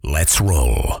Let's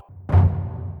roll.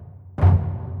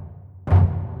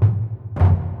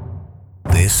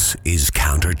 This is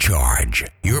Countercharge,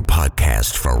 your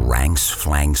podcast for ranks,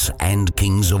 flanks, and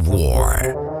kings of war.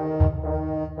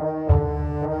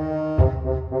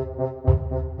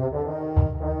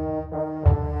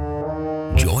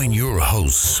 Join your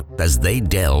hosts as they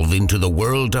delve into the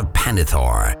world of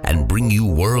Panithor and bring you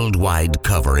worldwide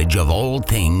coverage of all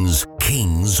things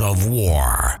Kings of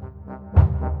War.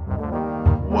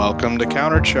 Welcome to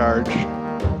Countercharge.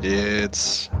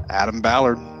 It's Adam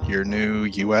Ballard, your new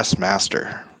U.S.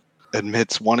 Master.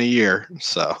 Admits one a year,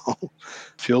 so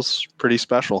feels pretty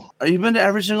special. Have you been to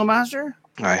every single Master?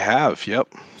 I have,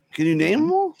 yep. Can you name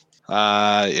them all?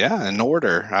 Yeah, in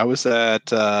order. I was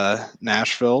at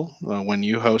Nashville when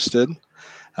you hosted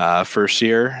first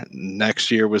year. Next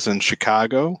year was in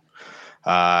Chicago.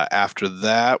 After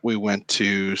that, we went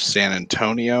to San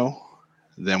Antonio.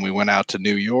 Then we went out to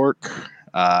New York.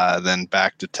 Then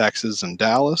back to Texas and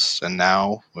Dallas. And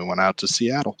now we went out to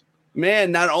Seattle.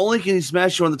 Man, not only can he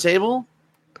smash you on the table,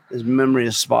 his memory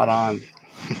is spot on.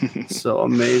 So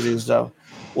amazing stuff.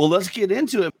 Well, let's get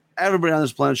into it. Everybody on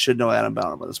this planet should know Adam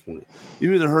Ballard by this point.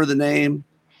 You've either heard the name,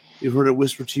 you've heard it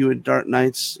whispered to you in dark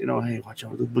nights, hey, watch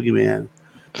out for the boogeyman.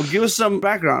 Well, give us some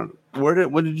background.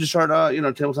 When did you start,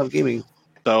 tabletop gaming?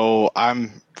 So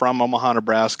I'm from Omaha,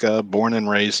 Nebraska, born and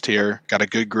raised here. Got a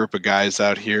good group of guys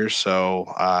out here.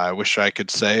 So I wish I could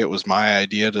say it was my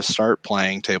idea to start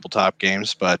playing tabletop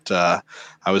games, but I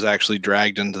was actually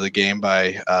dragged into the game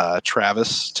by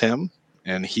Travis Tim,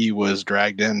 and he was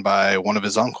dragged in by one of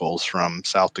his uncles from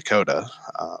South Dakota.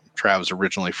 Travis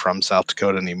originally from South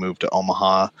Dakota, and he moved to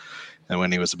Omaha and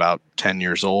when he was about 10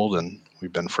 years old, and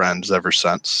we've been friends ever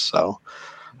since. So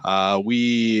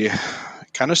we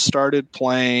kind of started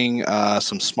playing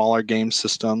some smaller game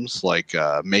systems like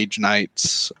Mage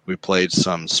Knights. We played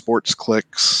some Sports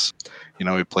Clicks.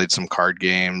 We played some card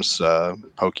games,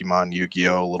 Pokemon,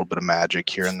 Yu-Gi-Oh!, a little bit of Magic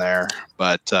here and there.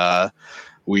 But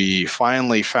we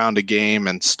finally found a game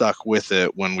and stuck with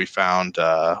it when we found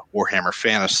Warhammer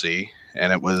Fantasy,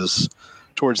 and it was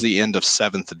towards the end of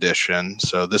 7th edition.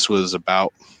 So this was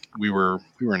about... We were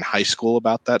in high school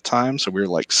about that time, so we were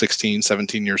like 16,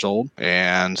 17 years old.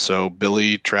 And so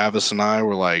Billy, Travis, and I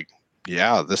were like,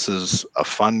 yeah, this is a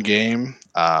fun game.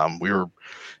 We were,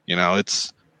 it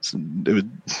was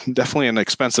definitely an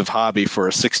expensive hobby for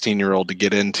a 16-year-old to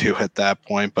get into at that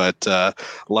point. But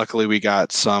luckily we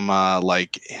got some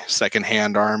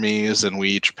secondhand armies, and we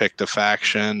each picked a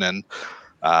faction. And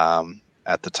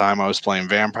at the time, I was playing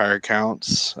Vampire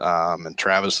Counts, and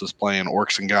Travis was playing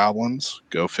Orcs and Goblins.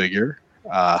 Go figure.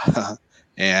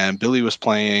 And Billy was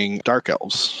playing Dark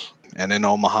Elves. And in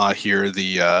Omaha here,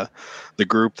 the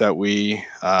group that we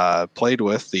played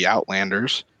with, the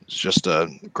Outlanders, it's just a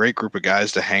great group of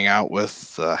guys to hang out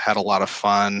with. Had a lot of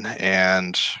fun,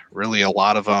 and really a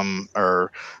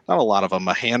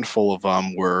handful of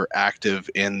them were active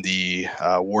in the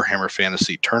Warhammer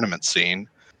Fantasy tournament scene.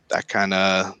 That kind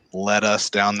of led us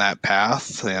down that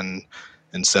path, and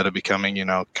instead of becoming,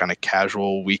 kind of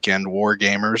casual weekend war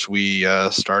gamers, we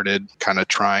started kind of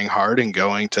trying hard and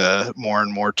going to more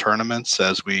and more tournaments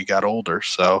as we got older.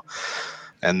 So,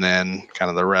 and then kind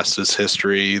of the rest is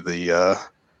history. The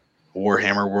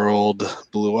Warhammer world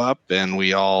blew up, and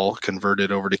we all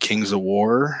converted over to Kings of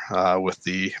War with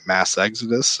the mass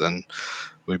exodus, and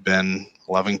we've been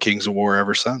loving Kings of War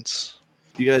ever since.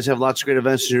 You guys have lots of great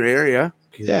events in your area.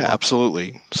 Yeah,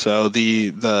 absolutely. So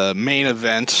the main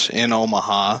event in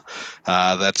Omaha,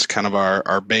 that's kind of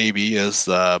our baby, is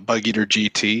the Bug Eater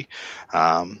GT.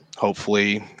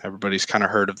 Hopefully everybody's kind of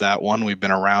heard of that one. We've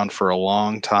been around for a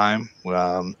long time.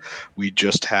 We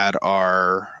just had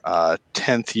our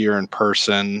 10th year in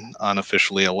person,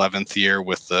 unofficially 11th year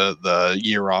with the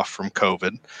year off from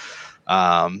COVID.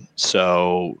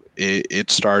 So it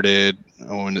started...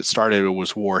 When it started, it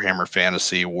was Warhammer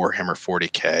Fantasy, Warhammer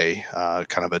 40K,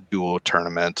 kind of a duo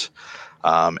tournament.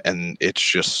 And it's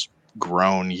just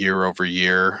grown year over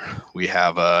year. We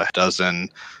have a dozen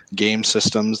game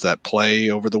systems that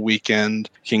play over the weekend.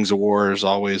 Kings of War is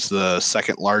always the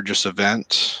second largest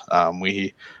event.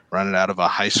 We run it out of a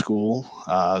high school.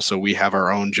 So we have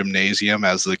our own gymnasium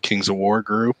as the Kings of War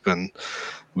group, and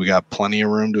we got plenty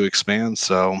of room to expand.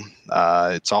 So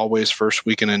it's always first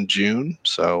weekend in June.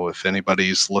 So if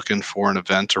anybody's looking for an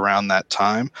event around that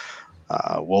time,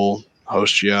 we'll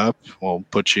host you up. We'll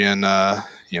put you in,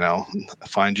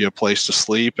 find you a place to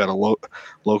sleep at one of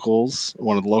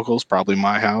the locals, probably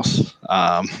my house.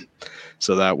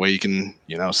 So that way you can,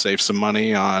 save some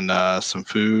money on some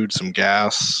food, some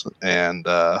gas, and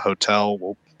hotel.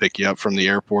 We'll pick you up from the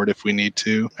airport if we need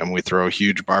to. And we throw a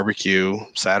huge barbecue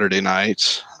Saturday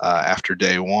nights after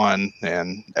day one,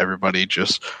 and everybody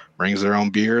just brings their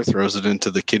own beer, throws it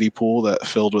into the kiddie pool that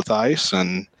filled with ice,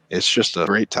 and it's just a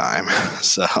great time.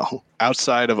 So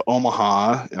outside of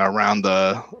Omaha, around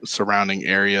the surrounding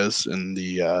areas in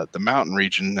the mountain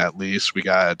region, at least, we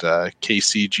got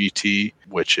KCGT,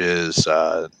 which is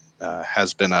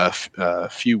has been a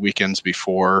few weekends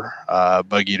before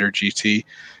Bug Eater GT.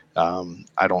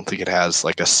 I don't think it has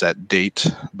like a set date,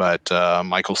 but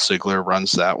Michael Sigler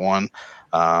runs that one.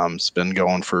 It's been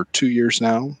going for 2 years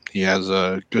now. He has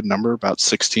a good number, about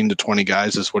 16 to 20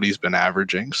 guys is what he's been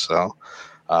averaging. So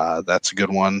that's a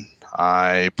good one.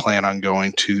 I plan on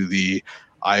going to the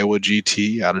Iowa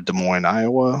GT out of Des Moines,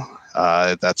 Iowa.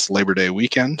 That's Labor Day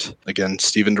weekend. Again,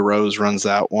 Stephen DeRose runs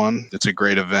that one. It's a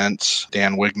great event.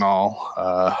 Dan Wignall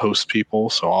hosts people,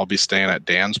 so I'll be staying at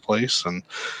Dan's place. And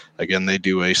again, they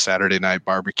do a Saturday night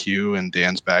barbecue in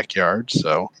Dan's backyard.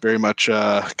 So very much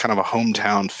kind of a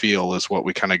hometown feel is what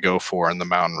we kind of go for in the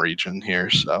mountain region here.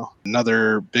 So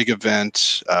another big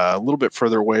event a little bit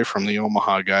further away from the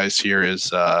Omaha guys here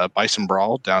is Bison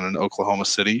Brawl down in Oklahoma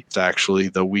City. It's actually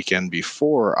the weekend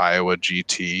before Iowa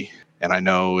GT. And I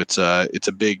know it's a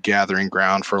big gathering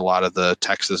ground for a lot of the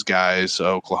Texas guys,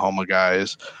 Oklahoma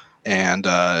guys, and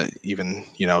even,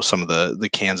 some of the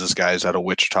Kansas guys out of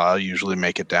Wichita usually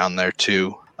make it down there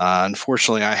too.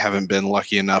 Unfortunately, I haven't been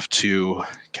lucky enough to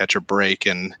catch a break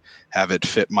and have it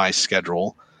fit my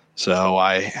schedule. So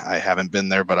I haven't been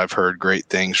there, but I've heard great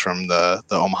things from the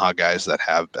Omaha guys that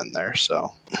have been there.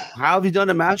 So how have you done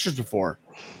the Masters before?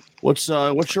 What's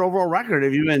your overall record?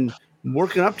 Have you been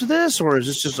working up to this, or is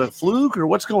this just a fluke, or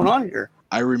what's going on here?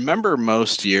 I remember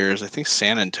most years, I think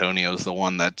San Antonio is the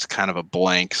one that's kind of a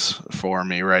blanks for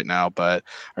me right now. But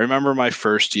I remember my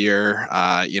first year,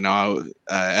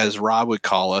 as Rob would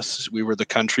call us, we were the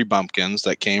country bumpkins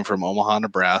that came from Omaha,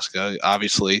 Nebraska.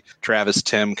 Obviously, Travis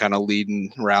Tim kind of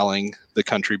rallying the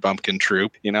country bumpkin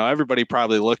troop. Everybody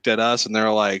probably looked at us and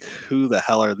they're like, who the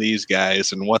hell are these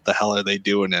guys? And what the hell are they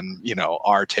doing in,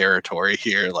 our territory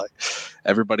here? Like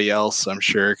everybody else, I'm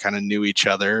sure, kind of knew each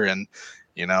other. And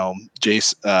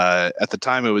Jace, at the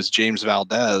time, it was James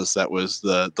Valdez that was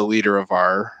the leader of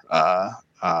our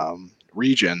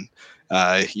region.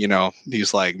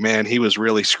 He's like, man, he was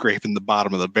really scraping the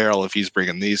bottom of the barrel if he's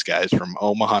bringing these guys from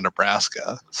Omaha,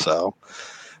 Nebraska. So,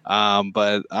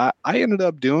 but I ended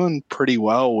up doing pretty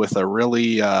well with a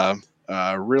really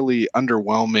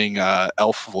underwhelming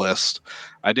elf list.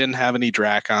 I didn't have any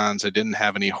Drakons. I didn't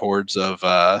have any hordes of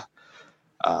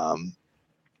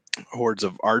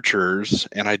archers,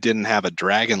 and I didn't have a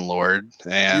dragon lord.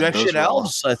 And you actually had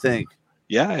elves, I think.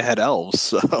 Yeah, I had elves.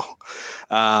 So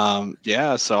so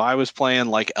I was playing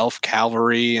like elf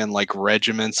cavalry and like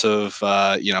regiments of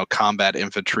combat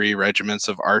infantry, regiments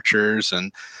of archers,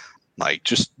 and like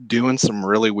just doing some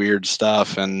really weird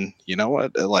stuff. And you know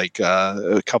what, like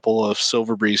a couple of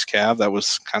Silver Breeze Cav, that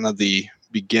was kind of the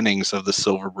beginnings of the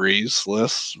Silver Breeze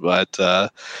list. But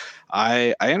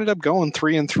I ended up going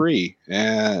 3-3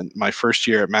 and my first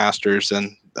year at Masters,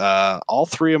 and all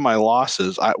three of my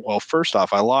losses. First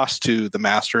off, I lost to the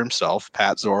master himself,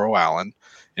 Pat Zorro Allen,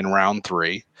 in round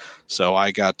 3. So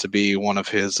I got to be one of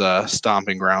his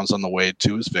stomping grounds on the way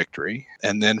to his victory.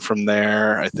 And then from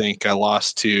there, I think I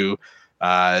lost to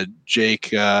Jake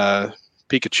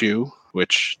Pikachu,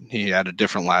 which he had a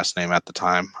different last name at the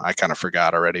time. I kind of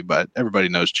forgot already, but everybody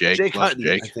knows Jake. Jake Hutton,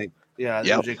 I think. Yeah,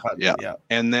 yep. Jake Hutton, yeah.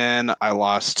 And then I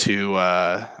lost to,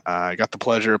 I got the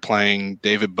pleasure of playing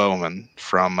David Bowman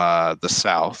from the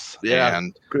South. Yeah,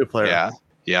 and great player.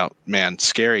 Yeah, man,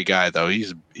 scary guy though.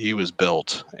 He was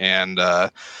built, and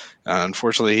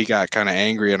unfortunately, he got kind of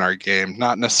angry in our game.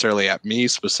 Not necessarily at me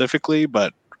specifically,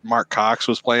 but Mark Cox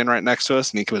was playing right next to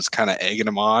us, and he was kind of egging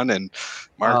him on. And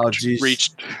Mark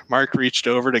reached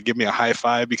over to give me a high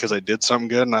five because I did something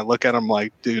good, and I look at him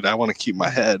like, dude, I want to keep my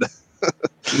head.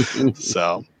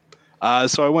 So I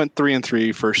went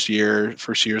 3-3 first year.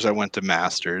 First years I went to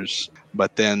Masters,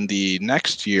 but then the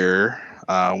next year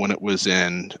when it was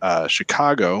in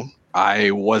Chicago, I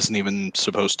wasn't even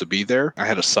supposed to be there. I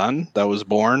had a son that was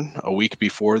born a week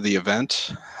before the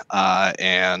event,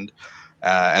 and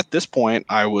at this point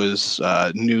I was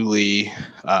a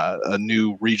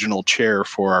new regional chair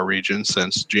for our region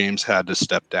since James had to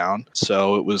step down.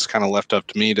 So it was kind of left up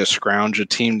to me to scrounge a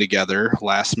team together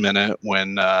last minute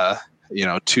when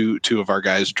two of our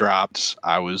guys dropped.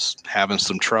 I was having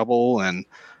some trouble, and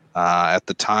at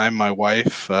the time my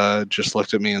wife just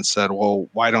looked at me and said, well,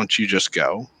 why don't you just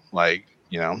go? Like,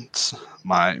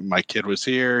 my kid was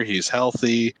here, he's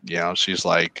healthy. She's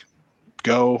like,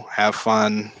 go have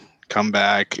fun, come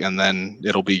back, and then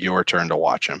it'll be your turn to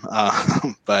watch him.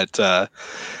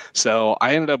 So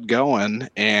I ended up going,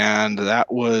 and that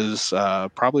was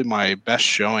probably my best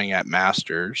showing at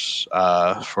Masters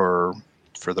for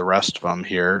the rest of them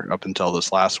here up until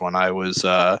this last one. I was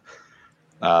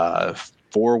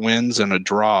 4 wins and a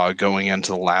draw going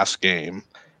into the last game,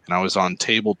 and I was on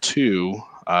table 2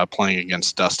 playing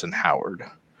against Dustin Howard.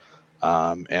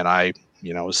 And I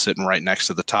was sitting right next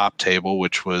to the top table,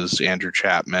 which was Andrew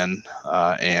Chapman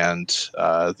and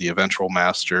the eventual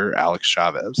master, Alex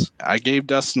Chavez. I gave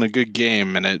Dustin a good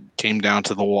game, and it came down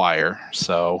to the wire.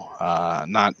 So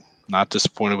not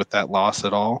disappointed with that loss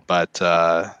at all. But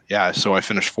so I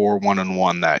finished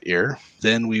 4-1-1 that year.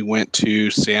 Then we went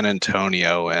to San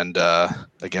Antonio, and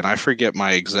again, I forget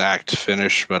my exact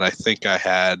finish, but I think I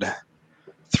had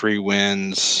 3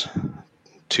 wins,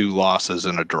 2 losses,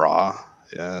 and a draw.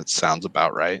 Yeah, that sounds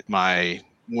about right. I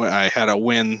had a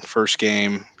win first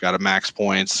game, got a max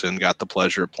points, and got the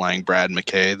pleasure of playing Brad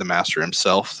McKay, the master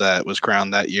himself, that was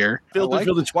crowned that year. Filled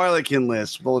the Twilight Kin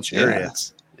list, full of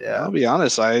chariots. Yeah. I'll be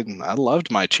honest, I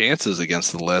loved my chances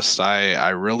against the list. I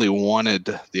really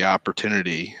wanted the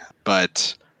opportunity,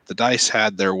 but the dice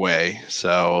had their way.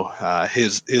 So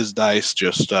his dice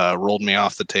just rolled me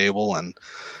off the table, and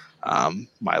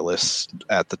my list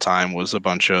at the time was a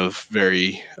bunch of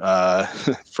very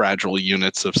fragile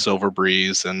units of Silver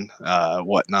Breeze and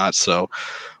whatnot. So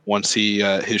once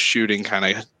his shooting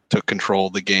kind of took control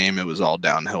of the game, it was all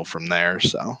downhill from there.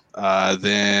 So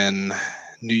then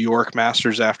New York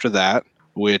Masters after that,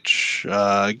 which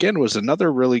again was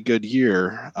another really good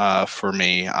year for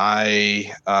me.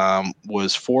 I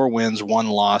was 4 wins, 1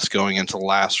 loss going into the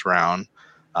last round,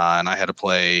 and I had to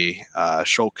play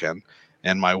Shulkin.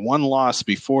 And my 1 loss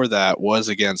before that was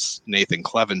against Nathan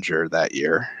Clevenger that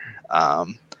year.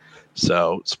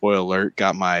 So, spoiler alert,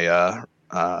 got my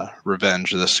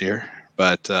revenge this year.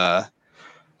 But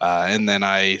and then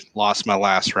I lost my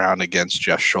last round against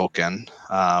Jeff Shulkin,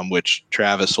 which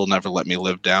Travis will never let me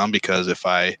live down, because if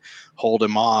I hold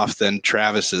him off, then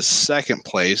Travis is 2nd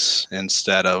place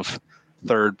instead of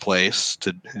 3rd place,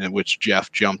 which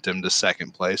Jeff jumped him to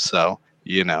 2nd place. So,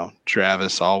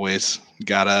 Travis always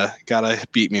gotta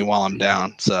beat me while I'm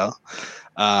down. So,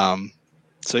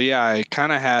 I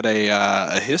kind of had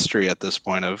a history at this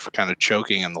point of kind of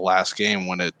choking in the last game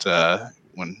when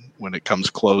it comes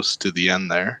close to the end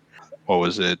there. What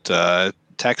was it?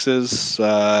 Texas,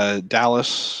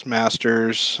 Dallas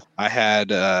Masters. I had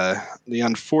the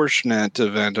unfortunate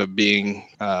event of being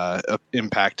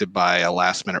impacted by a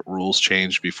last-minute rules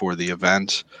change before the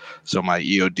event, so my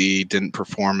EOD didn't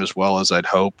perform as well as I'd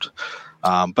hoped,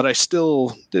 but I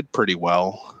still did pretty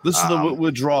well. This is the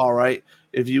withdrawal, right?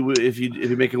 If you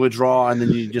make a withdrawal and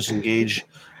then you just engage,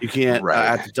 you can't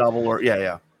add to double or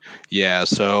yeah.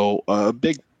 So a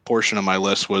big portion of my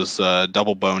list was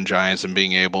double bone giants and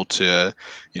being able to,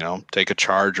 take a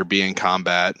charge or be in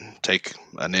combat, take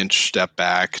an inch step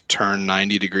back, turn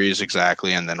 90 degrees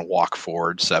exactly, and then walk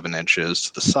forward 7 inches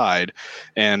to the side.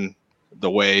 And the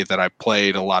way that I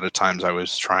played, a lot of times I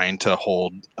was trying to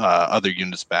hold other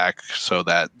units back so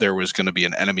that there was going to be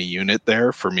an enemy unit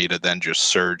there for me to then just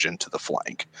surge into the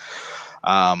flank.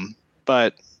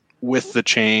 But with the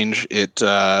change, it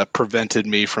prevented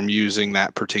me from using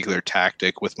that particular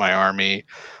tactic with my army.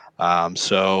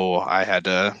 So I had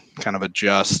to kind of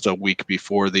adjust a week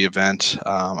before the event.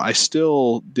 I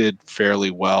still did fairly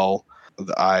well.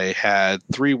 I had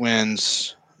 3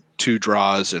 wins, 2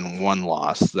 draws, and 1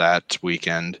 loss that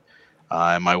weekend.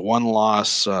 And my 1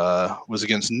 loss was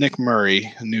against Nick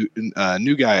Murray, a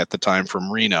new guy at the time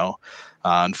from Reno.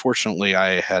 Unfortunately,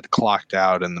 I had clocked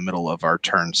out in the middle of our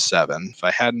turn 7. If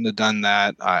I hadn't have done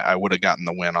that, I would have gotten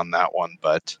the win on that one.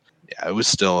 But yeah, it was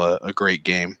still a great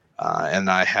game. And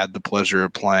I had the pleasure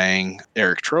of playing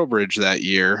Eric Trowbridge that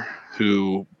year,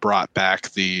 who brought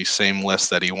back the same list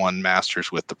that he won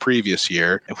Masters with the previous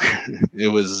year. It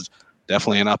was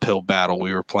definitely an uphill battle.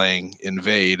 We were playing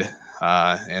Invade,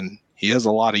 and he has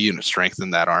a lot of unit strength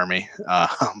in that army,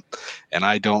 and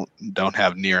I don't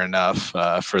have near enough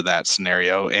for that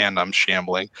scenario, and I'm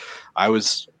shambling. I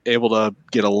was able to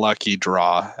get a lucky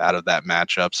draw out of that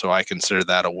matchup, so I consider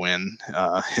that a win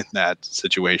in that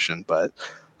situation, but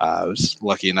I was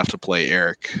lucky enough to play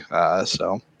Eric.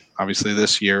 So obviously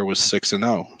this year was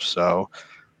 6-0. So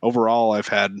overall, I've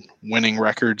had winning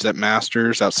records at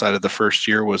Masters. Outside of the first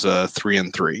year was a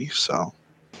 3-3. So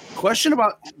question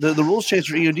about the rules change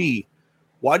for EOD.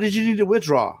 Why did you need to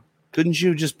withdraw? Couldn't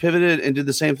you just pivot it and do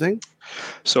the same thing?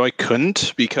 So I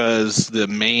couldn't because the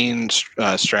main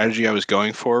strategy I was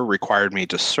going for required me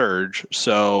to surge.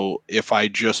 So if I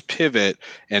just pivot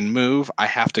and move, I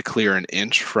have to clear an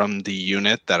inch from the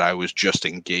unit that I was just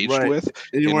engaged Right. with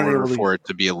And you in weren't order able to. for it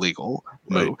to be a legal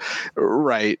Right. move.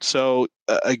 Right. So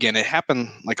again, it happened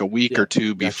like a week Yeah, or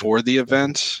two gotcha. before the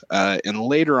event. And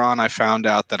later on, I found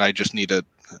out that I just needed,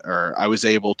 or I was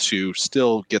able to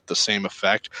still get the same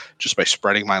effect just by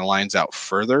spreading my lines out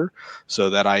further so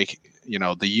that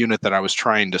the unit that I was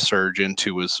trying to surge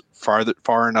into was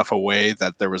far enough away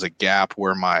that there was a gap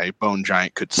where my bone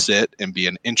giant could sit and be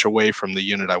an inch away from the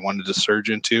unit I wanted to surge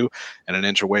into and an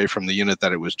inch away from the unit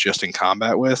that it was just in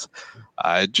combat with.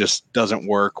 It just doesn't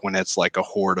work when it's like a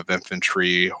horde of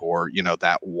infantry or,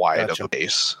 that wide Gotcha. of a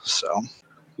base. So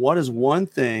what is one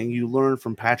thing you learned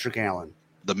from Patrick Allen?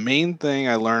 the main thing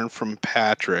I learned from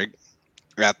Patrick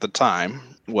at the time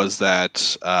was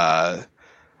that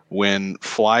when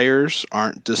flyers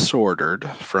aren't disordered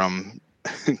from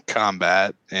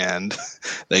combat and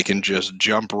they can just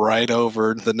jump right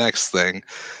over the next thing,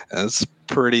 that's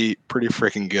pretty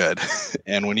freaking good.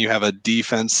 And when you have a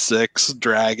defense 6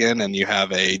 dragon and you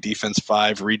have a defense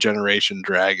 5 regeneration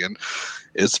dragon,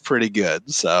 it's pretty good.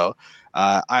 So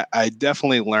I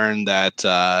definitely learned that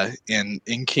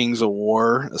in Kings of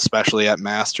War, especially at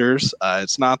Masters,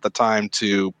 it's not the time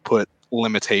to put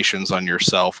limitations on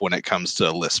yourself when it comes to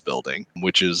list building,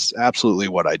 which is absolutely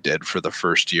what I did for the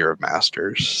first year of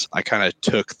Masters. I kind of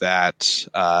took that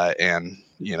and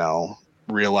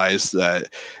realized that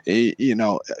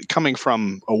coming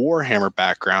from a Warhammer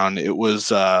background, it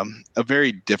was a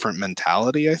very different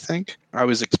mentality. I think I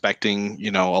was expecting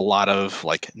a lot of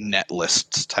like net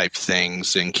lists type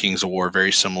things in Kings of War,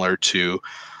 very similar to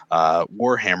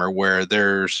Warhammer, where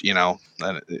there's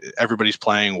everybody's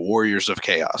playing Warriors of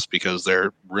Chaos because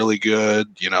they're really good.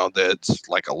 That's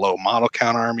like a low model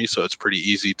count army, so it's pretty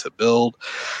easy to build.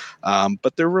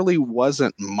 But there really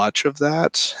wasn't much of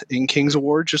that in Kings of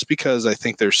War, just because I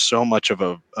think there's so much of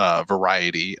a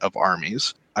variety of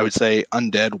armies. I would say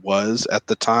Undead was at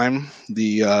the time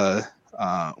the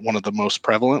one of the most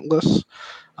prevalent lists.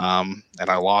 And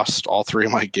I lost all 3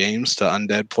 of my games to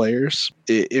Undead players.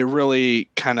 It really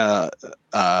kind of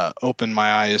opened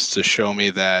my eyes to show me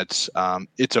that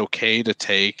it's okay to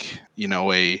take,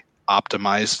 a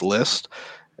optimized list.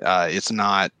 It's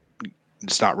not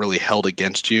really held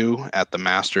against you at the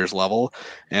Masters level.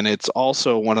 And it's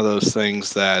also one of those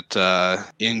things that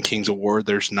in Kings of War,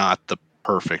 there's not the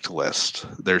perfect list.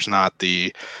 There's not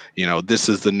the, this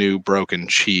is the new broken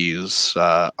cheese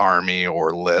army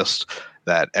or list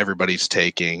that everybody's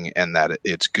taking and that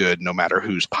it's good no matter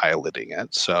who's piloting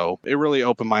it. So it really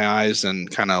opened my eyes and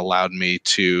kind of allowed me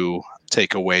to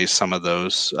take away some of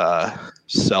those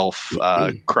self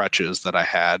crutches that I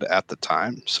had at the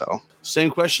time. So same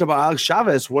question about Alex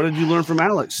Chavez. What did you learn from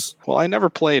Alex? Well, I never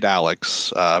played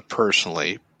Alex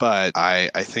personally, but I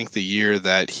think the year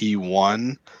that he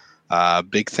won,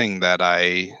 big thing that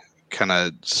I kind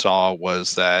of saw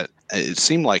was that it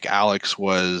seemed like Alex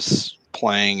was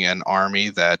playing an army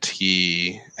that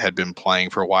he had been playing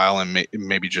for a while and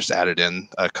maybe just added in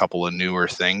a couple of newer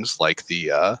things like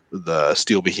the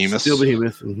Steel Behemoth.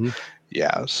 Mm-hmm.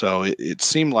 Yeah, so it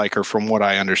seemed like, or from what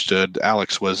I understood,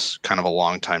 Alex was kind of a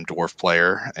longtime dwarf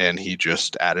player, and he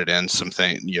just added in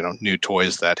something, new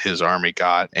toys that his army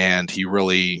got, and he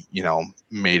really,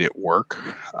 made it work.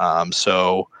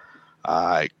 So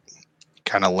I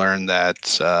kind of learned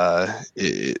that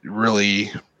it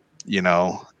really,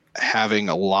 having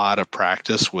a lot of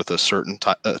practice with a certain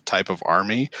type of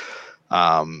army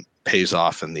pays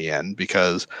off in the end,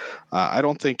 because I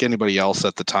don't think anybody else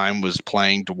at the time was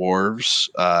playing dwarves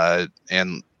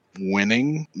and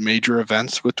winning major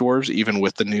events with dwarves, even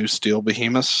with the new Steel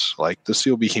Behemoths. Like the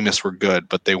Steel Behemoths were good,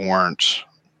 but they weren't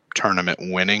tournament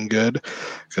winning good,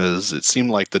 because it seemed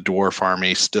like the dwarf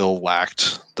army still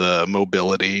lacked the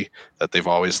mobility that they've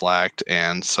always lacked,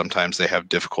 and sometimes they have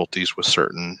difficulties with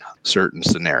certain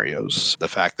scenarios. The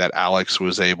fact that Alex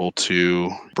was able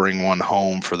to bring one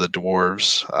home for the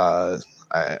dwarves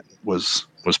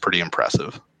was pretty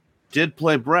impressive. Did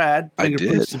play Brad? I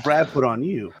did. Brad put on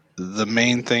you. The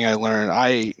main thing I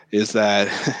learned is that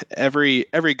every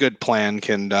good plan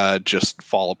can just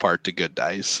fall apart to good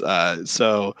dice.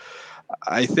 So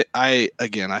I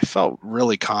felt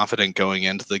really confident going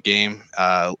into the game.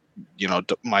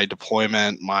 My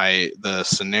deployment, the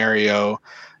scenario,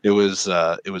 It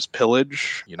was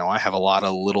pillage. I have a lot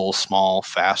of little, small,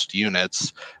 fast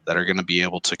units that are going to be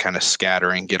able to kind of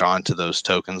scatter and get onto those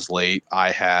tokens late.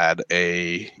 I had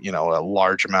a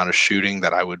large amount of shooting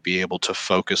that I would be able to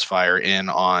focus fire in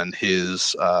on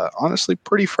his honestly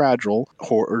pretty fragile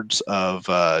hordes of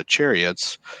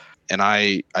chariots. And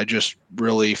I just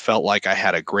really felt like I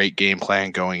had a great game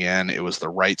plan going in. It was the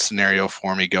right scenario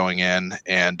for me going in.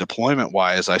 And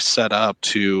deployment-wise, I set up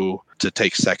to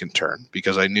take second turn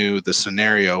because I knew the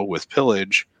scenario with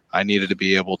pillage, I needed to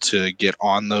be able to get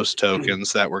on those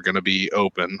tokens that were going to be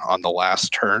open on the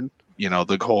last turn.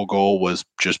 The whole goal was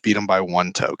just beat him by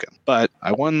one token. But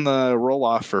I won the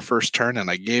roll-off for first turn, and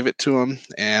I gave it to him,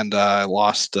 and I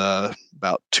lost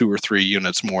about 2 or 3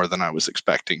 units more than I was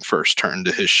expecting first turn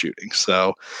to his shooting.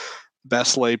 So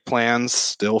best laid plans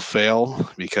still fail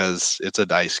because it's a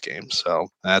dice game. So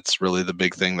that's really the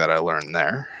big thing that I learned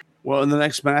there. Well, in the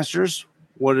next Masters,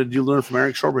 what did you learn from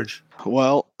Eric Shorebridge?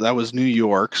 Well, that was New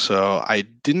York, so I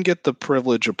didn't get the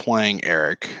privilege of playing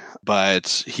Eric,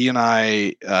 but he and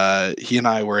I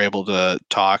were able to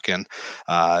talk, and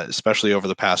especially over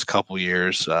the past couple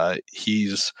years,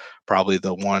 he's probably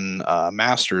the one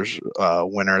Masters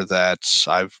winner that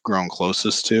I've grown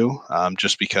closest to,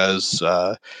 just because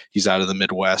he's out of the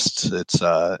Midwest. It's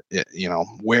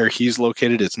where he's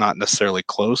located, it's not necessarily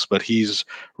close, but he's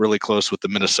really close with the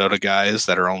Minnesota guys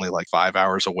that are only like 5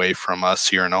 hours away from us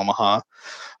here in Omaha.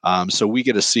 So we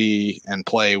get to see and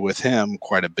play with him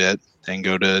quite a bit and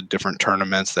go to different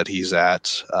tournaments that he's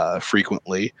at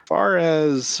frequently. As far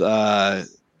as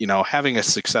having a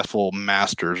successful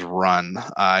Masters run,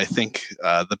 I think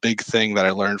the big thing that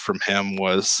I learned from him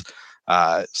was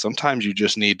sometimes you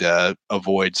just need to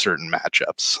avoid certain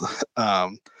matchups.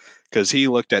 Because he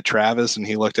looked at Travis and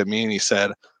he looked at me and he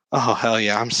said, "Oh, hell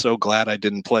yeah, I'm so glad I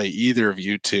didn't play either of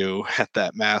you two at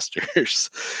that Masters."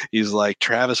 He's like,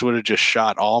 Travis would have just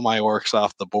shot all my orcs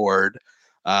off the board.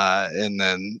 And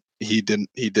then he didn't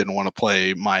want to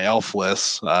play my elf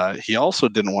list. He also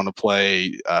didn't want to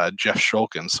play Jeff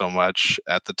Shulkin so much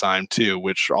at the time too,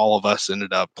 which all of us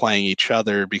ended up playing each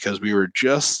other because we were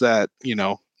just that,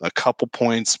 a couple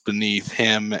points beneath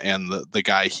him and the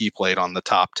guy he played on the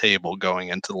top table going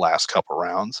into the last couple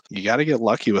rounds. You got to get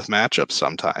lucky with matchups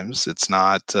sometimes. It's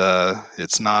not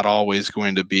always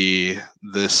going to be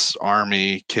this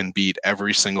army can beat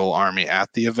every single army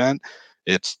at the event.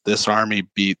 It's this army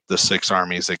beat the 6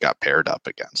 armies it got paired up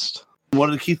against. What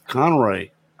did Keith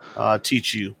Conroy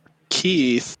teach you?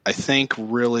 Keith, I think,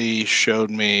 really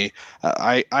showed me.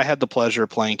 I had the pleasure of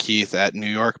playing Keith at New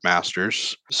York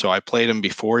Masters. So I played him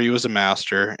before he was a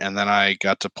master, and then I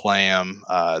got to play him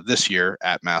this year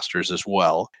at Masters as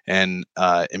well. And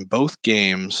in both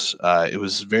games,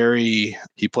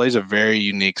 he plays a very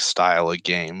unique style of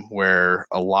game where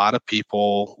a lot of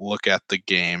people look at the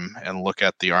game and look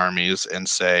at the armies and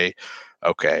say,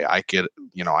 okay, I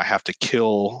have to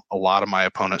kill a lot of my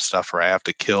opponent's stuff, or I have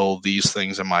to kill these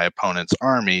things in my opponent's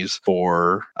armies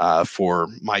for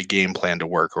my game plan to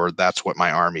work, or that's what my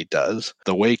army does.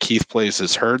 The way Keith plays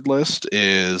his herd list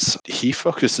is he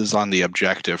focuses on the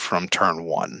objective from turn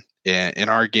 1. In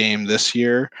our game this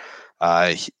year,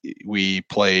 we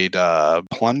played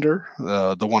Plunder,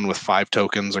 the one with 5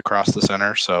 tokens across the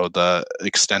center, so the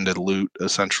extended loot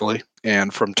essentially.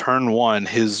 And from turn 1,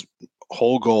 his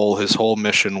whole goal, his whole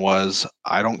mission was,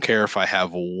 I don't care if I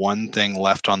have one thing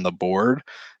left on the board,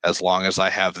 as long as I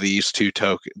have these two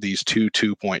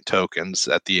 2-point tokens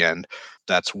at the end.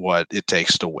 That's what it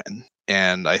takes to win.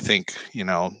 And I think,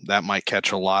 that might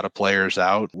catch a lot of players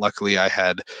out. Luckily, I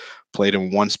had played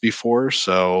him once before,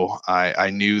 so I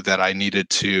knew that I needed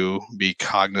to be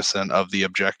cognizant of the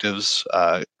objectives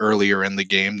earlier in the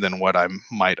game than what I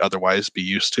might otherwise be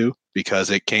used to, because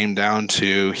it came down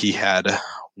to he had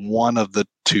one of the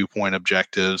 2-point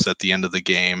objectives at the end of the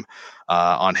game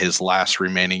on his last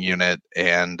remaining unit,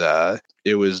 and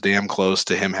it was damn close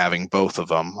to him having both of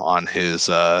them on his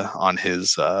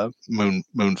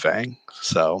Moonfang.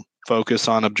 So focus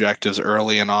on objectives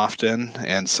early and often,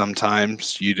 and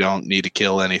sometimes you don't need to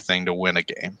kill anything to win a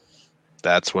game.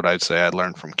 That's what I'd say I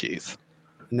learned from Keith.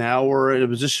 Now we're in a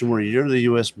position where you're the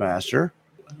U.S. Master.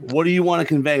 What do you want to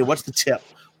convey? What's the tip?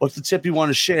 What's the tip you want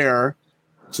to share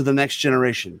to the next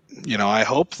generation? I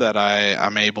hope that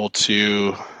I'm able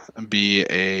to be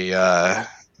a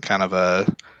kind of a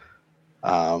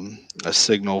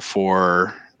signal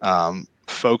for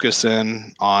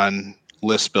focusing on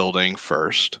list building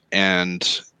first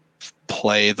and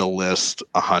play the list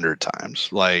 100 times.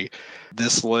 Like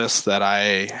this list that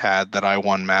I had that I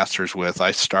won Masters with,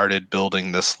 I started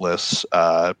building this list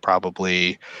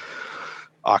probably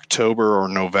October or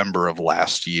November of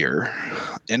last year.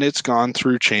 And it's gone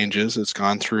through changes. It's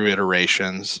gone through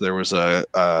iterations. There was a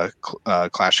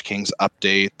Clash of Kings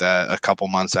update that a couple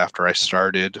months after I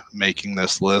started making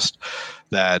this list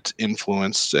that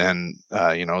influenced, and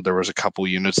there was a couple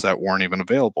units that weren't even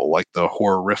available, like the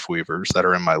Horror Riftweavers that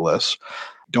are in my list.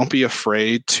 Don't be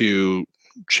afraid to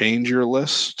change your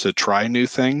list, to try new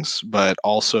things, but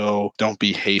also don't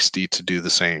be hasty to do the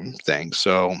same thing.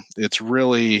 So it's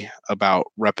really about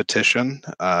repetition,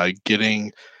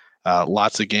 getting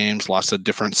lots of games, lots of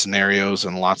different scenarios,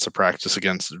 and lots of practice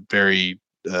against very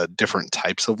different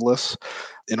types of lists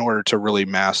in order to really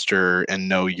master and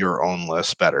know your own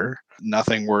list better.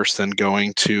 Nothing worse than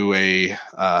going to a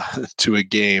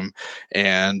game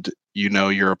and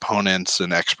your opponent's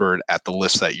an expert at the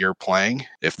list that you're playing.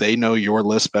 If they know your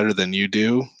list better than you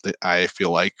do, I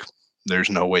feel like there's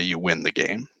no way you win the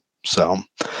game. So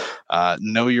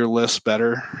know your list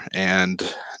better and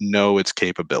know its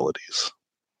capabilities.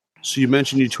 So you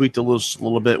mentioned you tweaked a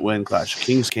little bit when Clash of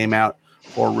Kings came out,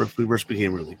 or Riftweavers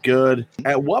became really good.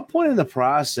 At what point in the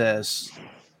process,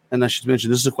 and I should mention,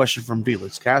 this is a question from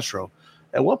Felix Castro,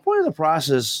 at what point in the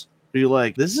process are you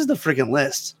like, this is the freaking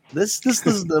list? This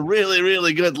is the really,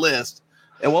 really good list.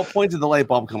 At what point did the light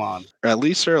bulb come on? At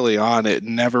least early on, it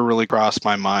never really crossed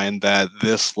my mind that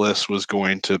this list was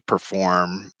going to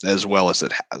perform as well as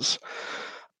it has.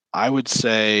 I would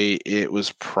say it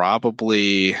was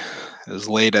probably as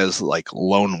late as like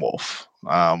Lone Wolf.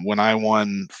 When I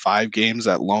won 5 games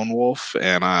at Lone Wolf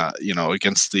and,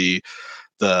 against the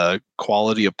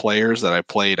quality of players that I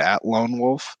played at Lone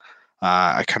Wolf,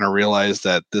 I kind of realized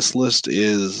that this list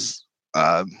has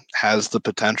the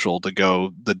potential to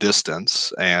go the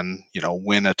distance and,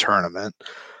 win a tournament.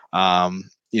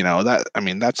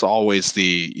 That's always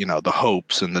the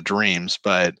hopes and the dreams,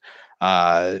 but,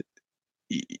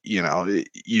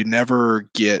 you never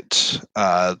get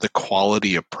the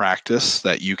quality of practice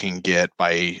that you can get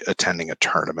by attending a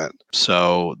tournament.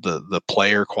 So the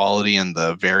player quality and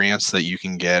the variance that you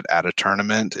can get at a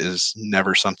tournament is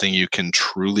never something you can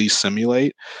truly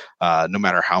simulate, no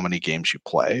matter how many games you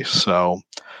play. So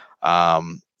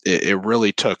it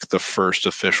really took the first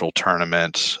official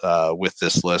tournament with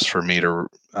this list for me to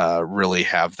really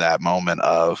have that moment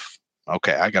of,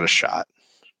 okay, I got a shot.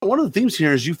 One of the themes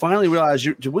here is you finally realize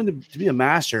to be a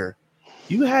master,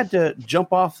 you had to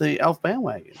jump off the elf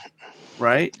bandwagon,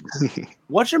 right?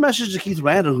 What's your message to Keith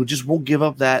Randall, who just won't give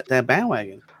up that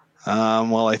bandwagon?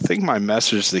 Well, I think my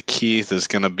message to Keith is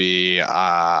going to be,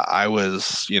 I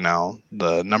was,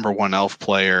 the number 1 elf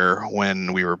player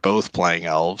when we were both playing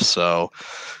elves. So,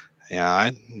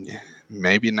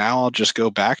 maybe now I'll just go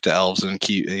back to elves and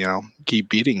keep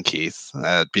beating Keith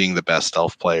at being the best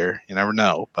elf player. You never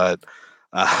know, but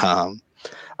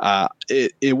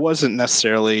it wasn't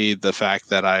necessarily the fact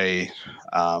that I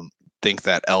think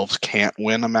that elves can't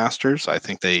win a Masters. I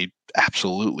think they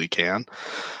absolutely can.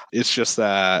 It's just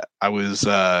that I was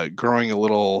growing a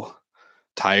little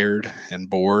tired and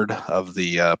bored of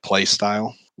the play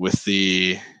style with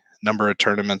the number of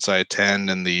tournaments I attend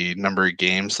and the number of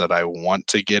games that I want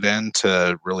to get in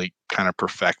to really kind of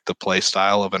perfect the play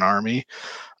style of an army.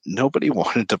 Nobody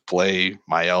wanted to play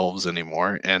my elves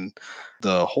anymore. And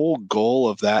the whole goal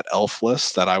of that elf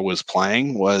list that I was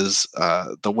playing was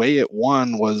the way it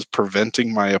won was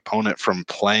preventing my opponent from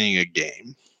playing a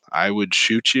game. I would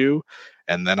shoot you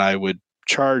and then I would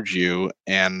charge you.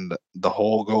 And the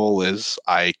whole goal is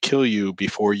I kill you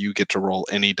before you get to roll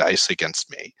any dice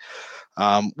against me,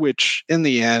 which in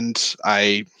the end,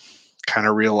 I kind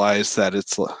of realized that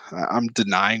I'm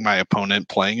denying my opponent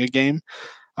playing a game,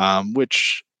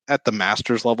 which at the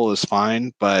Masters level is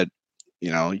fine, but you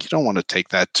don't want to take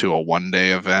that to a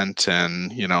one-day event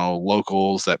and,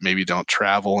 locals that maybe don't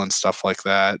travel and stuff like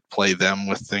that, play them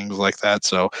with things like that.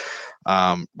 So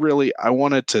really, I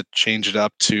wanted to change it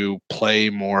up to play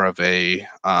more of a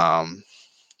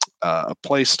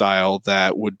play style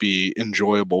that would be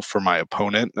enjoyable for my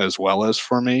opponent as well as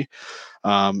for me.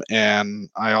 And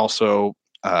I also,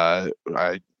 I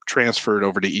transferred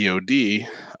over to EOD,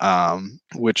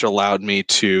 which allowed me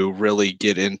to really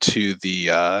get into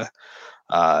the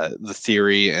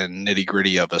theory and nitty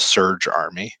gritty of a surge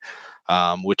army,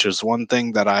 which is one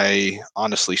thing that I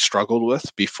honestly struggled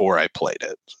with before I played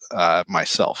it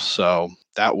myself. So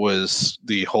that was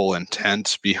the whole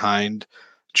intent behind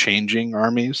changing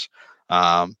armies.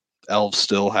 Elves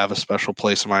still have a special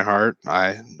place in my heart.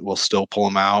 I will still pull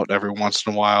them out every once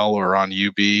in a while or on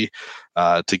UB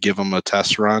to give them a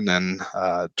test run. And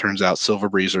turns out Silver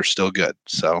Breeze are still good.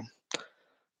 So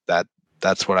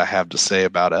that's what I have to say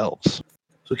about elves.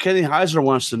 So Kenny Heiser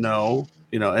wants to know,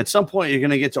 at some point you're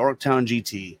going to get to Orktown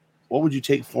GT what would you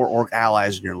take for orc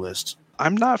allies in your list?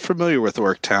 I'm not familiar with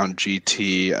Orktown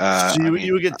GT. So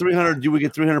you would get 300. You would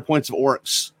get 300 points of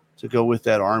orcs to go with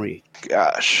that army.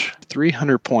 Gosh,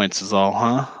 300 points is all,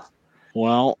 huh?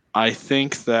 Well, I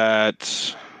think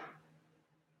that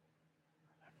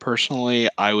personally,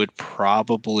 I'd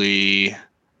probably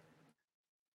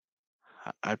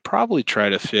try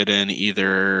to fit in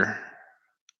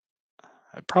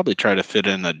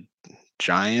a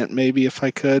giant maybe if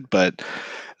I could, but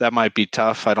that might be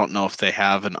tough. I don't know if they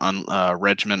have an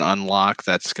regiment unlock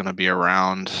that's going to be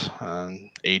around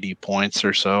 80 points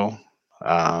or so.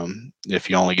 If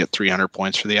you only get 300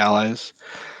 points for the allies.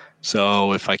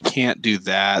 So if I can't do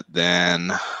that,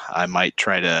 then I might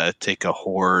try to take a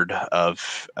horde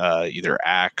of either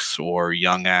axe or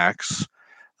young axe,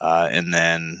 and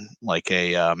then like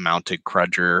a mounted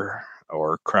crudger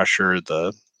or crusher,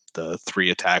 the 3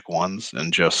 attack ones,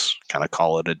 and just kind of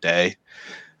call it a day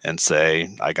and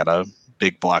say I got a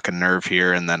big block of nerve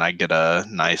here, and then I get a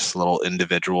nice little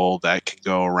individual that can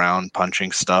go around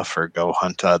punching stuff or go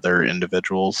hunt other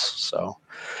individuals. So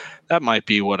that might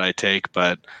be what I take,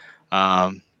 but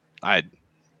I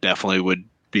definitely would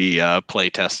be play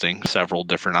testing several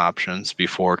different options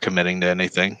before committing to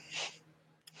anything.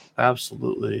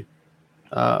 Absolutely.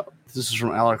 This is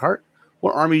from Alec Hart.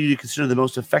 What army do you consider the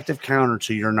most effective counter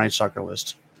to your Night Stalker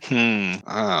list?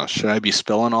 Oh, should I be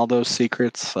spilling all those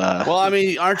secrets? Well, I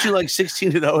mean, aren't you like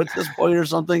 16-0 at this point or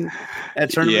something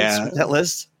at tournaments with that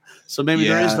list? So maybe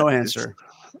there is no answer.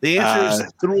 The answer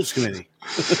is the rules committee.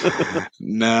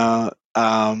 No.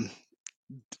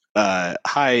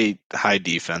 High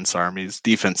defense armies,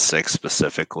 defense 6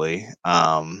 specifically.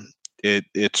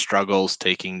 It struggles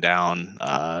taking down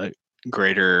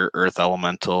greater earth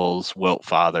elementals, Wilt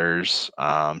Fathers,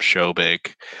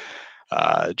 Shobik,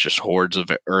 just hordes of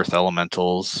earth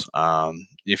elementals.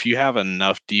 If you have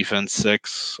enough defense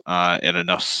 6 and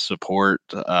enough support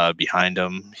behind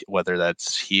them, whether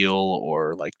that's heal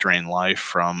or like drain life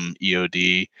from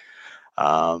EOD,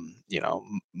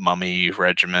 mummy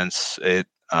regiments, and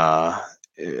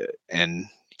you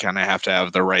kind of have to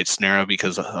have the right scenario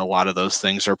because a lot of those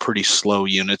things are pretty slow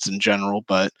units in general,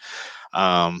 but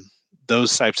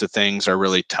those types of things are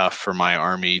really tough for my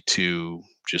army to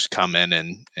just come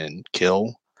in and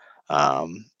kill,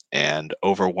 and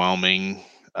overwhelming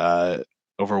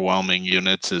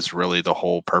units is really the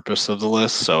whole purpose of the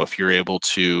list. So if you're able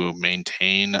to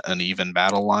maintain an even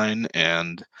battle line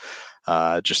and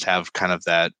just have kind of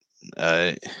that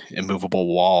immovable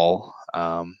wall,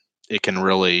 it can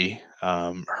really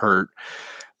hurt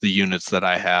the units that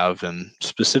I have, and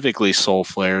specifically soul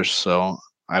flares. So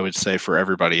I would say for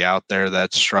everybody out there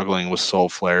that's struggling with soul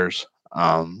flares,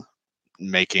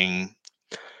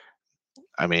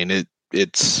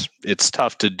 it's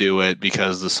tough to do it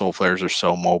because the soul flares are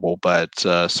so mobile, but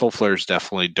soul flares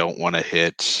definitely don't want to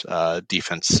hit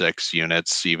defense 6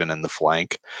 units even in the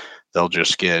flank. They'll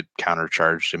just get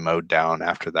countercharged and mowed down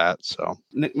after that. So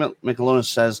Nick Michelona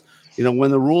says,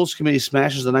 when the rules committee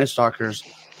smashes the Night Stalkers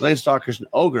and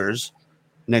Ogres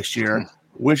next year,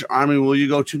 which army will you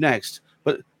go to next?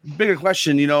 But bigger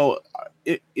question,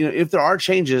 if there are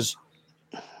changes,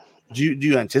 do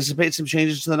you anticipate some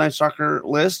changes to the Night Stalker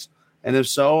list? And if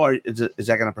so, is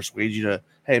that going to persuade you to,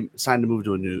 hey, it's time to move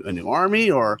to a new army,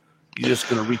 or you just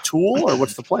going to retool, or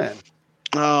what's the plan?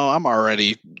 Oh, I'm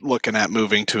already looking at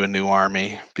moving to a new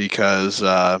army because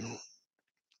kind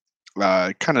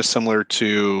of similar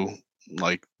to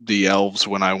like the elves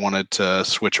when I wanted to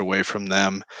switch away from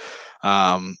them.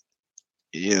 I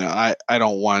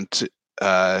don't want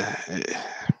and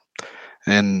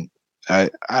I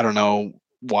don't know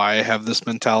why I have this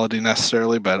mentality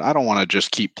necessarily, but I don't want to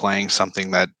just keep playing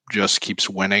something that just keeps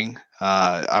winning.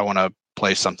 I want to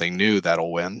play something new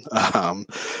that'll win.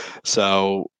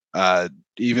 So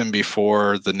even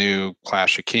before the new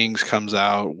Clash of Kings comes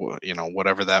out,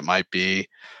 whatever that might be,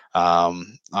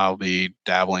 I'll be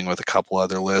dabbling with a couple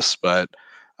other lists, but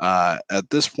at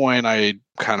this point, I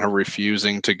kind of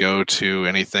refusing to go to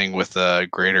anything with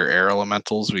greater air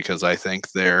elementals because I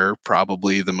think they're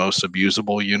probably the most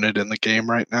abusable unit in the game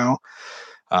right now.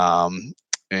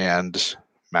 And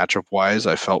matchup wise,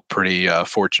 I felt pretty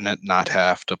fortunate not to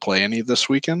have to play any this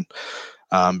weekend.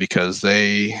 Because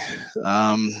they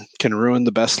can ruin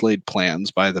the best laid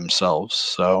plans by themselves.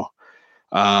 So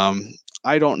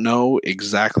I don't know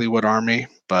exactly what army,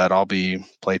 but I'll be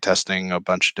play testing a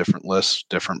bunch of different lists,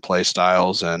 different play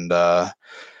styles, and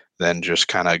then just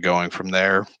kind of going from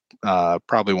there.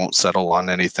 Probably won't settle on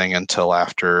anything until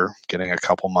after getting a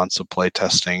couple months of play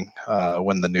testing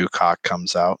when the new cock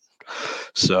comes out.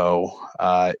 So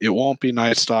it won't be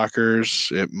Night Stalkers.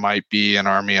 It might be an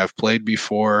army I've played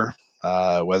before.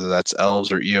 whether that's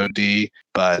elves or EOD,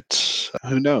 but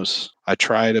who knows? I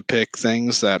try to pick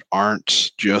things that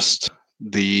aren't just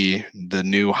the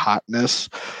new hotness.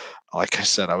 Like I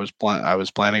said, I was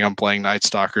planning on playing Night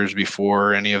Stalkers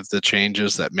before any of the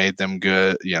changes that made them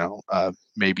good.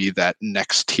 Maybe that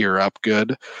next tier up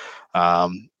good.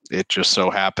 It just so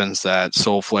happens that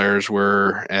Soul Flares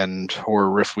and Horror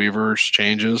Riftweavers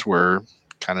changes were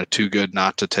kind of too good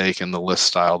not to take in the list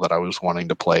style that I was wanting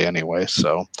to play anyway.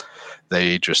 So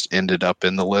they just ended up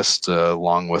in the list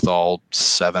along with all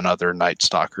 7 other Night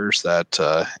Stalkers that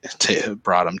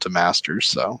brought them to Masters.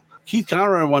 So Keith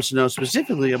Conroy wants to know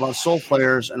specifically about Soul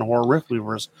Flares and Horror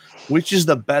Riftweavers, which is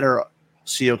the better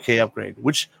COK upgrade?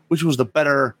 Which was the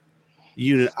better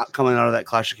unit coming out of that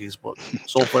Clash of Kings book?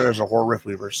 Soul Flares or Horror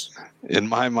Riftweavers? In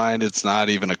my mind, it's not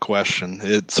even a question.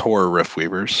 It's Horror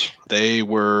Riftweavers. They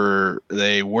were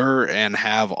and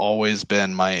have always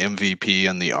been my MVP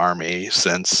in the army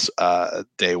since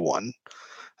day one,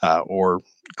 or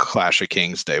Clash of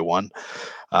Kings day one.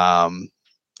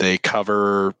 They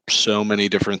cover so many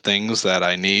different things that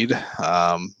I need.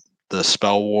 The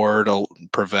spell ward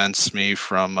prevents me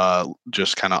from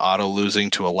just kind of auto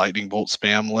losing to a lightning bolt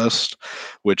spam list,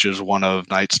 which is one of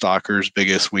Night Stalker's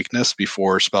biggest weakness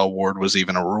before spell ward was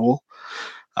even a rule.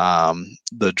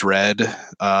 The dread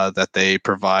that they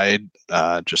provide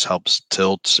just helps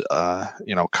tilt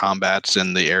combats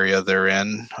in the area they're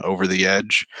in over the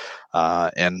edge.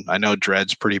 And I know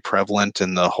dread's pretty prevalent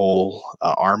in the whole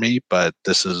army, but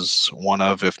this is one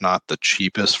of, if not the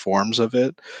cheapest forms of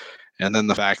it. And then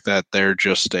the fact that they're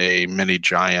just a mini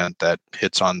giant that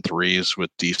hits on 3s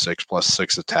with D6 plus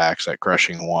 6 attacks at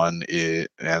crushing 1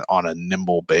 and on a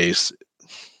nimble base.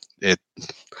 They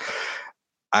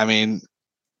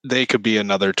could be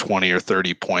another 20 or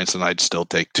 30 points and I'd still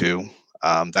take 2.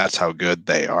 That's how good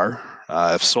they are.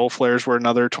 If Soul Flares were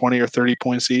another 20 or 30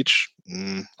 points each,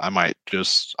 I might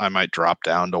drop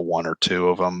down to 1 or 2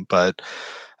 of them, but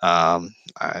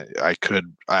I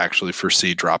actually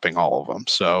foresee dropping all of them.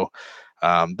 So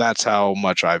that's how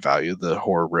much I value the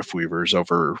Horror Riftweavers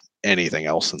over anything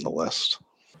else in the list.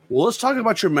 Well, let's talk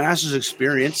about your Masters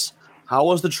experience. How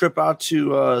was the trip out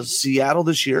to Seattle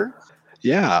this year?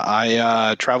 Yeah,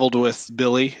 I traveled with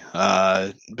Billy,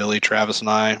 Travis, and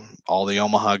I, all the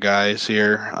Omaha guys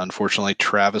here. Unfortunately,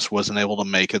 Travis wasn't able to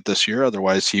make it this year.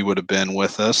 Otherwise, he would have been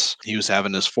with us. He was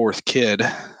having his 4th kid,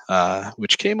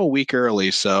 which came a week early.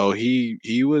 So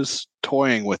he was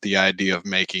toying with the idea of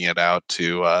making it out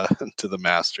to the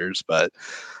Masters, but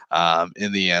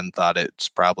in the end, thought it's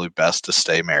probably best to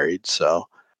stay married. So.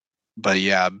 But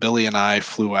yeah, Billy and I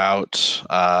flew out,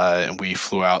 and we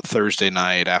flew out Thursday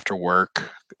night after work,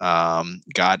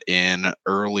 got in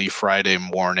early Friday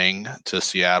morning to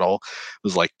Seattle. It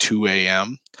was like 2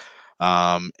 a.m.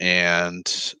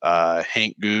 And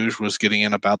Hank Gouge was getting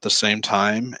in about the same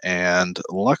time. And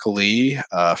luckily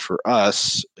for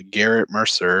us, Garrett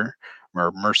Mercier,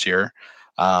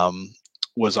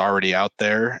 was already out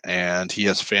there, and he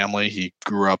has family. He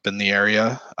grew up in the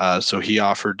area, so he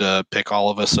offered to pick all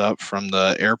of us up from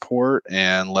the airport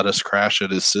and let us crash at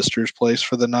his sister's place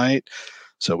for the night.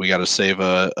 So we got to save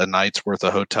a night's worth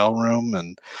of hotel room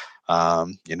and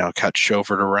got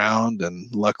chauffeured around, and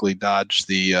luckily dodged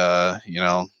the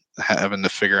having to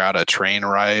figure out a train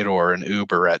ride or an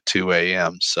Uber at 2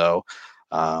 a.m. So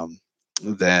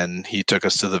then he took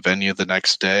us to the venue the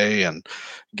next day, and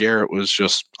Garrett was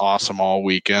just awesome all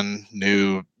weekend.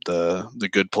 Knew the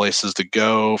good places to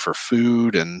go for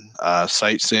food and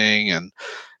sightseeing, and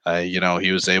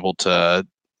he was able to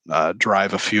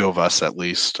drive a few of us at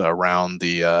least around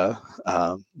the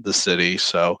city.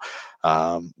 So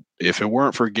if it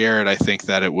weren't for Garrett, I think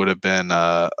that it would have been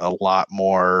a lot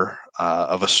more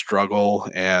of a struggle,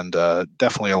 and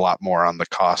definitely a lot more on the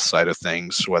cost side of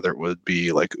things, whether it would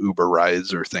be like Uber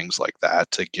rides or things like that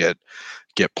to get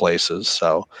places.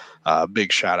 So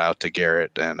big shout out to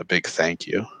Garrett and a big thank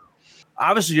you.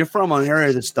 Obviously, you're from an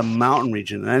area that's the mountain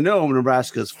region, and I know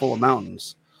Nebraska is full of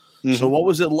mountains. Mm-hmm. So what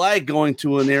was it like going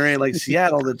to an area like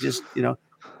Seattle that just,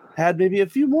 had maybe a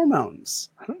few more mountains?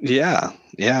 Yeah.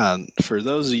 For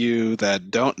those of you that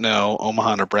don't know,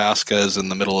 Omaha, Nebraska is in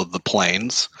the middle of the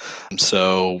plains.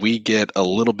 So we get a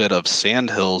little bit of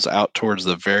sandhills out towards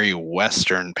the very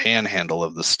western panhandle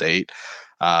of the state,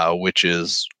 which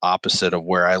is opposite of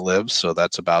where I live. So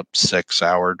that's about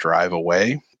 6-hour drive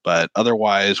away. But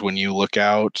otherwise, when you look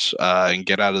out and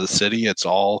get out of the city, it's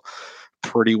all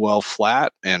pretty well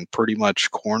flat and pretty much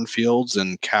cornfields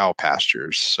and cow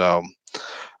pastures. So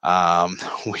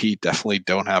We definitely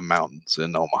don't have mountains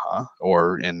in Omaha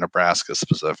or in Nebraska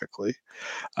specifically.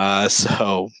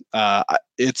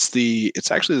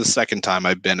 It's actually the second time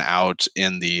I've been out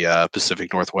in the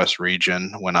Pacific Northwest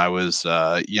region. When I was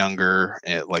younger,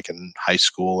 like in high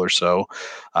school or so,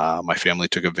 my family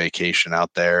took a vacation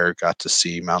out there, got to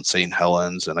see Mount St.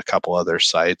 Helens and a couple other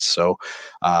sites. So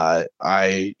I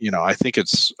think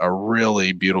it's a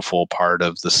really beautiful part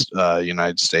of this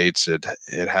United States. It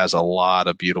has a lot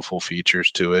of beautiful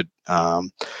features to it,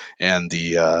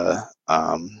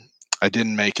 I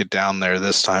didn't make it down there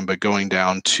this time, but going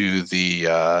down to the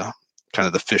kind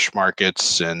of the fish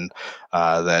markets and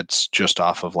that's just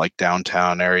off of like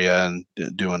downtown area, and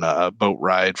doing a boat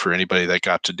ride for anybody that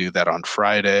got to do that on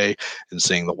Friday, and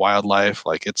seeing the wildlife.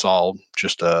 Like, it's all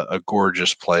just a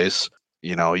gorgeous place.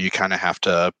 You kind of have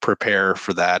to prepare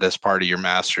for that as part of your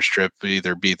master's trip.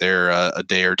 Either be there a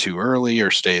day or two early or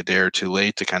stay a day or two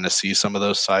late to kind of see some of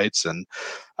those sites. And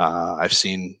I've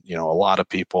seen, a lot of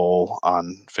people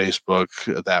on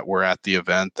Facebook that were at the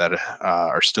event that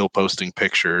are still posting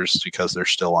pictures because they're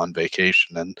still on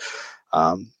vacation. And,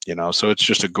 so it's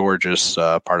just a gorgeous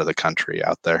part of the country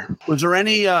out there. Was there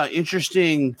any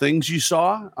interesting things you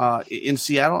saw in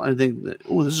Seattle? I think,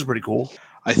 this is pretty cool.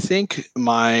 I think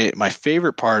my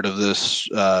favorite part of this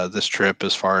trip,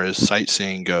 as far as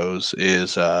sightseeing goes,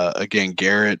 is again,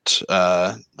 Garrett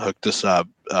hooked us up.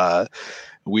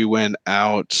 We went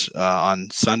out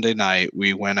on Sunday night.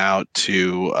 We went out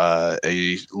to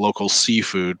a local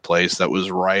seafood place that was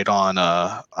right on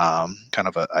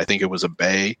I think it was a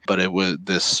bay, but it was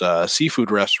this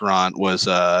seafood restaurant was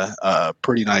a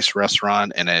pretty nice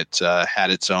restaurant, and it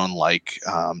had its own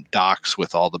docks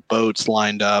with all the boats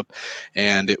lined up,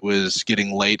 and it was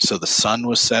getting late, so the sun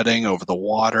was setting over the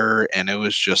water, and it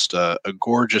was just a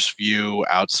gorgeous view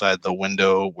outside the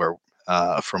window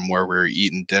from where we were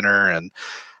eating dinner. And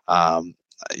I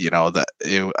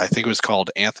think it was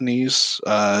called Anthony's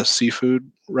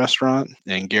Seafood Restaurant.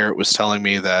 And Garrett was telling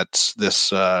me that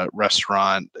this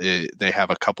restaurant, they have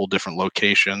a couple different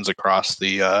locations across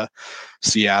the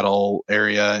Seattle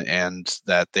area, and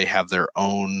that they have their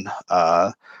own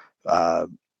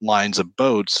lines of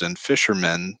boats and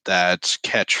fishermen that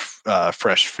catch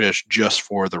fresh fish just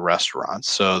for the restaurant.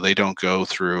 So they don't go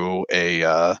through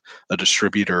a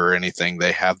distributor or anything.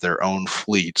 They have their own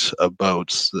fleet of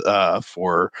boats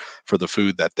for the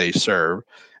food that they serve.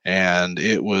 And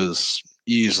it was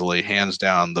easily, hands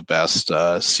down, the best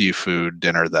seafood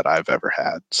dinner that I've ever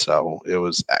had. So it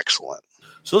was excellent.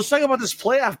 So let's talk about this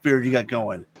playoff beard you got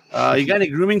going. You got any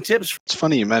grooming tips? It's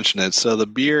funny you mention it. So the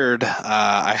beard,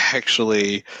 I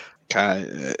actually kind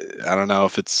of, I don't know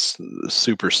if it's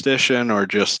superstition or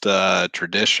just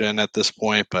tradition at this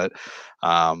point, but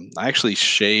I actually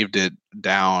shaved it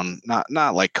down,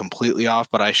 not like completely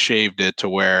off, but I shaved it to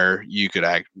where you could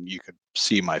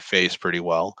see my face pretty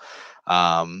well.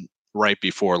 Right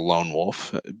before Lone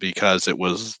Wolf, because it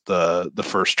was the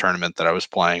first tournament that I was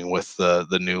playing with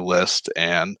the new list,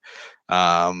 and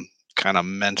kind of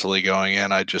mentally going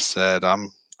in, I just said,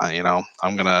 I'm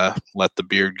gonna let the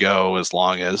beard go as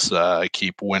long as I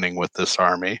keep winning with this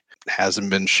army. It hasn't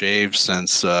been shaved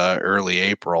since early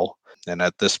April. And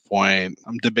at this point,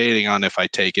 I'm debating on if I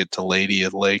take it to Lady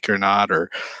of the Lake or not,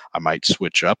 or I might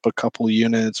switch up a couple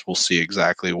units. We'll see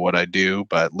exactly what I do.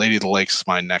 But Lady of the Lake is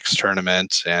my next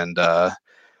tournament, and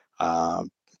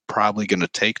probably going to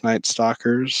take Night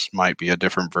Stalkers. Might be a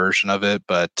different version of it,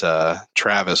 but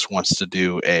Travis wants to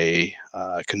do a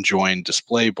conjoined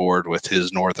display board with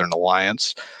his Northern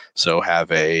Alliance. So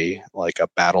have a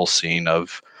battle scene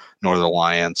of Northern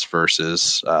Alliance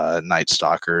versus Night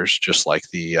Stalkers, just like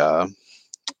the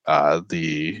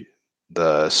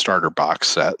starter box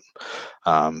set.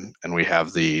 And we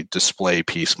have the display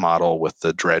piece model with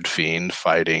the Dread Fiend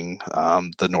fighting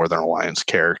the Northern Alliance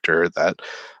character that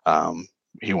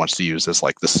he wants to use as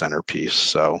like the centerpiece.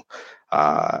 So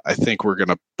I think we're going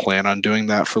to plan on doing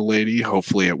that for Lady.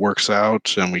 Hopefully it works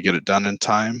out and we get it done in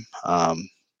time.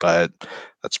 But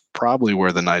that's probably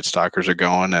where the Night Stalkers are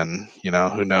going. And,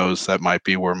 who knows, that might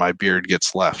be where my beard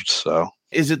gets left. So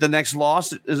is it the next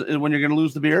loss is when you're going to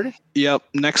lose the beard? Yep.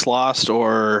 Next lost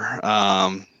or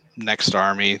next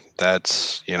army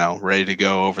that's, ready to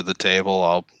go over the table.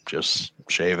 I'll just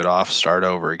shave it off, start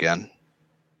over again.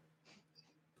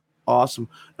 Awesome.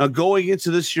 Now, going into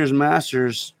this year's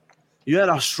Masters, you had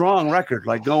a strong record,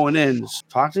 going in.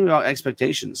 Talk to me about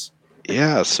expectations.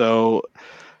 Yeah. So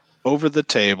over the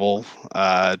table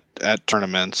at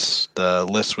tournaments, the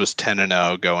list was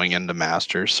 10-0 going into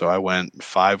Masters. So I went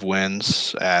 5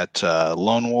 wins at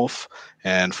Lone Wolf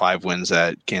and 5 wins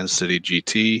at Kansas City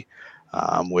GT,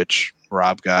 which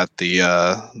Rob got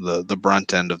the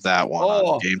brunt end of that one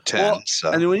on game 10. Well,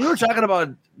 so, and when you were talking about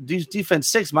defense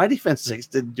 6, my defense 6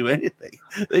 didn't do anything.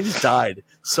 They just died.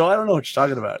 So I don't know what you're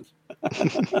talking about.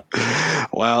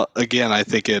 Well, again, I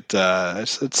think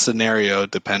it's scenario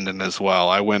dependent as well.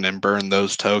 I went and burned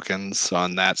those tokens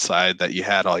on that side that you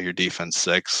had all your defense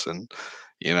 6, and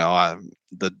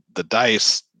the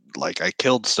dice, like, I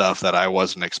killed stuff that I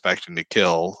wasn't expecting to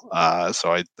kill.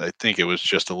 So I think it was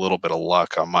just a little bit of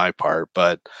luck on my part,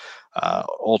 but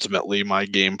ultimately my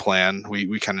game plan,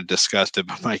 we kind of discussed it,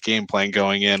 but my game plan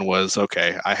going in was,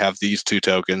 okay, I have these 2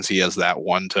 tokens. He has that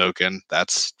 1 token.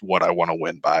 That's what I want to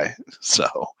win by. So,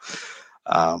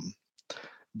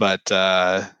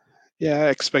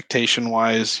 expectation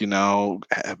wise,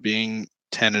 being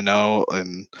 10-0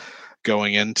 and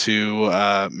going into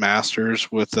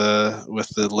Masters with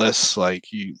the lists, like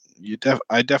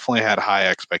I definitely had high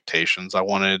expectations. I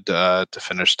wanted to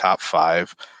finish top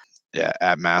 5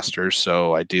 at Masters.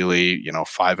 So ideally,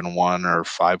 5-1 or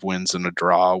 5 wins and a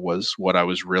draw was what I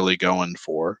was really going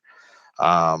for.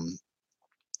 Part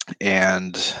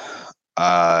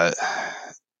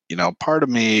of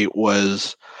me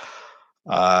was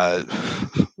a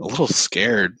little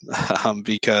scared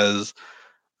because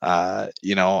I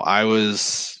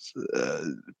was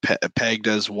pegged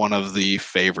as one of the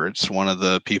favorites, one of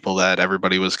the people that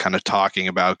everybody was kind of talking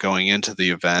about going into the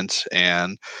event.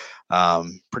 And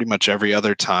pretty much every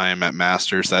other time at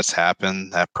Masters that's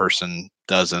happened, that person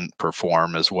doesn't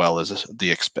perform as well as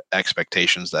the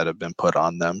expectations that have been put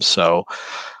on them. So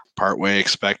partway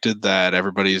expected that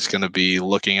everybody's going to be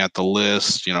looking at the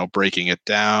list, breaking it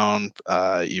down,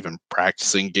 even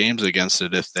practicing games against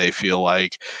it if they feel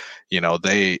like,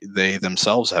 they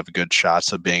themselves have good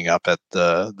shots of being up at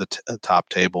the top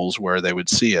tables where they would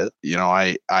see it.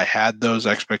 I had those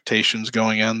expectations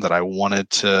going in that I wanted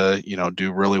to,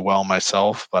 do really well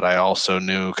myself, but I also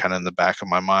knew kind of in the back of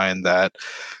my mind that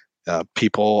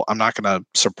I'm not going to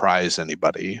surprise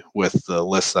anybody with the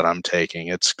list that I'm taking.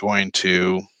 It's going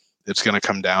to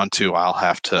come down to, I'll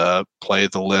have to play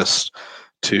the list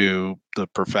to the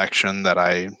perfection that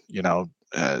I,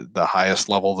 the highest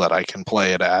level that I can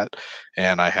play it at,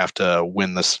 and I have to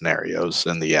win the scenarios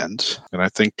in the end. And I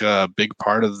think a big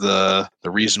part of the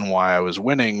reason why I was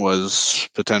winning was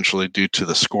potentially due to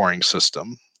the scoring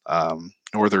system.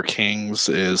 Northern Kings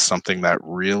is something that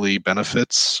really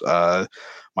benefits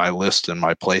my list and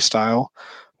my play style,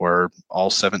 where all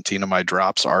 17 of my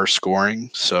drops are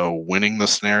scoring. So winning the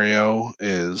scenario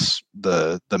is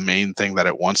the main thing that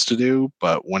it wants to do.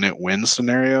 But when it wins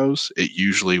scenarios, it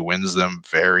usually wins them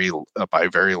by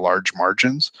very large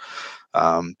margins,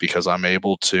 because I'm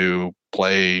able to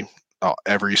play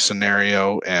every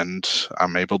scenario, and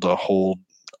I'm able to hold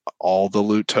all the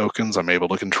loot tokens. I'm able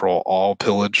to control all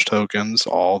pillage tokens,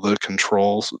 all the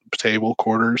controls table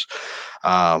quarters.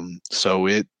 So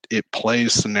it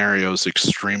plays scenarios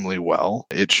extremely well.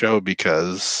 It showed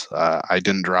because I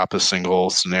didn't drop a single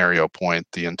scenario point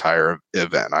the entire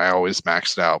event. I always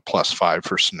maxed out +5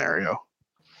 for scenario.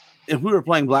 If we were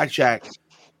playing blackjack,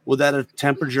 would that have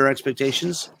tempered your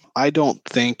expectations? I don't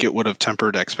think it would have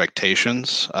tempered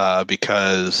expectations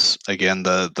because, again,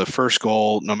 the first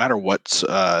goal, no matter what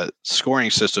scoring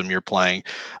system you're playing,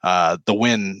 the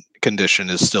win condition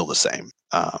is still the same.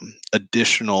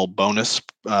 Additional bonus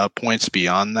points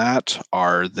beyond that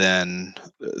are then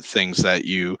things that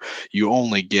you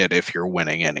only get if you're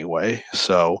winning anyway.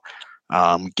 So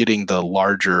getting the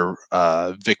larger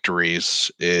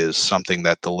victories is something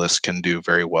that the list can do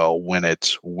very well when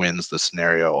it wins the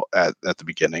scenario at the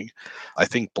beginning. I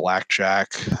think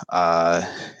blackjack,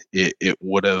 it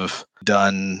would have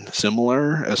done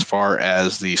similar as far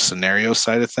as the scenario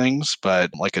side of things,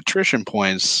 but like attrition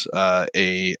points,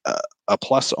 a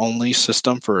plus only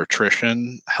system for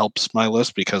attrition helps my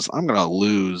list because I'm going to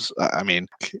lose. I mean,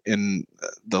 in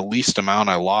the least amount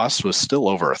I lost was still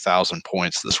over 1,000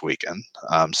 points this weekend.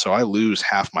 So I lose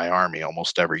half my army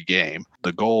almost every game.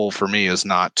 The goal for me is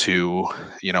not to,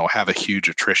 have a huge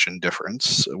attrition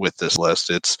difference with this list.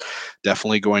 It's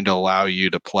definitely going to allow you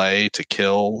to play, to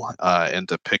kill, and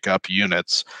to pick up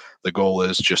units. The goal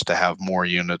is just to have more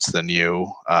units than you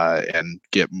and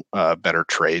get better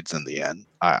trades in the end.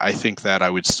 I think that I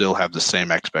would still have the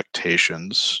same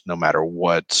expectations no matter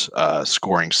what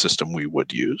scoring system we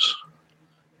would use.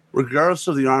 Regardless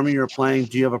of the army you're playing,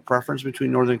 do you have a preference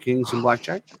between Northern Kings and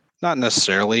blackjack? Not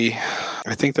necessarily.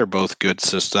 I think they're both good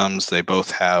systems. They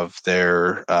both have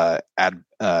their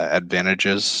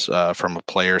advantages from a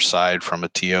player side, from a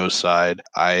TO side.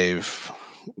 I've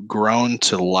grown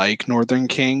to like Northern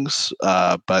Kings,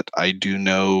 but I do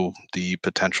know the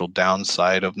potential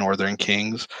downside of Northern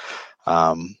Kings.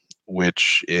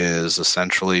 which is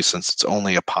essentially, since it's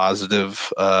only a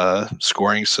positive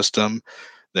scoring system,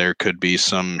 there could be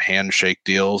some handshake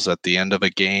deals at the end of a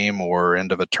game or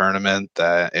end of a tournament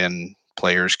and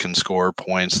players can score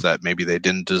points that maybe they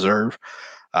didn't deserve.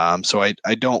 So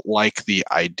I don't like the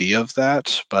idea of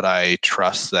that, but I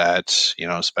trust that,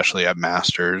 especially at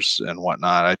Masters and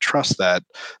whatnot, I trust that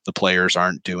the players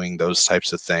aren't doing those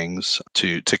types of things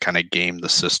to kind of game the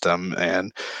system.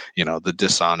 And, the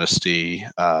dishonesty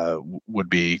would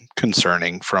be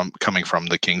concerning coming from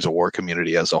the Kings of War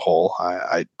community as a whole.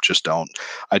 I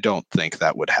don't think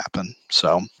that would happen.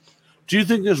 So. Do you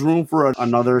think there's room for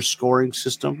another scoring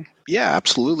system? Yeah,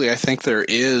 absolutely. I think there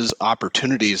is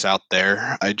opportunities out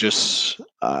there. I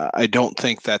don't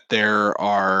think that there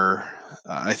are.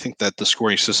 I think that the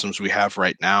scoring systems we have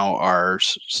right now are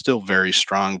still very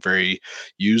strong, very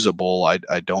usable.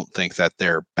 I don't think that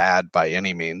they're bad by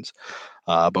any means.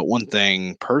 But one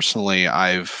thing personally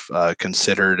I've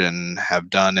considered and have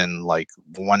done in like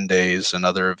one days and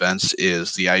other events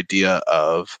is the idea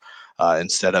of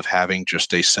instead of having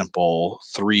just a simple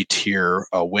 3-tier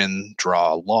win,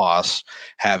 draw, loss,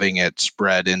 having it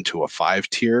spread into a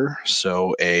 5-tier.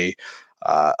 So a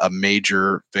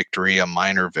major victory, a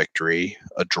minor victory,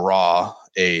 a draw,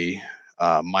 a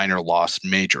minor loss,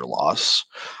 major loss,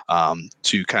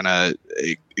 to kind of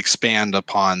expand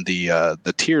upon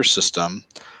the tier system.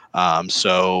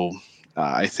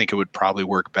 I think it would probably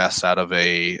work best out of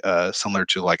a similar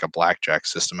to like a blackjack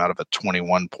system, out of a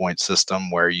 21-point system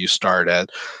where you start at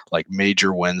like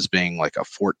major wins being like a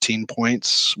 14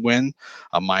 points win,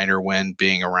 a minor win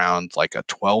being around like a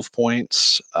 12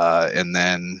 points, and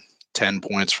then 10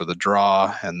 points for the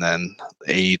draw, and then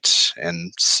 8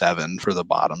 and 7 for the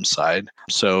bottom side.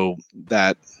 So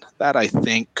that I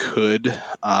think could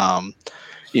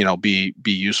be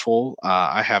useful.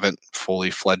 I haven't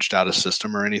fully fledged out a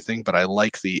system or anything, but I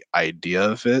like the idea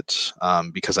of it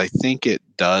because I think it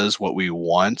does what we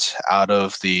want out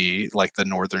of the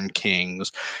Northern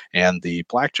Kings and the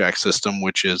blackjack system,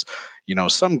 which is,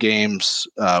 some games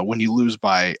when you lose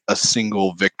by a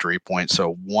single victory point,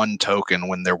 so one token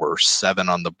when there were 7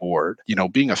 on the board,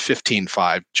 being a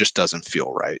 15-5 just doesn't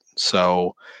feel right.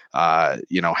 So,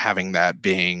 having that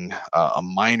being a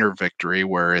minor victory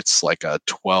where it's like a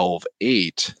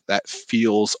 12-8, that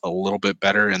feels a little bit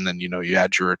better. And then, you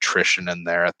add your attrition in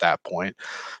there at that point.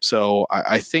 So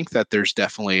I think that there's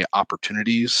definitely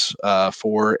opportunities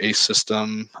for a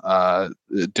system,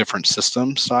 different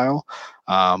system style.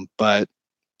 But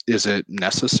is it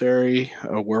necessary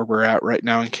where we're at right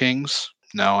now in Kings?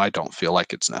 No, I don't feel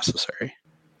like it's necessary.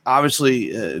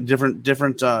 Obviously,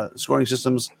 different scoring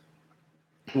systems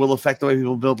will affect the way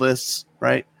people build lists,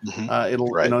 right? Mm-hmm.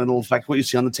 It'll affect what you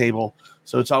see on the table.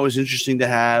 So it's always interesting to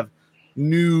have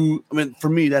new. I mean, for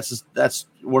me, that's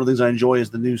one of the things I enjoy is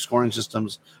the new scoring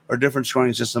systems or different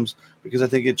scoring systems, because I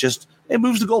think it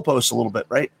moves the goalposts a little bit,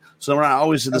 right? So we're not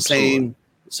always in the same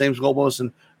goalposts,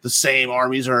 and the same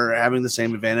armies are having the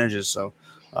same advantages. So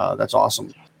that's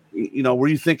awesome. Were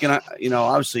you thinking?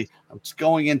 Obviously, I'm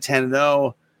going in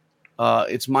 10-0.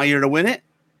 It's my year to win it.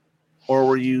 Or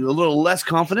were you a little less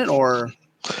confident, or?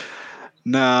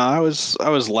 No, I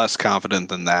was less confident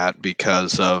than that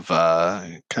because of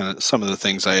kind of some of the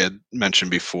things I had mentioned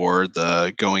before,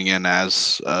 the going in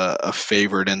as a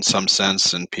favorite in some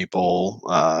sense, and people,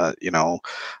 I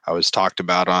was talked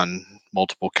about on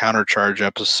multiple countercharge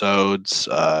episodes,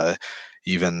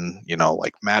 even,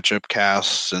 like matchup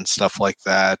casts and stuff like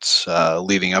that,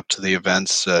 leading up to the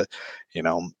events.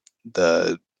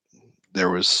 There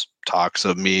was talks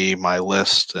of me, my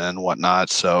list and whatnot.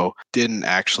 So didn't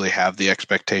actually have the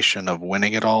expectation of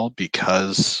winning it all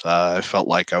because I felt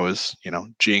like I was,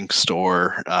 jinxed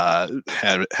or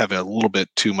have a little bit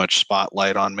too much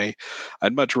spotlight on me.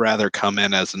 I'd much rather come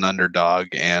in as an underdog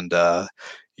and,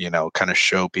 kind of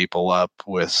show people up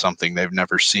with something they've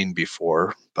never seen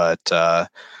before. But, I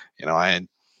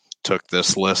took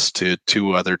this list to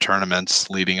 2 other tournaments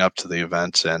leading up to the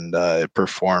event, and it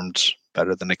performed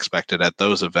better than expected at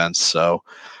those events. So,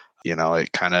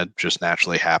 it kind of just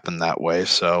naturally happened that way.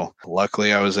 So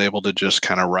luckily I was able to just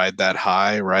kind of ride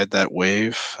that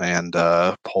wave and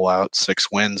pull out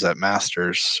 6 wins at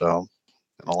Masters. So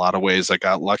in a lot of ways I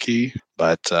got lucky,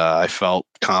 but I felt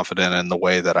confident in the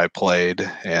way that I played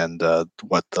and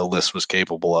what the list was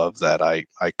capable of, that I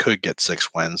could get 6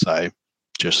 wins. I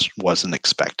just wasn't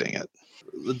expecting it.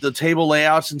 The table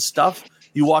layouts and stuff,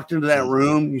 you walked into that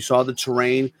room, you saw the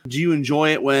terrain. Do you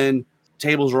enjoy it when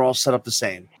tables are all set up the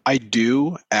same? I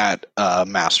do at a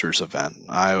Masters event.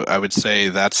 I would say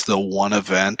that's the one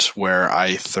event where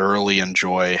I thoroughly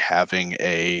enjoy having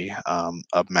a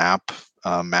map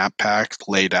map pack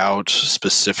laid out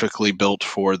specifically built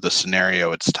for the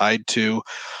scenario it's tied to.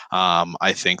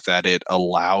 I think that it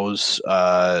allows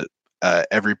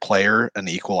every player an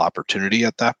equal opportunity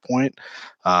at that point,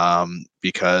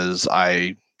 because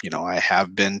I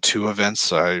have been to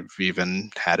events. I've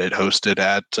even had it hosted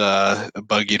at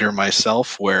Bug Eater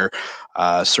myself, where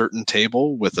a certain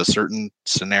table with a certain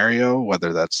scenario,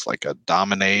 whether that's like a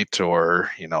dominate or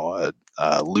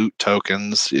loot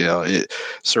tokens,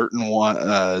 certain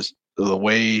one. The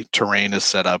way terrain is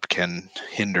set up can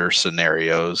hinder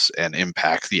scenarios and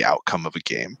impact the outcome of a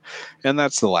game. And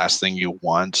that's the last thing you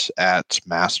want at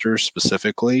Masters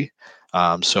specifically.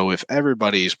 So if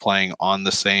everybody's playing on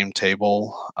the same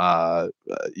table,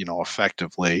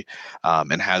 effectively,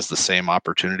 and has the same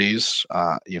opportunities,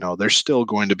 there's still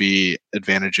going to be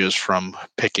advantages from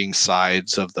picking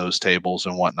sides of those tables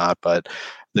and whatnot, but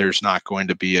there's not going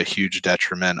to be a huge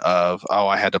detriment of,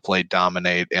 I had to play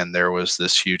dominate and there was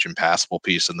this huge impassable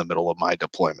piece in the middle of my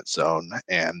deployment zone,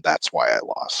 and that's why I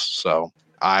lost. So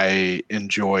I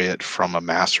enjoy it from a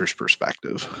master's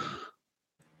perspective.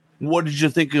 What did you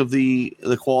think of the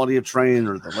quality of terrain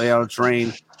or the layout of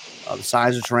terrain, the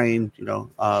size of terrain,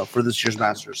 for this year's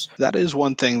Masters? That is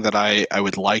one thing that I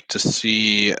would like to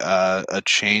see a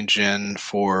change in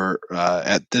for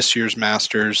at this year's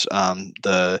Masters.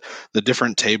 The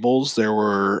different tables, there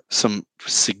were some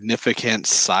significant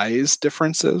size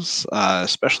differences,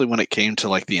 especially when it came to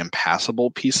like the impassable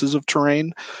pieces of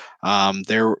terrain.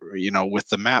 There, with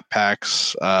the map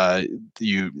packs,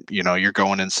 you're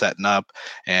going and setting up,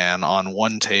 and on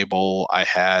one table I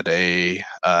had a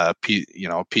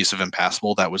piece of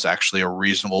impassable that was actually a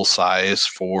reasonable size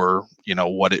for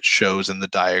what it shows in the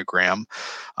diagram,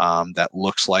 that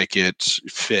looks like it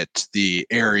fit the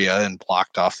area and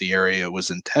blocked off the area it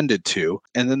was intended to.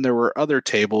 And then there were other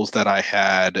tables that I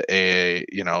had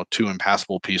two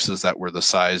impassable pieces that were the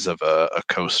size of a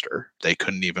coaster. They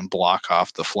couldn't even block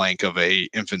off the flank of a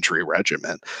infantry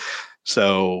regiment.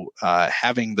 So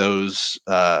having those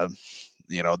that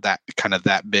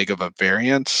big of a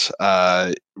variance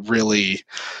really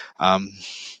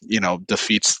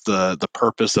defeats the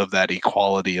purpose of that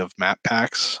equality of map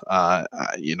packs. I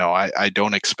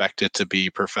don't expect it to be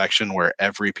perfection where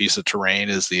every piece of terrain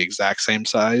is the exact same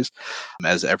size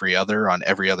as every other on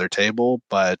every other table,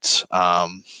 but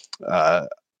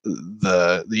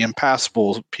the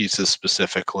impassable pieces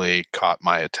specifically caught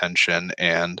my attention,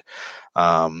 and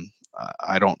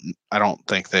I don't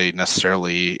think they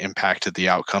necessarily impacted the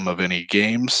outcome of any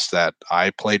games that I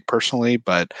played personally,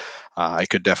 but I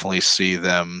could definitely see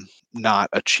them not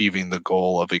achieving the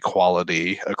goal of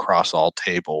equality across all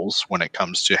tables when it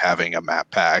comes to having a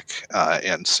map pack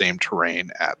and same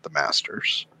terrain at the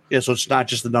Masters. Yeah, so it's not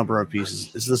just the number of pieces,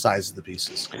 it's the size of the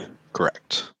pieces.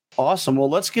 Correct. Awesome. Well,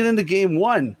 let's get into game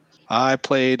one. I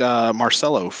played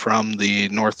Marcelo from the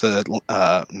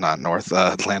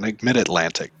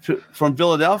Mid-Atlantic. From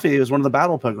Philadelphia. He was one of the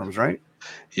battle pilgrims, right?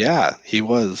 Yeah, he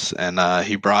was. And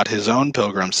he brought his own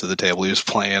pilgrims to the table. He was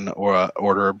playing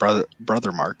Order of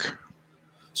Brother Mark.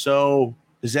 So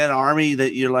is that an army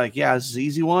that you're like, yeah, this is an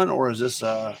easy one? Or is this,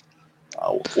 what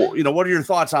are your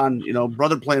thoughts on,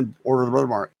 Brother playing Order of Brother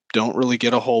Mark? Don't really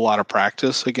get a whole lot of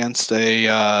practice against a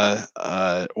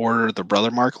Order of the Brother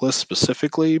Mark list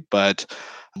specifically, but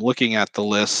looking at the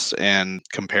lists and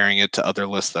comparing it to other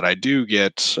lists that I do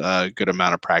get a good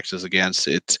amount of practice against,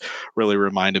 it really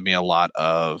reminded me a lot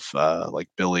of like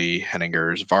Billy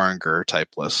Henninger's Varangur type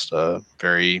list,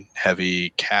 very heavy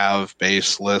cav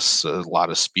base lists, a lot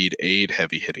of speed 8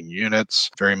 heavy hitting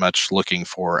units, very much looking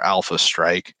for alpha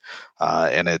strike,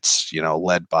 and it's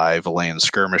led by Valayan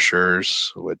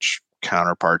skirmishers, which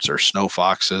counterparts are snow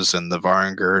foxes in the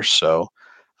Varangur. So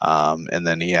and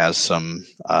then he has some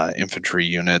infantry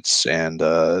units, and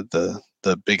the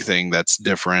big thing that's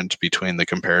different between the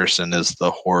comparison is the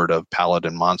horde of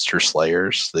paladin monster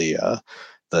slayers, the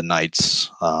knights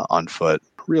on foot.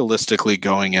 Realistically,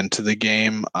 going into the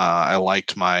game, I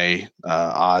liked my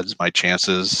odds, my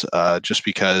chances, just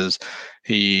because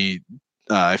I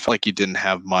felt like he didn't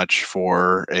have much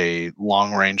for a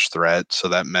long-range threat, so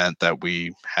that meant that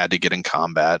we had to get in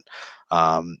combat.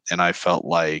 And I felt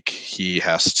like he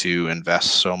has to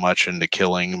invest so much into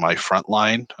killing my front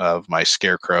line of my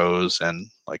scarecrows and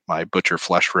like my butcher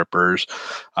flesh rippers,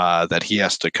 that he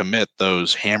has to commit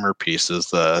those hammer pieces,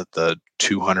 the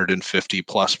 250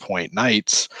 plus point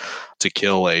knights, to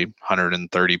kill a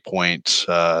 130 point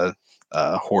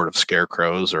horde of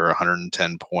scarecrows or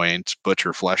 110 point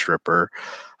butcher flesh ripper.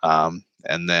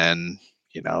 And then,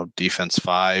 defense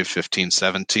 5, 15,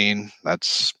 17,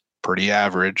 that's pretty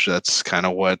average. That's kind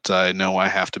of what I know I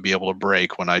have to be able to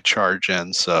break when I charge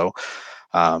in. So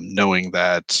knowing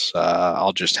that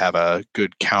I'll just have a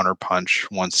good counterpunch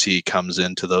once he comes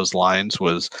into those lines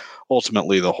was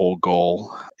ultimately the whole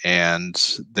goal.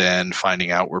 And then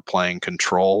finding out we're playing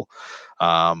control,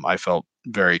 I felt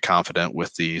very confident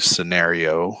with the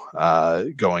scenario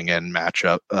going in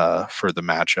matchup for the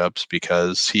matchups,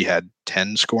 because he had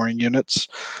 10 scoring units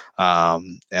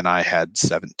and I had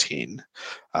 17.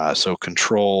 So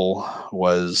control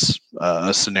was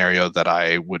a scenario that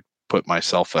I would put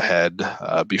myself ahead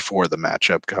before the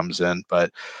matchup comes in.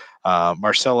 But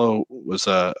Marcelo was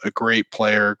a great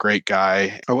player, great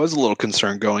guy. I was a little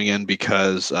concerned going in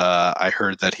because I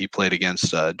heard that he played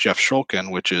against Jeff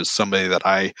Shulkin, which is somebody that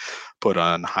I put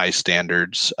on high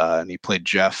standards. And he played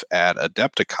Jeff at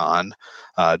Adepticon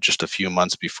just a few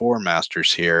months before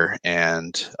Masters here.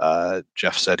 And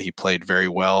Jeff said he played very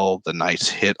well. The Knights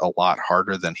hit a lot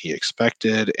harder than he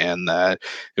expected, and that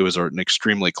it was an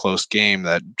extremely close game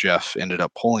that Jeff ended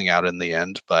up pulling out in the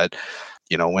end. But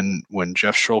when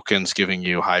Jeff Shulkin's giving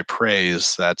you high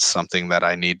praise, that's something that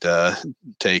I need to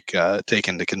take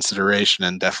into consideration,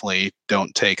 and definitely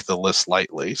don't take the list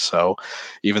lightly. So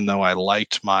even though I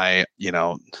liked I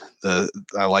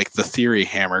like the theory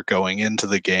hammer going into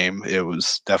the game, it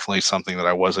was definitely something that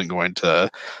I wasn't going to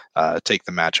take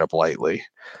the matchup lightly.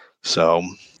 So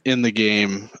in the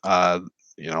game,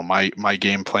 my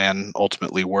game plan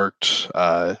ultimately worked.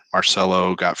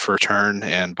 Marcelo got first turn,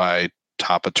 and by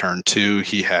top of turn 2,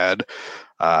 he had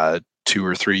 2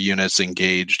 or 3 units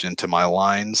engaged into my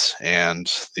lines, and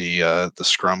the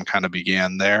scrum kind of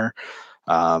began there.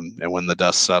 And when the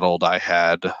dust settled, I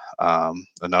had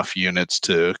enough units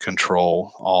to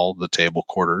control all the table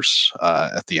quarters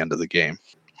at the end of the game.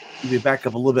 Let me back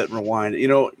up a little bit and rewind.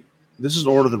 This is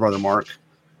Order of the Brother Mark.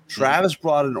 Travis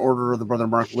brought an Order of the Brother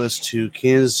Mark list to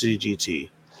Kansas City GT,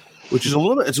 which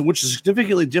is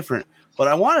significantly different. But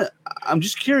I'm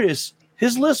just curious.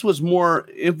 His list was more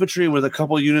infantry with a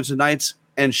couple of units of knights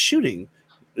and shooting,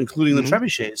 including the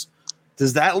trebuchets.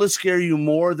 Does that list scare you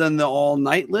more than the all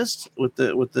knight list with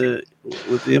the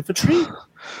infantry?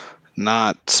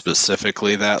 Not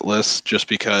specifically that list, just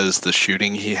because the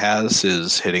shooting he has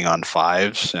is hitting on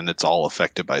 5s, and it's all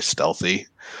affected by stealthy.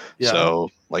 Yeah. So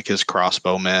like his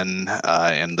crossbowmen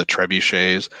and the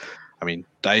trebuchets, I mean,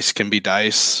 dice can be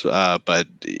dice, but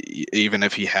even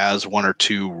if he has 1 or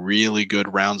 2 really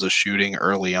good rounds of shooting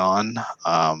early on,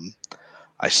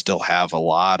 I still have a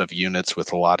lot of units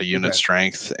with a lot of unit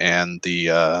strength, and the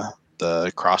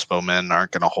crossbowmen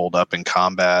aren't going to hold up in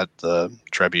combat. The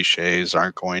trebuchets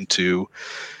aren't going to,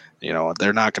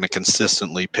 they're not going to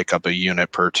consistently pick up a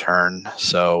unit per turn.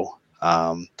 So,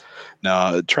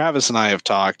 no, Travis and I have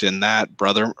talked, and that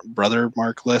brother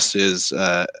Mark list is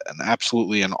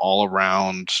absolutely an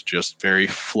all-around, just very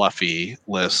fluffy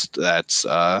list. That's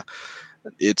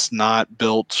it's not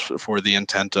built for the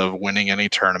intent of winning any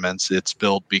tournaments. It's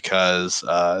built because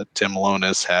Tim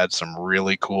Lonis had some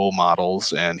really cool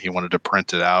models, and he wanted to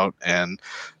print it out, and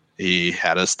he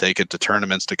had us take it to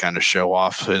tournaments to kind of show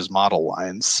off his model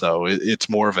lines. So it's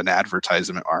more of an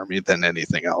advertisement army than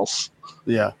anything else.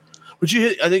 Yeah. But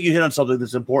I think you hit on something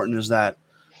that's important, is that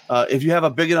if you have a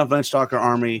big enough Night Stalker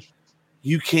army,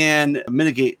 you can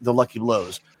mitigate the lucky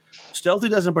blows. Stealthy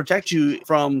doesn't protect you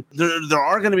from there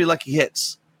are going to be lucky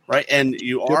hits, right? And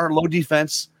you are low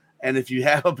defense, and if you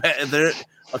have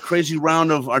a crazy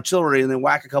round of artillery and then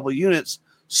whack a couple of units,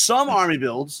 some army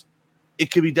builds,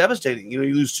 it could be devastating. You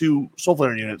lose 2 Soul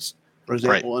Flare units, for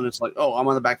example, and it's like, oh, I'm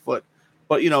on the back foot.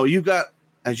 But you've got,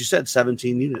 as you said,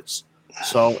 17 units,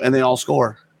 and they all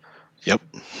score. Yep.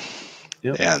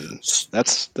 And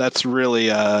that's really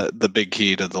the big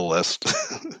key to the list.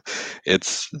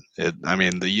 I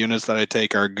mean, the units that I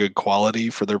take are good quality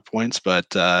for their points, but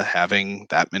having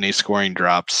that many scoring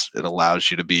drops, it allows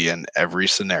you to be in every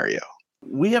scenario.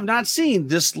 We have not seen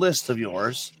this list of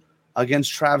yours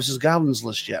against Travis's Goblins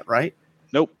list yet, right?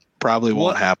 Nope. Probably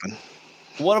won't happen.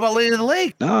 What about Lady of the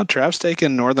Lake? No, Trav's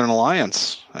taking Northern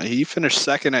Alliance. He finished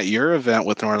second at your event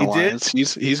with Northern Alliance.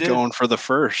 He's going for the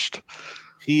first.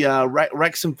 He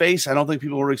wrecked some face. I don't think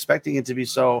people were expecting it to be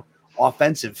so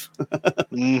offensive.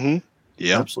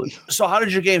 Yeah, absolutely. So how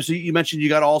did your game? So you mentioned you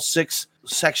got all 6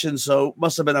 sections, so it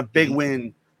must have been a big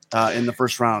win in the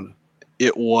first round.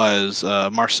 It was.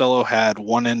 Marcelo had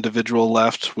 1 individual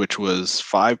left, which was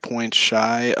 5 points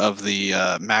shy of the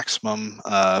maximum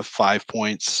 5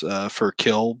 points for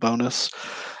kill bonus.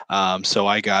 So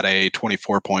I got a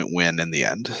 24-point win in the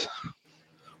end.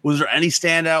 Was there any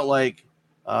standout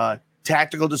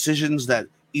tactical decisions that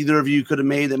either of you could have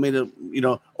made that made it,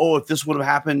 if this would have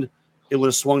happened, it would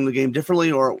have swung the game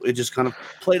differently, or it just kind of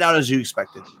played out as you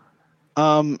expected?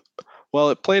 Well,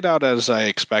 it played out as I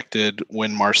expected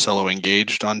when Marcelo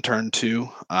engaged on turn 2.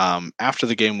 After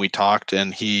the game, we talked,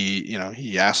 and he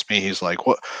asked me, he's like,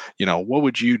 what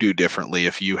would you do differently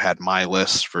if you had my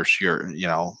list versus your,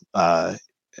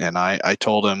 and I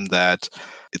told him that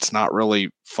it's not really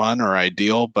fun or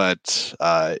ideal, but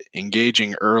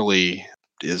engaging early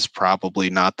is probably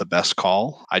not the best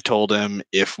call. I told him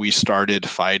if we started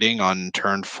fighting on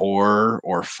turn 4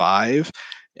 or 5,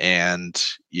 and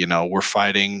we're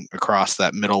fighting across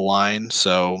that middle line,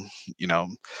 so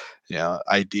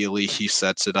ideally he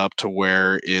sets it up to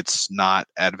where it's not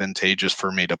advantageous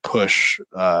for me to push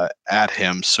at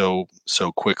him so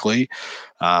quickly.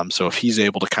 So if he's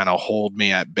able to kind of hold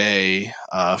me at bay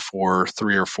for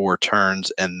 3 or 4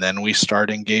 turns and then we start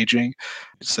engaging,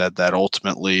 he said that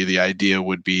ultimately the idea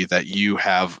would be that you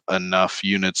have enough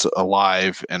units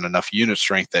alive and enough unit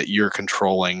strength that you're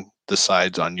controlling the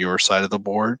sides on your side of the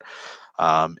board.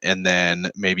 And then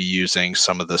maybe using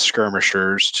some of the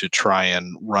skirmishers to try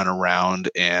and run around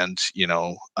and,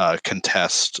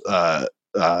 contest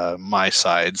my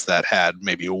sides that had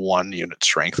maybe 1 unit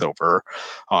strength over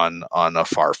on a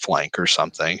far flank or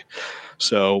something.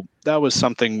 So that was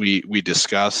something we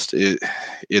discussed.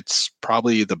 It's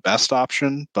probably the best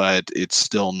option, but it's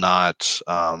still not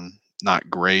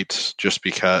great, just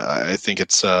because I think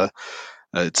it's a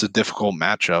difficult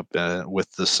matchup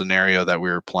with the scenario that we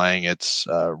were playing. It's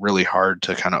really hard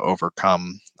to kind of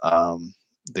overcome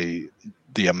the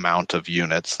amount of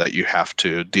units that you have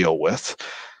to deal with.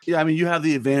 Yeah, I mean, you have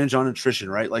the advantage on attrition,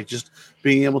 right? Like just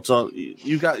being able to,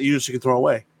 you've got units you can throw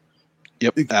away.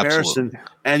 Yep, in comparison, absolutely.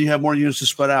 And you have more units to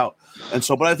spread out. And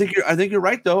so, but I think you're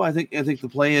right though. I think the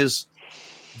play is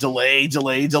delay,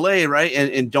 right?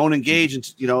 And don't engage,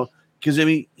 and because I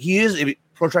mean, if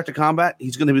protracted combat,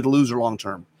 he's going to be the loser long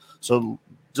term. So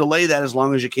delay that as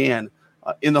long as you can,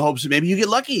 in the hopes that maybe you get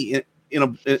lucky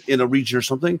in a region or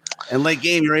something, and late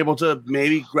game you're able to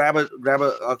maybe grab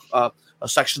a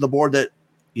section of the board that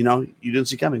you didn't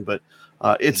see coming. But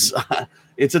it's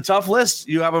it's a tough list.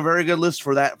 You have a very good list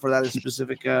for that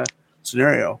specific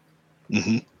scenario.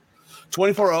 Mm-hmm.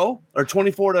 24-0 or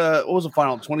 24 to what was the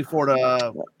final? 24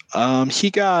 to.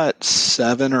 He got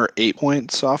 7 or 8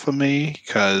 points off of me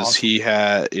because Awesome. He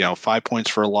had 5 points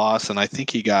for a loss, and I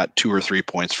think he got 2 or 3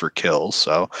 points for kills.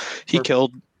 So he Perfect.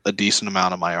 killed a decent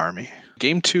amount of my army.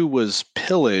 Game 2 was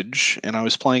Pillage, and I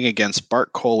was playing against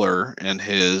Bart Kohler and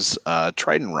his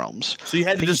Trident Realms. So you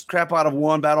had to just crap out of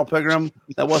one battle pilgrim.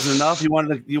 That wasn't enough. You want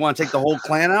to take the whole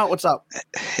clan out? What's up?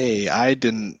 Hey, I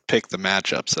didn't pick the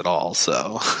matchups at all,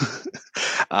 so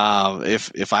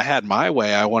if I had my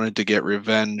way, I wanted to get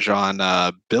revenge on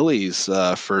Billy's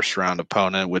first round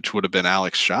opponent, which would have been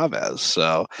Alex Chavez.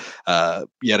 So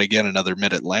yet again, another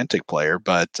Mid-Atlantic player,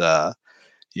 but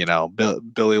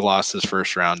Billy lost his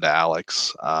first round to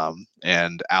Alex,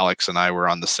 and Alex and I were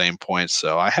on the same points.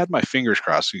 So I had my fingers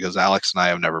crossed because Alex and I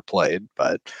have never played,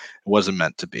 but it wasn't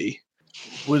meant to be.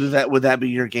 Would that be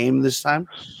your game this time,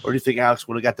 or do you think Alex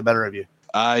would have got the better of you?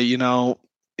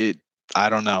 I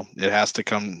don't know. It has to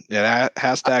come. It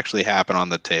has to actually happen on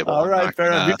the table. All right, fair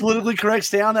enough. Be politically correct.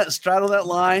 Stay on that, straddle that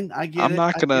line. I get it.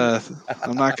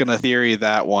 I'm not gonna theory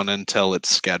that one until it's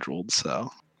scheduled. So.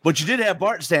 But you did have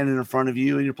Bart standing in front of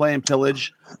you, and you're playing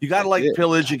Pillage. You got to like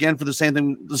Pillage again for the same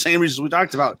thing, the same reasons we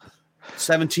talked about.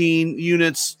 17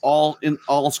 units, all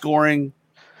scoring.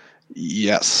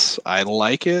 Yes, I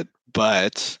like it,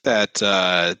 but that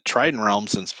Trident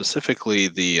Realms, and specifically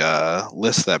the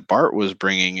list that Bart was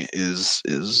bringing,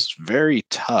 is very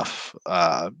tough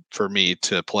for me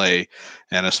to play,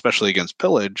 and especially against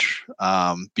Pillage,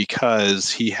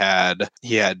 because he had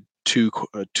two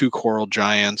coral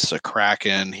giants, a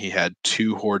kraken. He had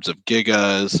 2 hordes of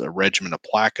gigas, a regiment of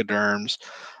placoderms,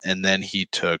 and then he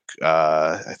took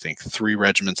I think 3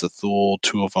 regiments of Thule,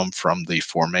 2 of them from the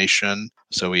formation.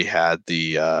 So he had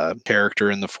the character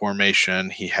in the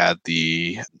formation. He had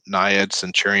the Naiad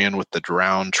Centurion with the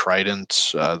drowned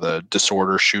trident, the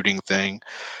disorder shooting thing.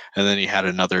 And then he had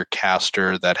another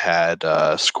caster that had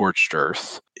Scorched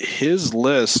Earth. His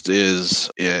list is,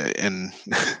 and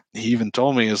he even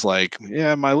told me, is like,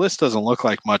 yeah, my list doesn't look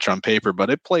like much on paper,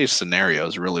 but it plays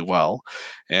scenarios really well.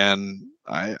 And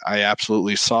I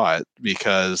absolutely saw it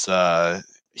because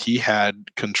he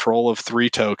had control of 3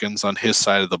 tokens on his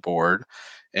side of the board,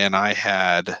 and I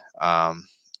had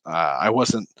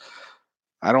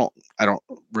I don't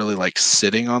really like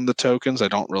sitting on the tokens. I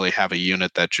don't really have a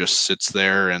unit that just sits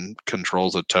there and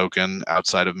controls a token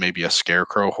outside of maybe a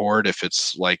Scarecrow horde if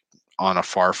it's like on a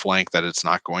far flank that it's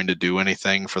not going to do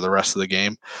anything for the rest of the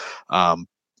game.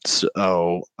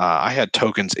 So I had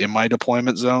tokens in my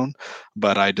deployment zone,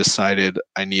 but I decided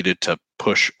I needed to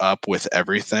push up with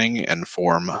everything and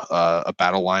form a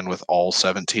battle line with all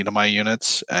 17 of my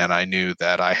units. And I knew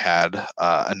that I had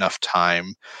enough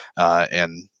time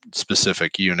and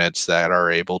specific units that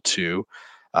are able to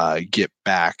get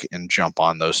back and jump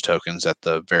on those tokens at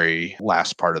the very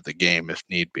last part of the game if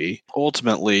need be.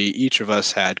 Ultimately, each of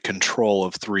us had control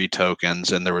of 3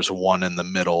 tokens, and there was one in the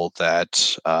middle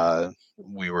that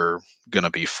we were going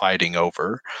to be fighting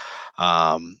over.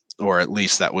 Or at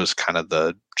least that was kind of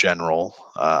the general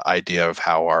idea of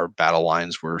how our battle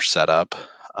lines were set up.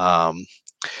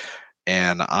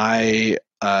 And I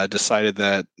decided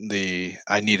that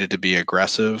I needed to be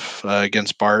aggressive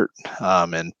against Bart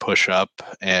and push up,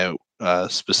 and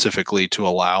specifically to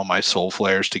allow my soul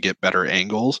flares to get better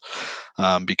angles,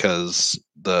 because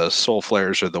the soul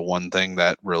flares are the one thing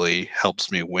that really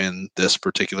helps me win this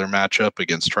particular matchup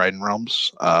against Trident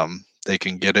Realms. They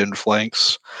can get in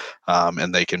flanks,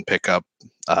 and they can pick up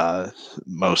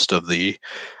most of the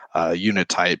unit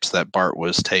types that Bart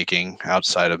was taking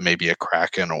outside of maybe a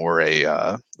Kraken or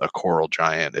a Coral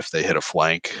Giant if they hit a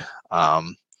flank.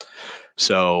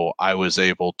 So I was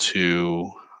able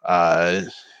to,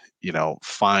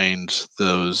 find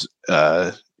those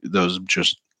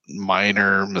just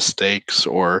minor mistakes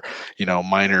or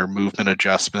minor movement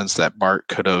adjustments that Bart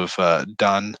could have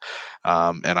done,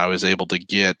 and I was able to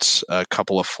get a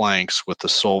couple of flanks with the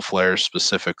soul flare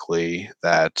specifically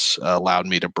that allowed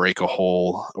me to break a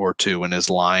hole or two in his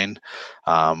line,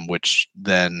 which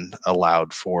then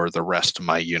allowed for the rest of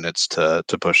my units to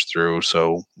push through.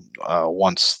 So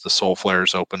once the soul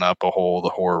flares open up a hole, the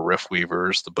horror rift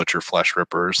weavers, the butcher flesh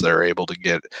rippers, they're able to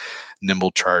get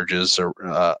nimble charges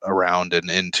around and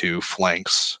into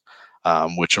flanks,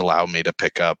 which allow me to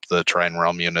pick up the Trident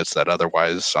Realm units that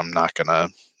otherwise I'm not gonna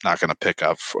pick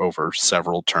up over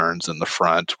several turns in the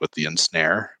front with the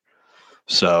ensnare.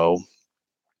 So,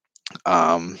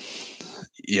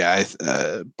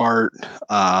 Bart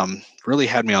really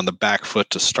had me on the back foot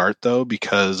to start, though,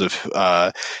 because of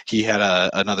he had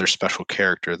another special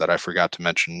character that I forgot to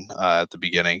mention at the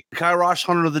beginning. Kairosh,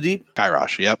 Hunter of the Deep?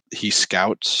 Kairosh, yep. He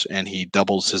scouts and he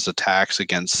doubles his attacks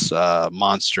against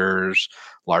monsters,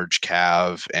 large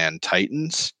cav, and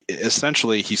titans.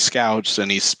 Essentially, he scouts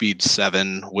and he's speed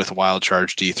 7 with wild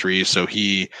charge D3. So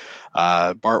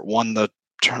Bart won the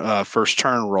first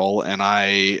turn roll, and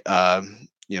I,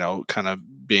 kind of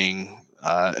being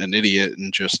an idiot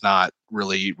and just not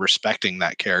really respecting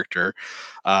that character,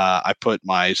 I put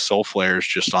my soul flares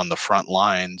just on the front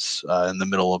lines in the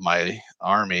middle of my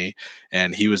army,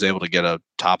 and he was able to get a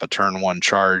top of turn 1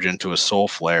 charge into a soul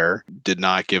flare. Did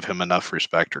not give him enough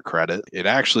respect or credit. It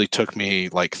actually took me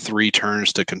like 3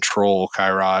 turns to control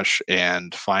Kairosh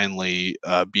and finally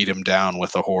beat him down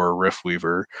with a horror rift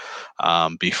weaver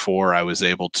before I was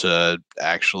able to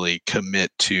actually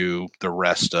commit to the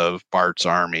rest of Bart's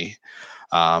army.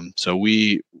 So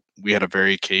we had a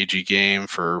very cagey game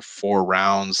for 4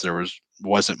 rounds. There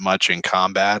wasn't much in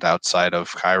combat outside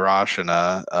of Kairosh and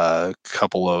a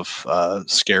couple of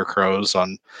scarecrows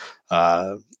on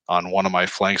one of my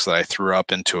flanks that I threw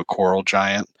up into a Coral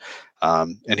Giant.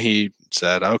 And he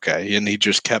said, okay. And he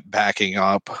just kept backing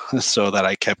up so that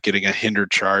I kept getting a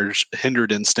hindered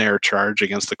ensnare charge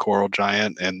against the Coral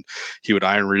Giant. And he would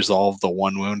iron resolve the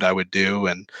 1 wound I would do.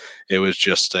 And it was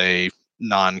just a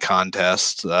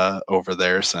non-contest over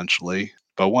there, essentially.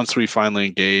 But once we finally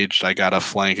engaged, I got a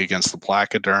flank against the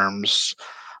placoderms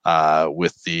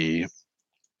with the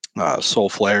soul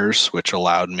flares, which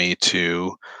allowed me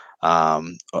to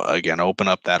again open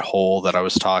up that hole that I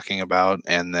was talking about,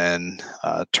 and then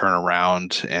turn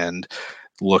around and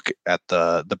look at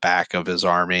the back of his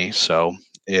army. So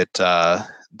it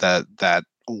that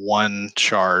 1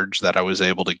 charge that I was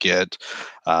able to get